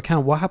take into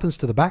account what happens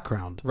to the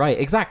background. Right,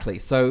 exactly.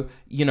 So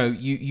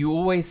you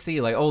always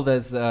see like, oh,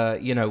 there's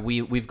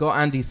we've got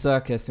Andy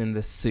Serkis in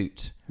this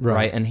suit.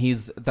 Right, and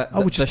he's that.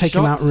 We just take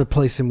him out and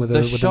replace him with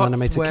an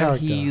animated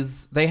character.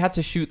 They had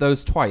to shoot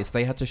those twice.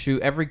 They had to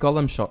shoot every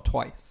Gollum shot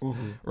twice,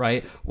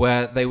 right?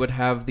 Where they would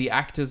have the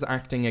actors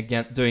acting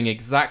again, doing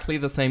exactly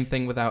the same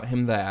thing without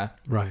him there,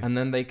 right? And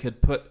then they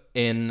could put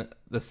in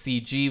the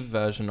CG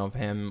version of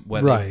him,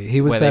 where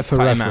he was there for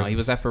reference. He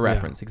was there for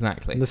reference,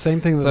 exactly. And the same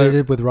thing that they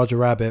did with Roger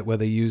Rabbit, where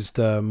they used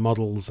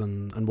models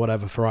and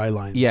whatever for eye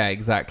lines. Yeah,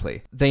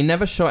 exactly. They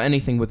never shot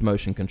anything with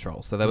motion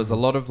control, so there was a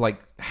lot of like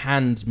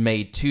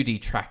handmade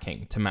 2D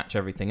tracking to match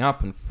everything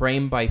up, and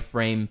frame by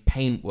frame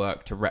paint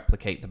work to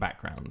replicate the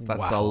backgrounds.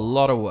 That's a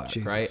lot of work,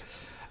 right?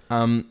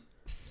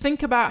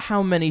 Think about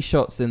how many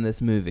shots in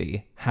this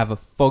movie have a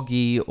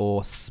foggy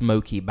or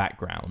smoky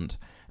background.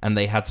 And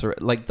they had to,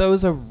 like,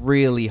 those are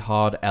really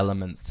hard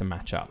elements to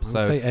match up.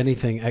 I'd say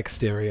anything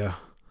exterior.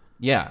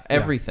 Yeah,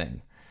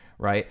 everything,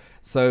 right?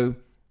 So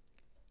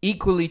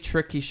equally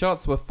tricky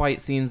shots were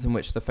fight scenes in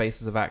which the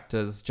faces of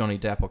actors Johnny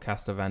Depp or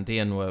Castor Van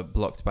Dien were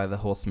blocked by the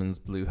horseman's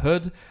blue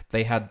hood.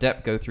 They had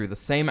Depp go through the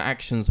same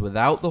actions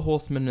without the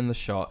horseman in the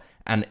shot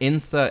and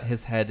insert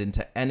his head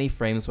into any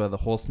frames where the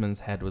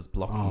horseman's head was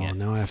blocking it.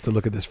 Now I have to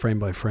look at this frame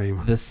by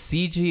frame. The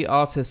CG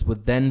artist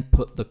would then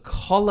put the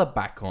collar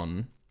back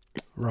on,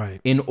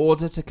 right, in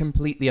order to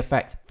complete the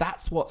effect.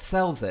 That's what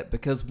sells it,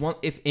 because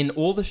if in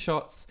all the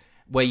shots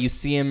where you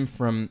see him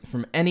from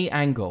any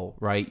angle,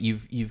 right,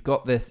 you've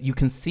got this, you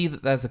can see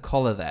that there's a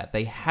collar there.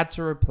 They had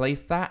to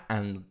replace that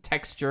and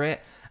texture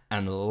it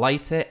and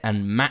light it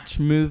and match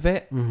move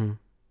it.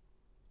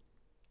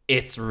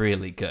 It's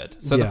really good.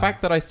 So the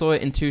fact that I saw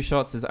it in 2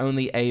 shots is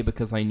only A,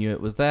 because I knew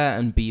it was there,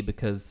 and B,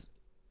 because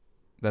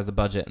there's a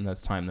budget and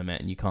there's time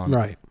limit and you can't.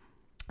 Right.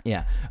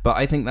 Yeah, but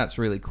I think that's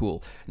really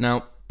cool.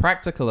 Now,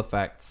 practical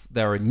effects,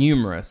 there are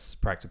numerous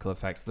practical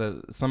effects.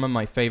 Some of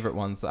my favorite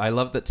ones, I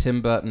love that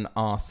Tim Burton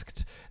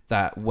asked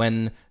that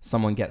when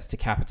someone gets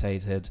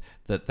decapitated,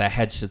 that their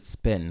head should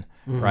spin,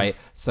 right?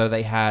 So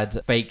they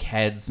had fake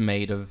heads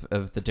made of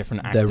the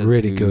different actors. They're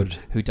really good.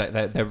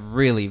 They're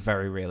really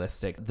very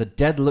realistic. The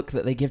dead look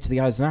that they give to the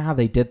eyes, you know how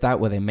they did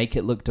that, where they make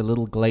it look a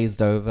little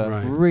glazed over?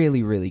 Right.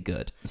 Really, really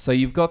good. So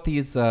you've got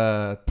these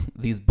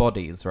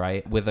bodies,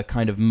 right, with a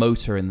kind of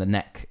motor in the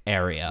neck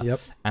area. Yep.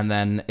 And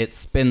then it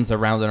spins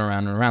around and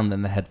around and around,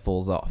 then the head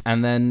falls off.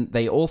 And then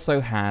they also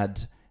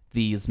had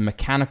these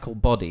mechanical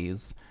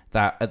bodies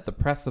that at the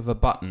press of a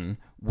button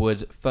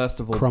would first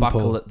of all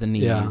buckle at the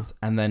knees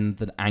and then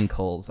the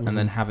ankles and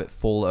then have it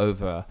fall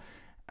over.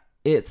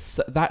 It's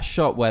that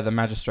shot where the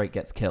magistrate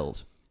gets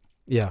killed.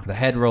 Yeah. The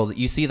head rolls.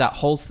 You see that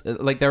whole...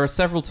 Like, there are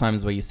several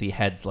times where you see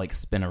heads, like,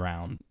 spin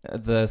around.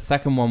 The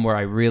second one where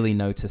I really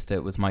noticed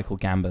it was Michael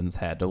Gambon's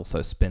head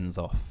also spins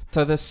off.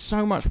 So there's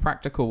so much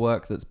practical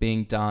work that's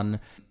being done.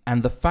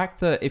 And the fact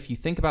that if you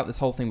think about this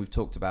whole thing we've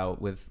talked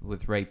about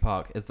with Ray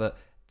Park is that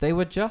they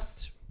were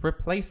just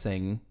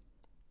replacing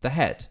the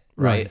head,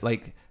 right?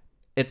 Like,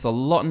 it's a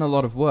lot and a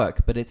lot of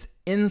work, but it's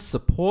in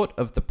support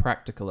of the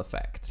practical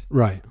effect.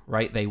 Right.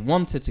 Right? They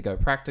wanted to go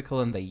practical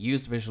and they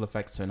used visual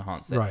effects to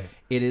enhance it. Right.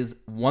 It is,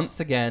 once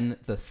again,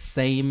 the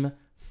same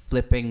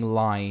flipping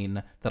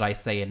line that I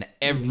say in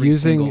every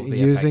single VFX.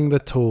 Using the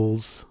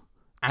tools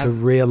to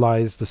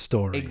realize the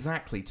story.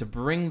 Exactly. To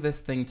bring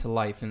this thing to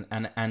life.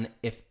 And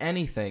if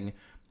anything,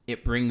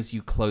 it brings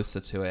you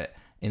closer to it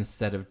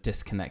instead of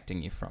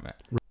disconnecting you from it.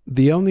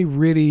 The only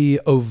really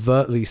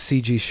overtly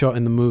CG shot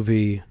in the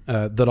movie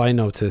that I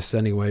noticed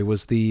anyway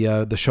was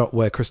the shot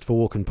where Christopher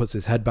Walken puts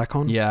his head back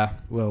on. Yeah.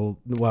 Well,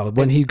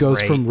 when he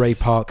goes from Ray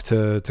Park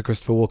to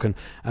Christopher Walken,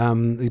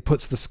 he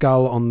puts the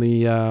skull on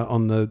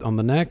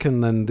the neck,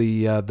 and then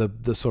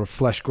the sort of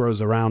flesh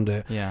grows around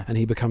it, and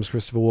he becomes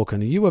Christopher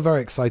Walken. You were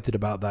very excited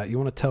about that. You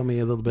want to tell me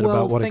a little bit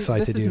about what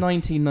excited you? This is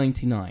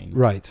 1999.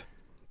 Right.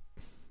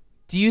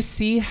 Do you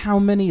see how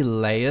many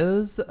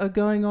layers are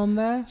going on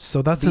there?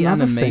 So that's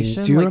another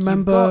thing. Do you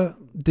remember?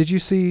 Did you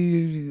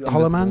see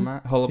Hollow Man?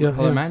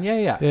 Hollow Man?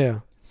 Yeah.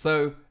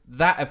 So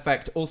that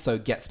effect also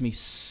gets me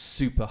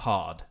super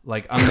hard.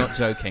 Like, I'm not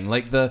joking.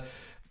 Like, there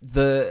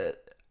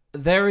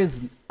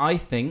is, I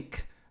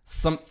think,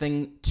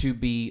 something to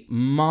be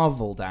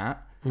marveled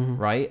at,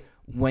 right?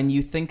 When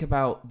you think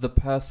about the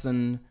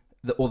person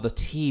or the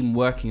team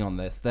working on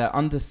this, their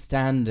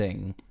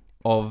understanding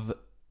of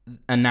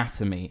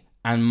anatomy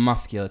and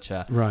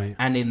musculature, right?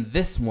 And in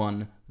this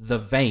one, the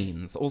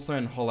veins, also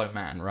in Hollow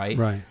Man, right?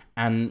 Right.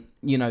 And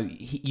you know,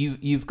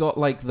 you've got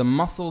like the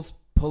muscles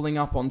pulling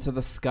up onto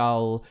the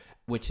skull,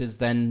 which is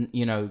then,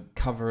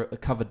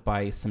 covered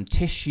by some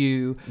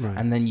tissue, Right.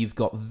 and then you've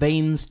got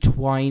veins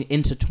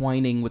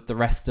intertwining with the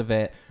rest of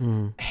it,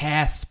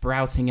 hair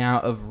sprouting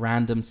out of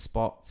random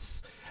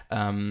spots.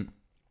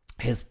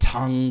 His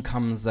tongue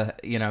comes,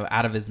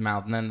 out of his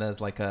mouth, and then there's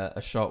like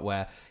a shot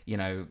where,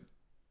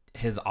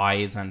 his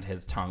eyes and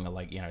his tongue are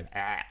like,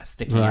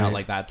 sticking out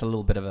like that. It's a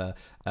little bit of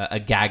a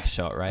gag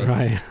shot, right?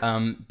 Right.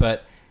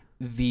 But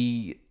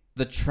the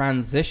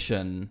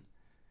transition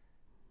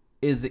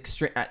is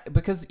extreme,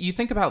 because you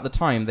think about the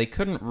time, they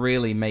couldn't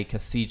really make a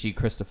CG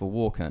Christopher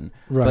Walken,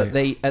 right.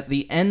 But at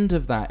the end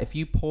of that, if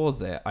you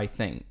pause it, I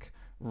think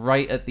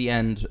right at the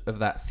end of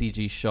that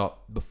CG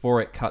shot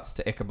before it cuts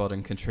to Ichabod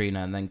and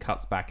Katrina and then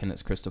cuts back and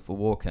it's Christopher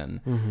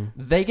Walken,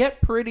 they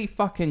get pretty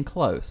fucking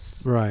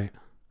close, right,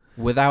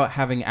 without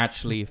having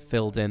actually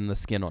filled in the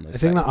skin on his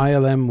face. I think that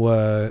ILM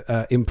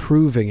were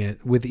improving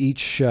it with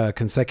each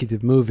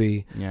consecutive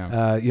movie.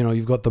 Yeah.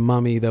 You've got The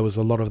Mummy. There was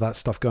a lot of that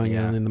stuff going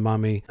on in The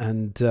Mummy,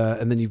 and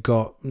then you've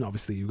got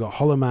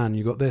Hollow Man.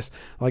 You got this.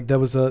 Like there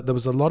was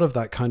a lot of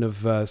that kind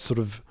of sort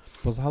of.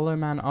 Was Hollow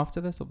Man after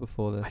this or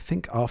before this? I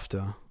think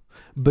after,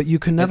 but you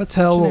can never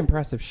tell. Such an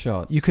impressive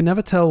shot. You can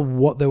never tell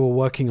what they were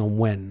working on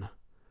when.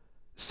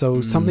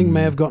 So something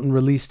may have gotten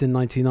released in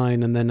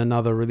 99 and then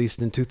another released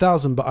in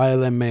 2000, but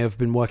ILM may have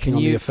been working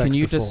on the effects before. Can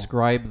you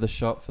describe the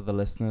shot for the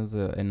listeners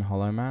in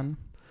Hollow Man?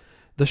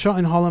 The shot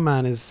in Hollow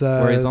Man is...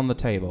 where he's on the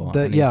table.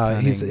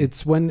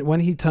 It's when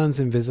he turns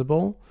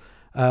invisible.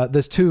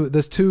 There's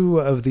two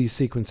of these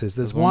sequences.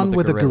 There's one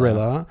with a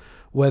gorilla,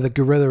 where the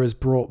gorilla is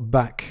brought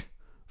back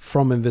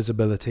from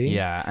invisibility.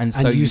 Yeah, and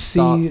so you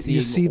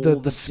see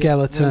the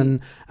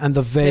skeleton and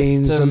the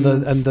veins and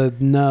the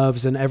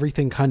nerves and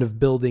everything kind of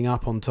building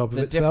up on top of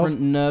itself. The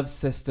different nerve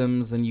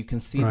systems, and you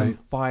can see them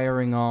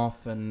firing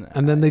off, and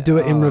then they do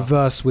it in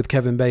reverse with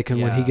Kevin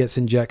Bacon when he gets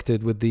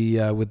injected with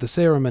the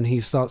serum, and he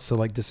starts to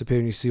like disappear,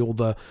 and you see all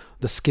the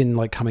skin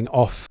like coming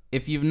off.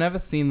 If you've never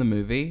seen the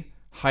movie,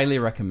 highly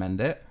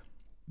recommend it.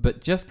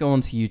 But just go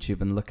onto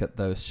YouTube and look at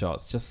those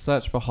shots. Just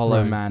search for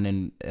Hollow Man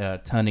in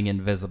turning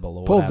invisible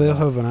or Paul whatever.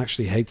 Verhoeven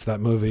actually hates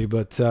that movie,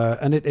 but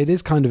and it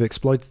is kind of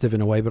exploitative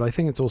in a way, but I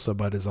think it's also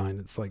by design.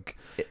 It's like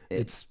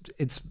it's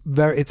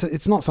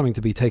not something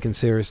to be taken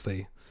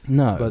seriously.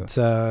 No, but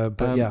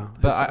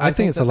I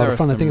think it's a lot of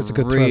fun. I think it's a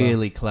good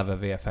really clever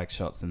VFX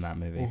shots in that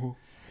movie.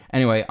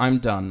 Anyway, I'm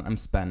done. I'm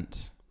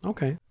spent.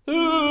 Okay.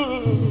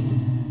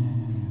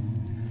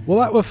 Well,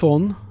 that were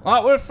fun.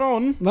 That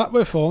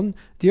were fun.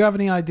 Do you have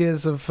any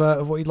ideas of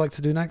what you'd like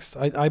to do next?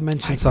 I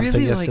mentioned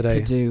something yesterday. I'd really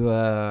like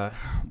to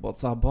do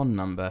What's Our Bond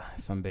Number,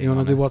 if I'm being honest. You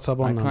want to do What's Our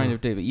Bond Number? I kind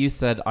of do, but you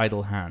said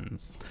Idle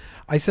Hands.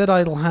 I said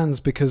Idle Hands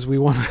because we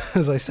want,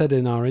 as I said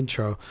in our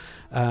intro,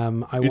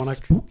 it's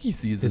spooky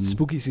season. It's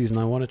spooky season.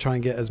 I want to try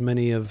and get as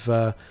many of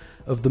the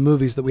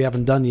movies that we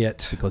haven't done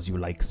yet. Because you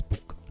like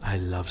spook. I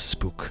love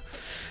spook.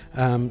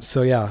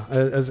 So yeah,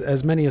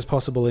 as many as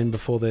possible in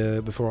before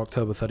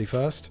October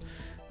 31st.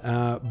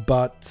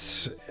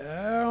 But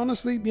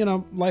honestly,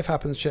 life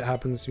happens, shit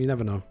happens. You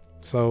never know.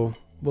 So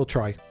we'll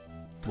try.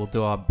 We'll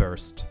do our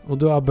burst.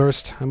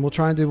 And we'll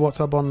try and do What's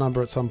Our Bond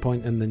Number at some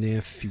point in the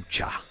near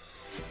future.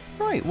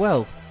 Right,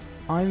 well,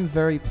 I'm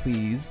very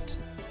pleased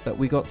that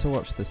we got to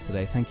watch this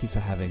today. Thank you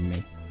for having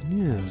me.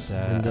 Yes,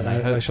 and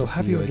I shall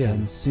have you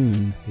again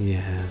soon.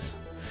 Yes.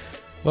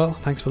 Well,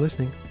 thanks for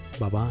listening.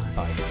 Bye-bye.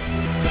 Bye.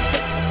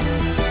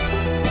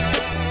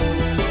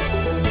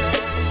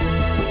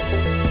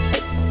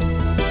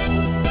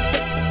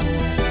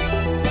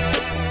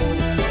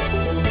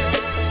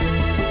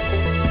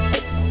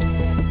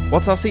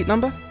 What's our seat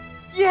number?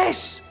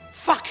 Yes!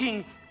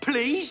 Fucking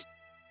please!